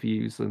at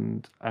reviews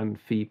and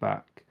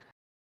feedback.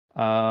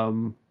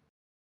 I've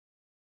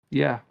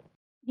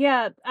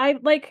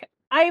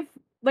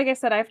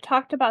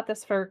talked about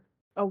this for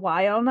a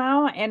while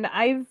now, and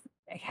I've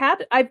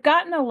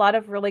gotten a lot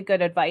of really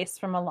good advice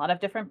from a lot of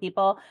different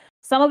people.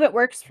 Some of it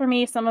works for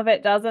me, some of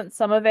it doesn't.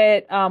 Some of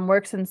it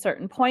works in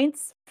certain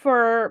points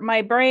for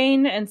my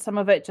brain, and some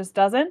of it just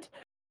doesn't.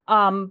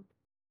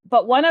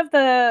 But one of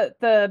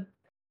the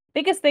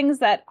biggest things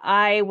that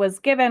I was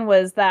given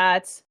was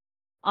that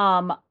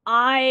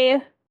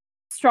I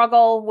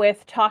struggle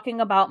with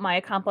talking about my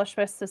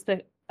accomplishments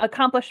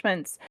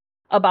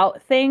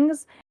about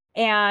things.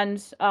 And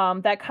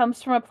that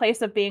comes from a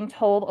place of being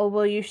told, oh,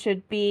 well, you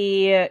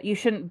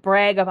shouldn't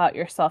brag about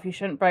yourself. You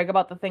shouldn't brag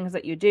about the things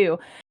that you do.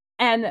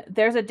 And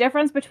there's a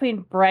difference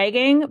between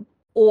bragging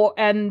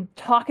and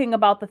talking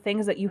about the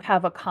things that you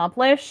have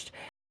accomplished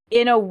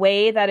in a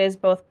way that is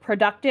both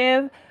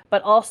productive,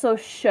 but also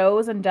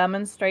shows and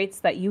demonstrates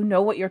that you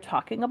know what you're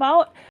talking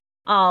about.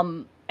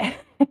 And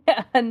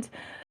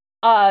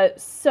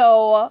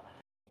so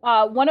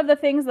one of the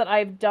things that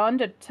I've done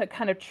to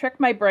kind of trick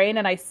my brain,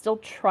 and I still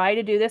try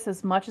to do this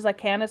as much as I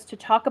can, is to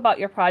talk about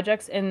your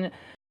projects in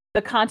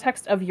the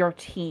context of your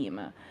team.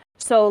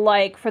 So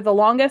like for the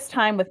longest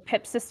time with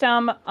Pip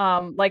System,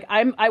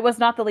 I was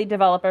not the lead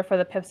developer for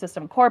the Pip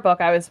System core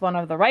book. I was one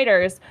of the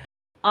writers.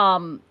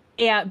 But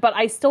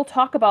I still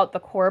talk about the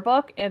core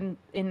book in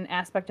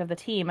aspect of the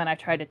team, and I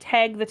try to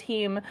tag the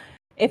team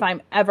if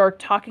I'm ever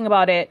talking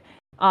about it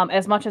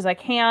as much as I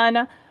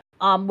can.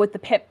 With the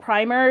Pip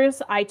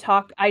primers, I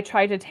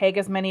try to tag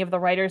as many of the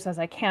writers as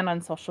I can on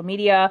social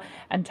media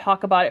and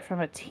talk about it from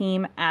a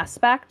team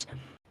aspect,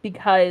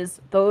 because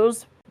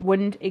those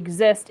wouldn't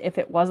exist if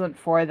it wasn't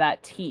for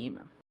that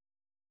team.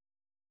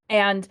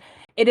 And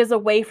it is a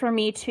way for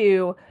me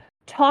to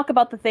talk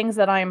about the things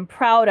that I'm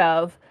proud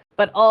of,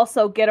 but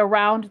also get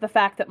around the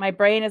fact that my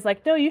brain is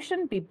like, no, you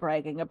shouldn't be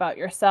bragging about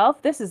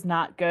yourself. This is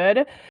not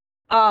good.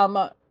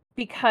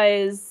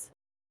 Because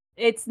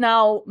it's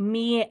now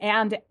me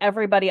and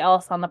everybody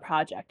else on the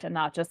project and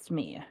not just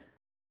me.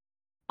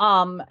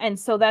 And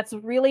so that's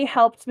really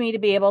helped me to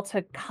be able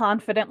to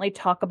confidently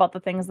talk about the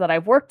things that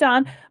I've worked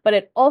on, but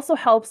it also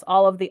helps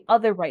all of the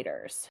other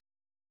writers.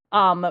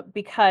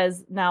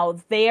 Because now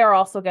they are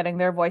also getting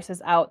their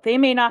voices out. They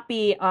may not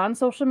be on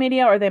social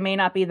media, or they may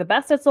not be the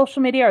best at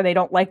social media, or they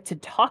don't like to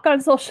talk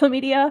on social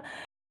media.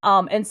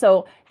 And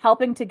so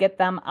helping to get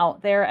them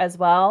out there as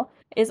well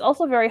is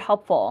also very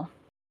helpful.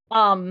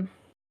 Some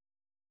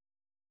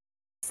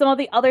of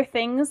the other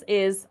things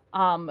is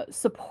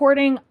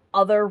supporting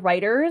other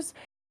writers,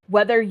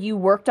 whether you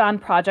worked on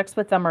projects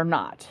with them or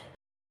not.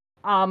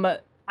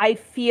 I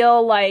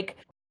feel like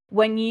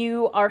when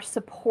you are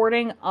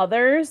supporting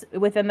others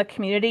within the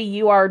community,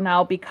 you are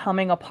now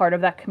becoming a part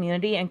of that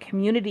community, and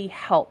community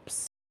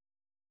helps.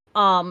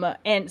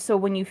 And so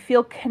when you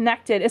feel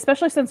connected,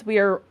 especially since we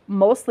are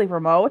mostly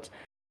remote,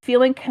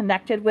 feeling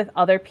connected with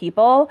other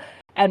people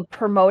and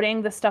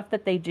promoting the stuff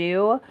that they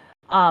do,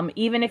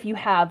 even if you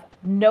have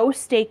no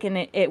stake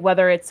in it,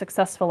 whether it's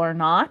successful or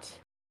not,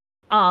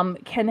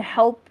 can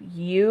help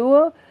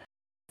you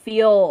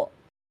feel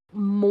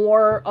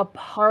more a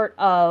part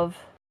of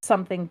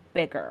something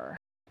bigger.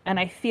 And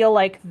I feel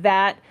like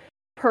that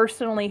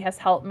personally has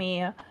helped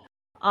me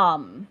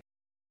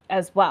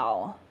as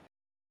well.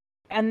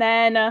 And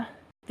then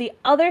the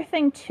other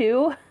thing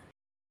too,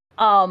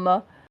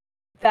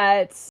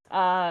 that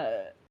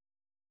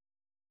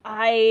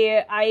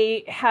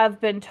I have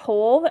been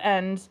told,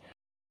 and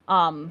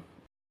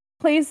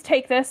please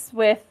take this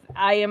with,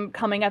 I am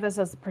coming at this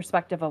as the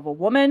perspective of a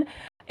woman,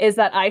 is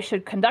that I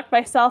should conduct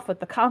myself with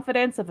the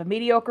confidence of a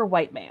mediocre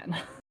white man.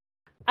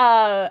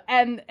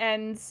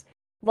 And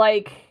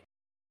like,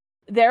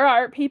 there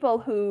are people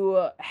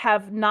who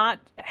have not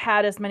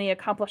had as many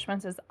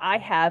accomplishments as I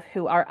have,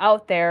 who are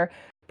out there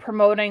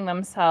promoting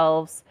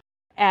themselves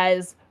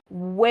as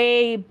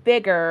way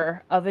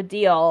bigger of a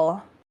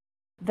deal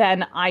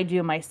than I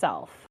do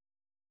myself.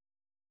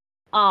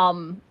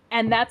 And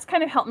that's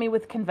kind of helped me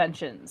with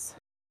conventions.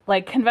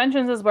 Like,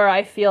 conventions is where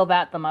I feel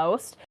that the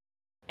most.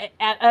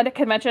 At a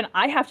convention,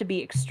 I have to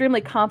be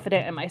extremely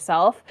confident in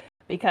myself,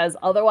 because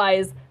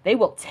otherwise they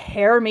will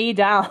tear me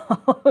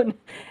down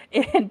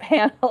in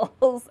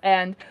panels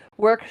and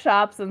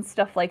workshops and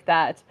stuff like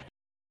that.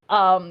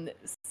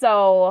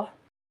 So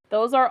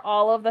those are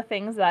all of the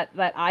things that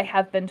I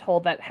have been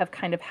told that have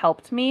kind of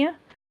helped me.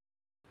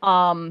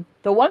 The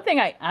one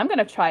thing I'm going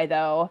to try,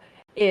 though,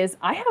 is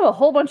I have a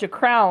whole bunch of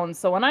crowns.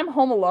 So when I'm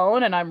home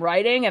alone and I'm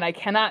writing and I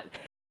cannot,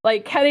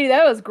 like, Kenny,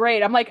 that was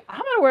great. I'm like,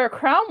 I'm going to wear a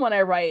crown when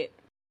I write,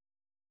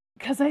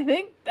 because I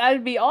think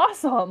that'd be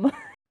awesome.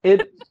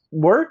 It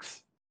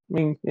works. I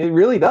mean, it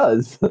really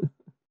does.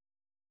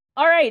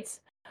 All right.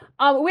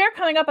 We're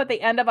coming up at the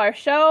end of our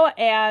show,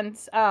 and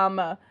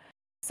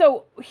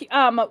so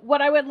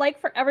what I would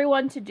like for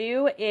everyone to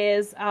do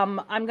is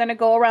I'm going to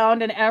go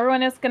around, and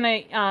everyone is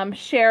going to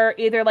share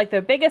either like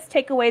the biggest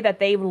takeaway that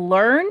they've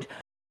learned,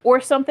 or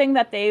something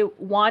that they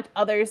want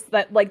others,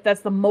 that like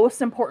that's the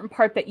most important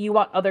part that you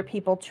want other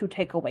people to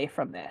take away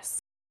from this.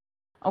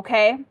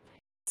 Okay?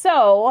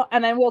 So,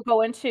 and then we'll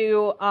go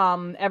into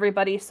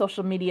everybody's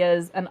social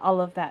medias and all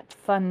of that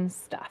fun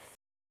stuff.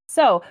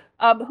 So,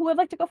 who would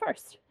like to go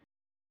first?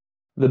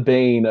 The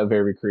bane of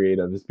every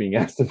creative is being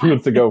asked if he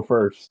wants to go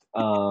first.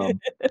 I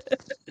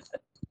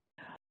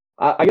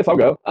guess I'll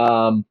go.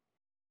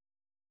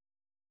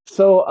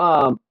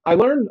 I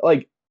learned,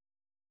 like,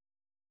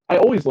 I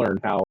always learn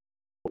how,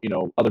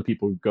 other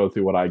people go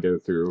through what I go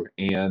through,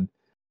 and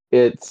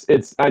it's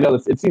I know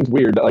it seems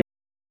weird, like,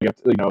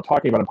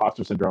 talking about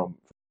imposter syndrome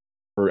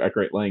at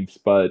great lengths,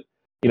 but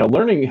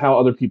learning how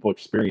other people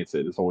experience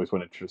it is always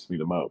what interests me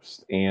the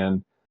most,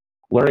 and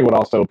learning what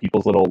also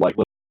people's little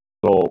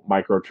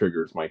micro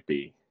triggers might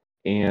be.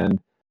 And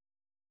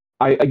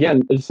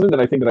again, it's something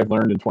that I think that I've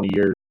learned in 20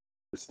 years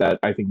that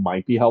I think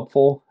might be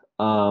helpful,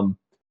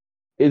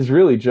 is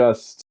really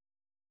just,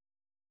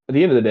 at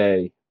the end of the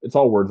day, it's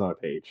all words on a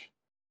page.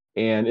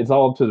 And it's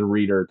all up to the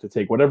reader to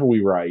take whatever we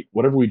write,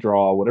 whatever we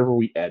draw, whatever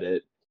we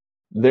edit.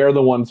 They're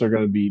the ones that are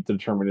going to be to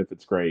determine if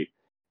it's great.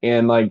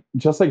 And like,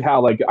 just like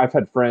how, like, I've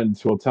had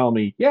friends who will tell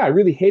me, yeah, I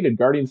really hated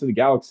Guardians of the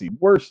Galaxy,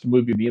 worst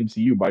movie of the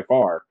MCU by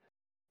far.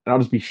 And I'll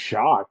just be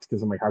shocked,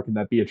 because I'm like, how can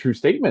that be a true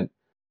statement?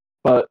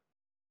 But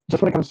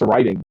just when it comes to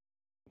writing,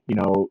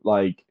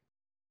 like,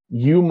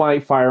 you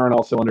might fire on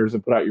all cylinders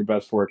and put out your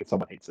best work and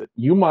someone hates it.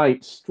 You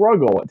might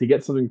struggle to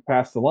get something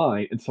past the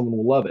line and someone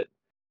will love it.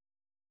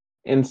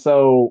 And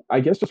so I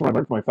guess just what I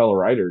learned from my fellow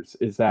writers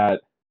is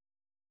that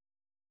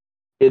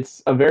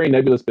it's a very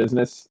nebulous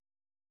business,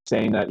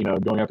 saying that,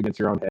 going up against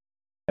your own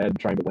head,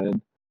 trying to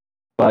win,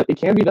 but it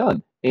can be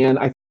done. And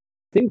I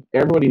think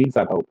everybody needs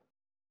that hope.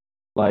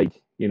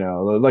 Like,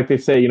 like they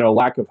say,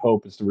 lack of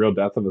hope is the real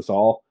death of us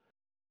all.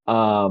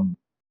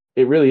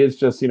 It really is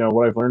just,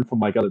 what I've learned from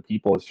like other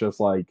people. It's just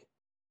like,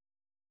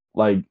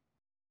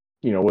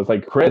 with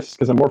like Chris,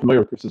 because I'm more familiar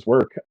with Chris's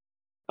work.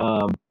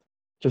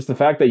 Just the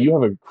fact that you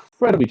have an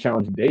incredibly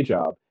challenging day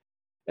job,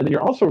 and then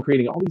you're also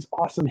creating all these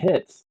awesome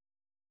hits.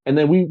 And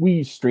then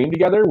we streamed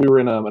together. We were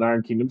in an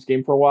Iron Kingdoms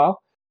game for a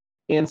while.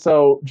 And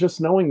so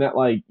just knowing that,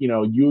 like,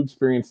 you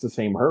experience the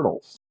same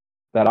hurdles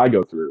that I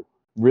go through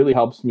really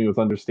helps me with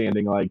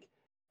understanding, like,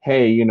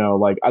 hey,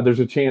 like, there's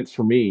a chance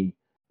for me,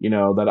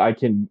 that I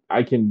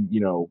can,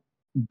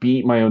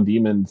 beat my own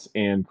demons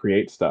and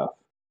create stuff.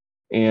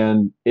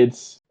 And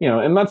it's,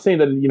 I'm not saying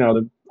that,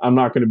 that I'm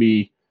not going to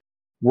be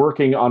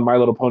working on My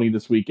Little Pony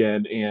this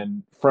weekend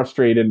and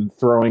frustrated and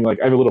throwing, like,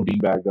 I have a little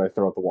beanbag that I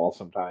throw at the wall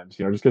sometimes,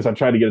 just because I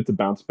try to get it to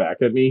bounce back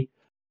at me.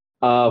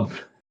 This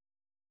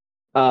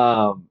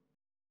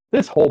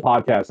whole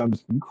podcast, I'm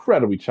just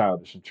incredibly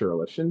childish and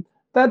churlish, and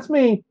that's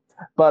me.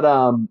 But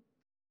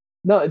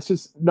no, it's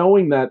just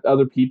knowing that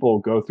other people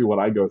go through what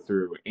I go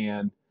through,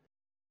 and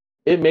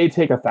it may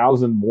take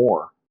 1,000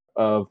 more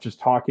of just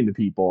talking to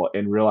people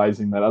and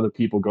realizing that other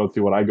people go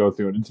through what I go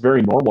through, and it's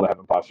very normal to have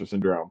imposter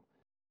syndrome.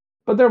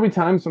 But there'll be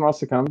times when I'll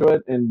succumb to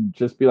it and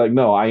just be like,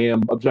 no, I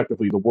am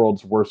objectively the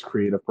world's worst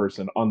creative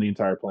person on the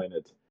entire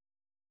planet.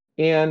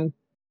 And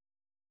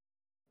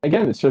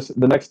again, it's just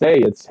the next day,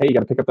 it's, hey, you got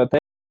to pick up that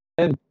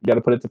pen, you got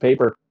to put it to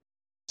paper.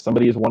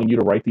 Somebody is wanting you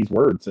to write these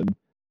words, and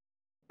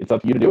it's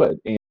up to you to do it.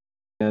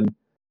 And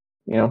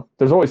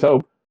there's always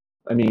hope.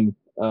 I mean,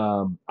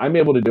 I'm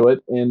able to do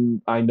it,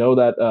 and I know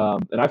that,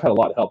 and I've had a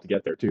lot of help to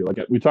get there too. Like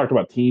we talked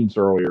about teams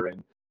earlier,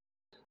 and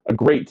a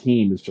great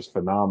team is just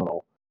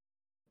phenomenal.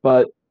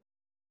 But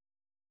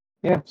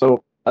yeah,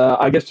 so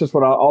I guess just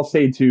what I'll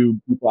say to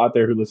people out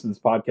there who listen to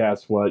this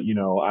podcast, what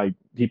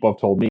people have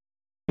told me,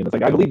 and it's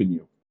like, I believe in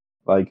you.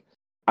 Like,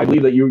 I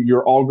believe that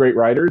you're all great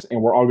writers,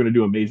 and we're all going to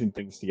do amazing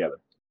things together.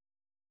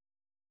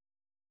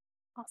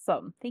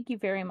 Awesome. Thank you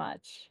very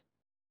much.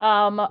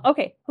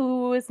 Okay,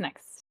 who is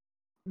next?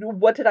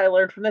 What did I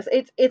learn from this?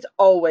 It's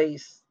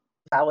always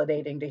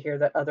validating to hear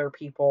that other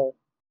people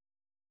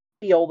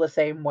feel the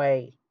same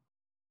way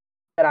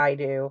that I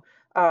do.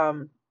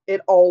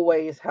 It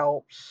always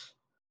helps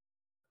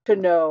to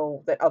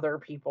know that other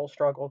people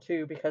struggle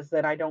too, because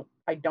then I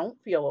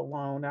don't feel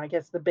alone. I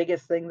guess the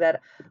biggest thing that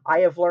I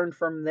have learned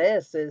from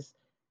this is,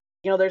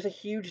 there's a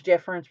huge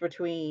difference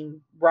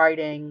between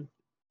writing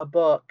a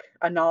book,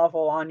 a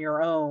novel on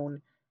your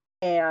own,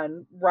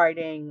 and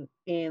writing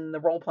in the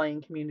role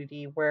playing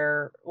community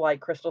where, like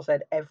Crystal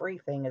said,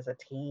 everything is a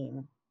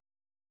team.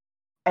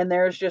 And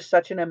there's just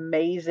such an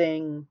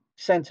amazing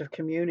sense of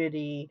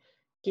community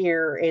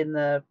here in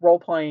the role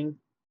playing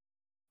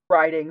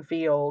writing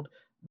field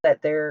that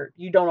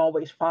you don't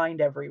always find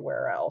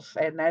everywhere else.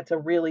 And that's a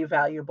really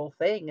valuable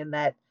thing. And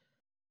that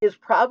is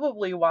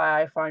probably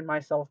why I find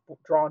myself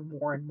drawn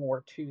more and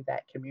more to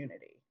that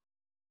community.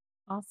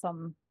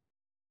 Awesome.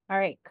 All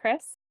right,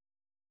 Chris.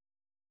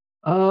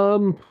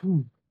 I'm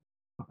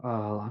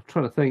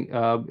trying to think.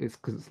 It's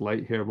because it's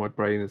late here. My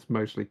brain is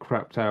mostly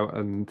crapped out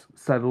and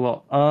said a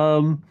lot.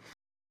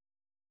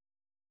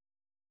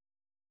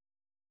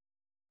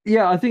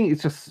 Yeah, I think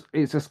it's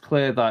just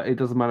clear that it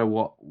doesn't matter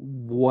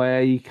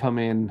where you come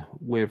in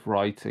with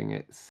writing.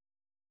 It's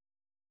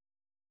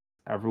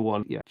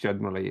everyone,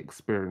 generally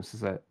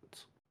experiences it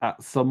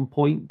at some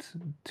point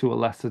to a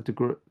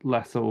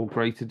lesser or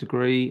greater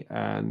degree,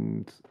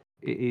 and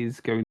it is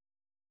going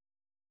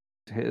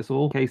to hit us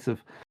all. Case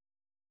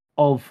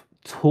of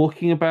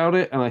talking about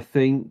it, and I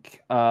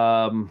think,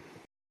 and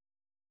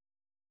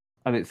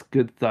it's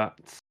good that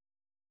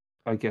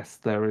I guess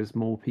there is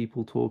more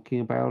people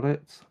talking about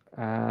it,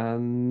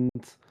 and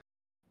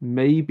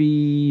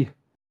maybe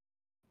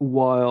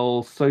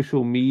while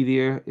social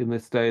media in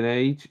this day and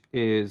age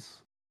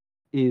is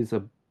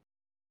a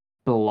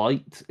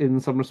blight in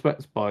some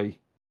respects by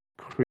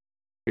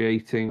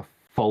creating a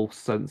false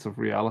sense of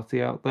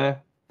reality out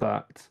there,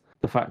 that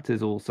the fact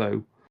is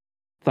also,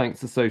 thanks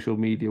to social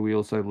media, we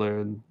also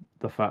learn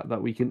the fact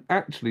that we can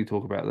actually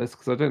talk about this,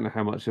 because I don't know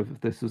how much of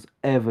this was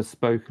ever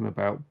spoken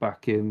about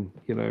back in,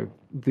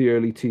 the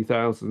early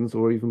 2000s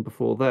or even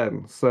before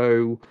then.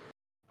 So,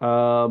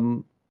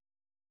 and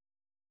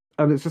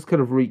it's just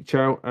kind of reach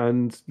out,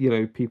 and,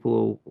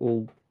 people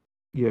will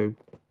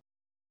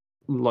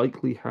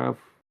likely have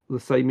the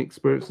same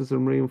experiences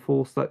and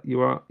reinforce that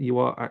you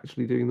are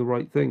actually doing the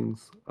right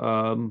things.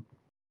 And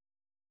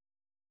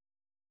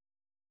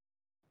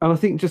I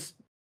think just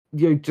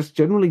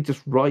generally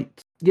just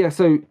write. Yeah,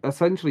 so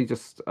essentially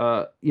just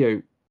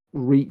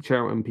reach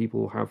out, and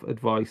people have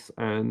advice,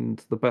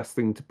 and the best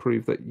thing to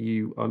prove that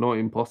you are not an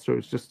imposter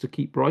is just to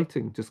keep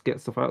writing. Just get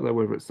stuff out there,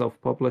 whether it's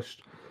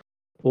self-published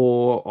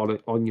or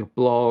on your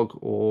blog,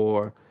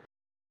 or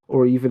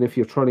even if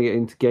you're trying to get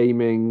into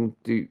gaming,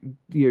 do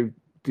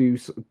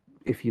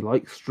if you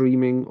like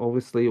streaming,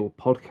 obviously, or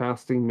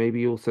podcasting,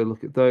 maybe also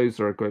look at those.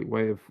 Are a great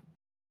way of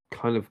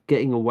kind of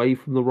getting away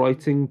from the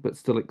writing, but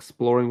still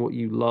exploring what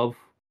you love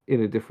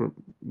in a different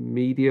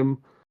medium.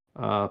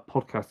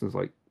 Podcasting is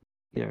like,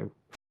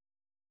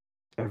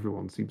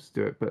 everyone seems to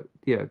do it, but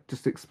yeah,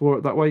 just explore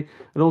it that way,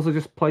 and also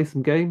just play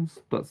some games.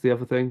 That's the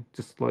other thing.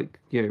 Just like,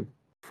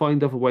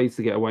 find other ways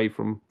to get away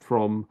from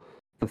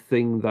the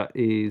thing that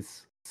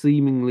is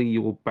seemingly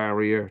your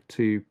barrier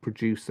to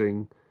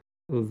producing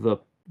the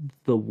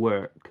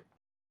work.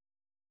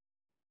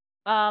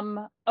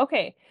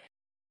 Okay.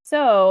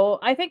 So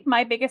I think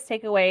my biggest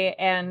takeaway,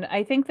 and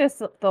I think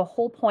the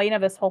whole point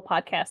of this whole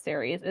podcast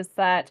series, is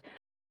that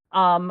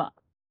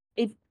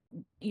if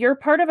you're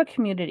part of a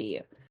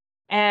community,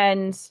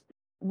 and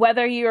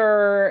whether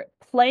you're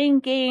playing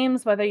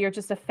games, whether you're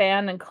just a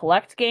fan and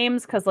collect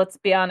games, because let's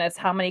be honest,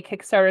 how many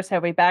Kickstarters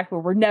have we backed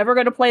where we're never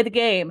going to play the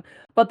game,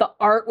 but the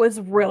art was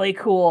really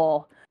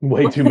cool?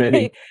 Way too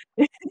many.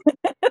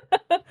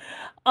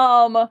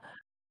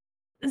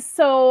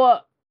 So,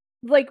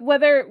 like,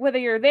 whether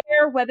you're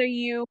there, whether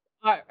you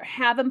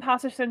have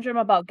imposter syndrome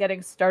about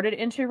getting started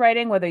into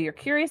writing, whether you're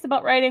curious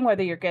about writing,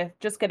 whether you're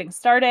just getting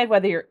started,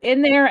 whether you're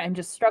in there and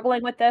just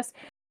struggling with this,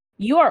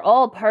 you are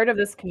all part of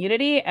this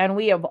community, and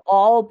we have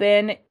all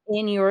been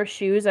in your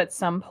shoes at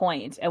some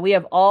point, and we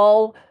have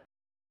all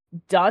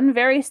done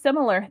very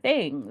similar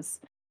things,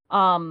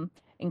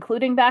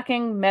 including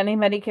backing many,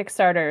 many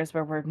Kickstarters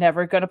where we're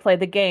never going to play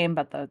the game,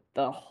 but the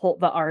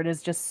art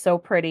is just so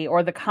pretty,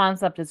 or the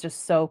concept is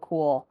just so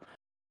cool.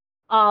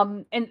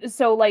 And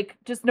so, like,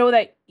 just know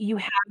that you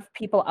have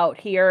people out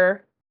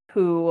here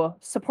who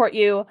support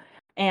you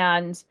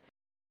and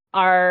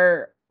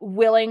are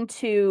willing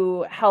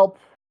to help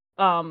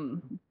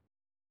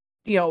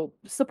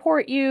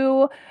support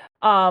you,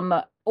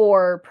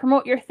 or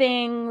promote your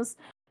things,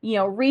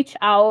 reach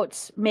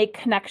out, make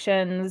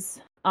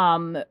connections.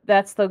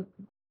 That's the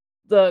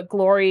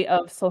glory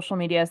of social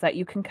media, is that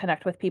you can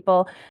connect with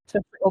people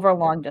over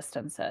long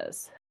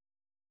distances.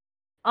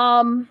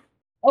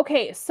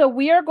 Okay, so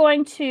we are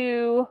going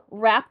to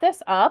wrap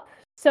this up.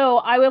 So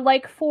I would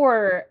like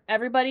for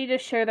everybody to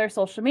share their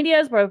social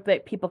medias where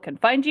people can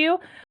find you.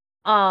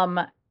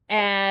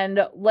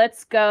 And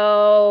let's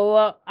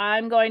go.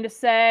 I'm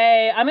just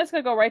going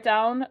to go right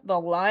down the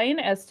line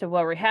as to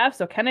what we have.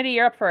 So Kennedy,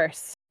 you're up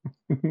first.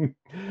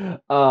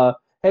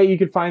 Hey, you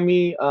can find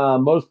me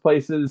most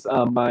places.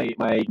 My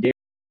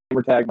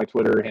gamer tag, my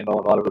Twitter handle,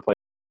 and a lot of other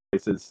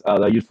places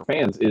that I use for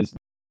fans is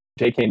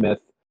JKMyth.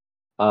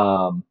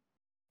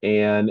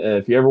 And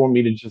if you ever want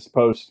me to just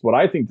post what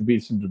I think to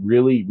be some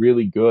really,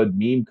 really good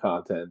meme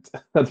content,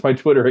 that's my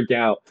Twitter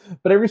account.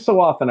 But every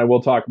so often, I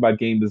will talk about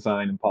game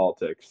design and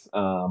politics.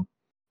 And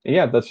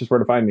yeah, that's just where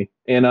to find me.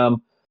 And I'm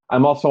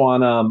also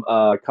on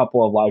a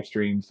couple of live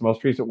streams. The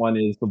most recent one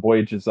is The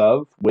Voyages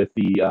of with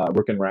the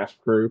Rook and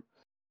Rasp crew,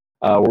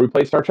 where we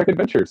play Star Trek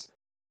Adventures.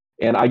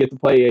 And I get to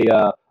play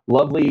a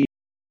lovely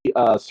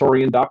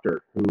Saurian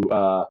doctor who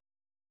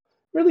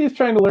really is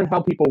trying to learn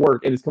how people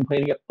work and is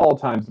complaining at all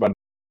times about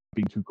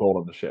being too cold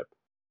on the ship.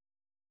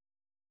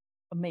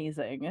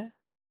 Amazing.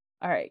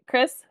 All right,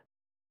 Chris?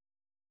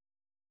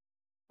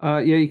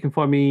 Yeah, you can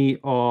find me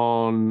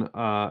on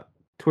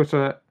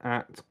Twitter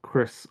at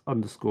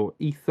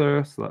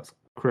Chris_Ether. So that's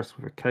Chris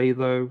with a K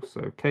though.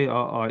 So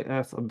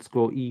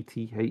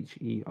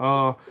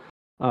KRIS_ETHER.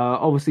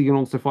 Obviously, you can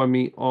also find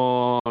me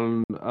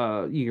on.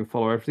 You can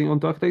follow everything on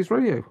Darker Days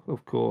Radio,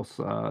 of course.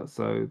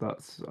 So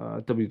that's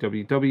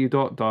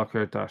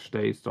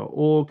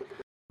www.darker-days.org.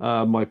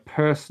 My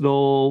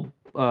personal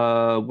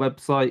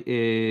website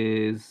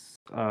is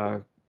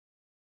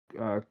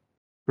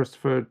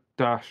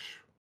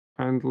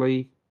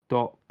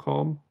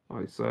Christopher-Handley.com.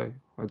 I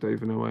don't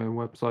even know my own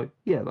website.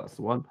 Yeah, that's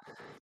the one.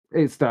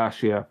 It's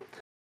Dash, yeah.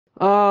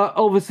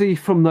 Obviously,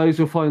 from those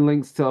you'll find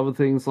links to other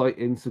things like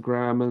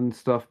Instagram and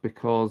stuff,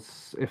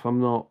 because if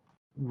I'm not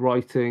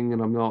writing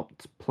and I'm not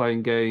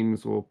playing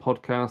games or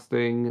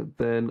podcasting,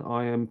 then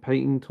I am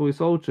painting toy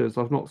soldiers.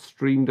 I've not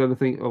streamed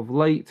anything of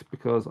late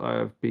because I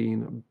have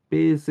been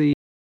busy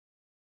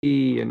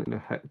and in a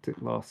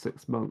hectic last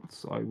 6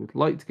 months. I would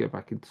like to get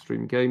back into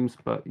streaming games,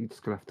 but you're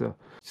just gonna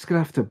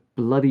have to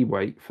bloody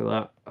wait for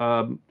that.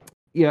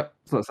 Yeah,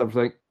 so that's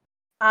everything.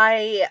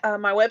 My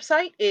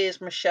website is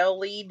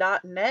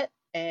michellelee.net,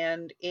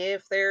 and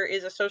if there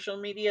is a social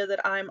media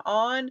that I'm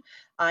on,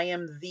 I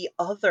am the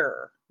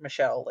other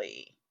Michelle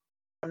Lee.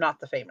 I'm not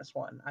the famous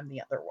one. I'm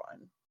the other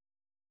one.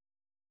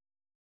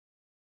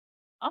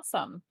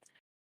 Awesome.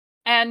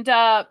 And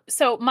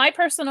so my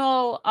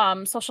personal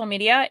social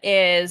media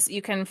is,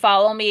 you can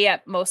follow me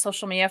at most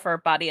social media for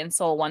Body and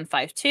Soul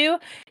 152.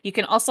 You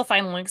can also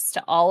find links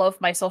to all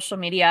of my social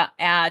media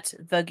at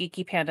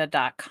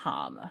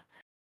thegeekypanda.com.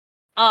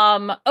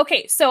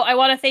 Okay, so I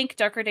want to thank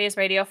Darker Days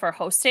Radio for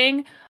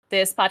hosting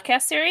this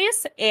podcast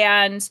series,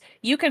 and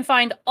you can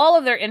find all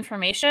of their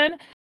information.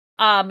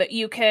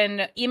 You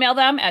can email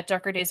them at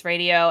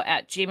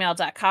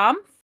darkerdaysradio@gmail.com.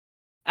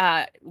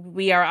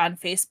 We are on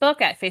Facebook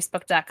at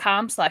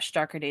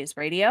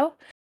facebook.com/darkerdaysradio.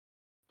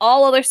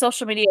 All other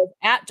social media is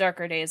at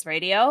Darker Days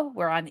Radio.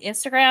 We're on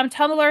Instagram,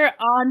 Tumblr,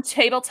 on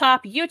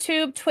Tabletop,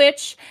 YouTube,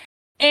 Twitch,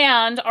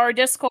 and our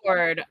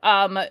Discord,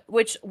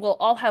 which will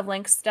all have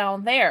links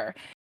down there.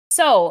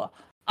 So,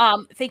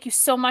 thank you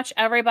so much,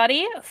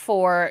 everybody,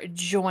 for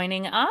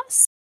joining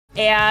us,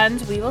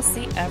 and we will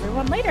see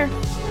everyone later.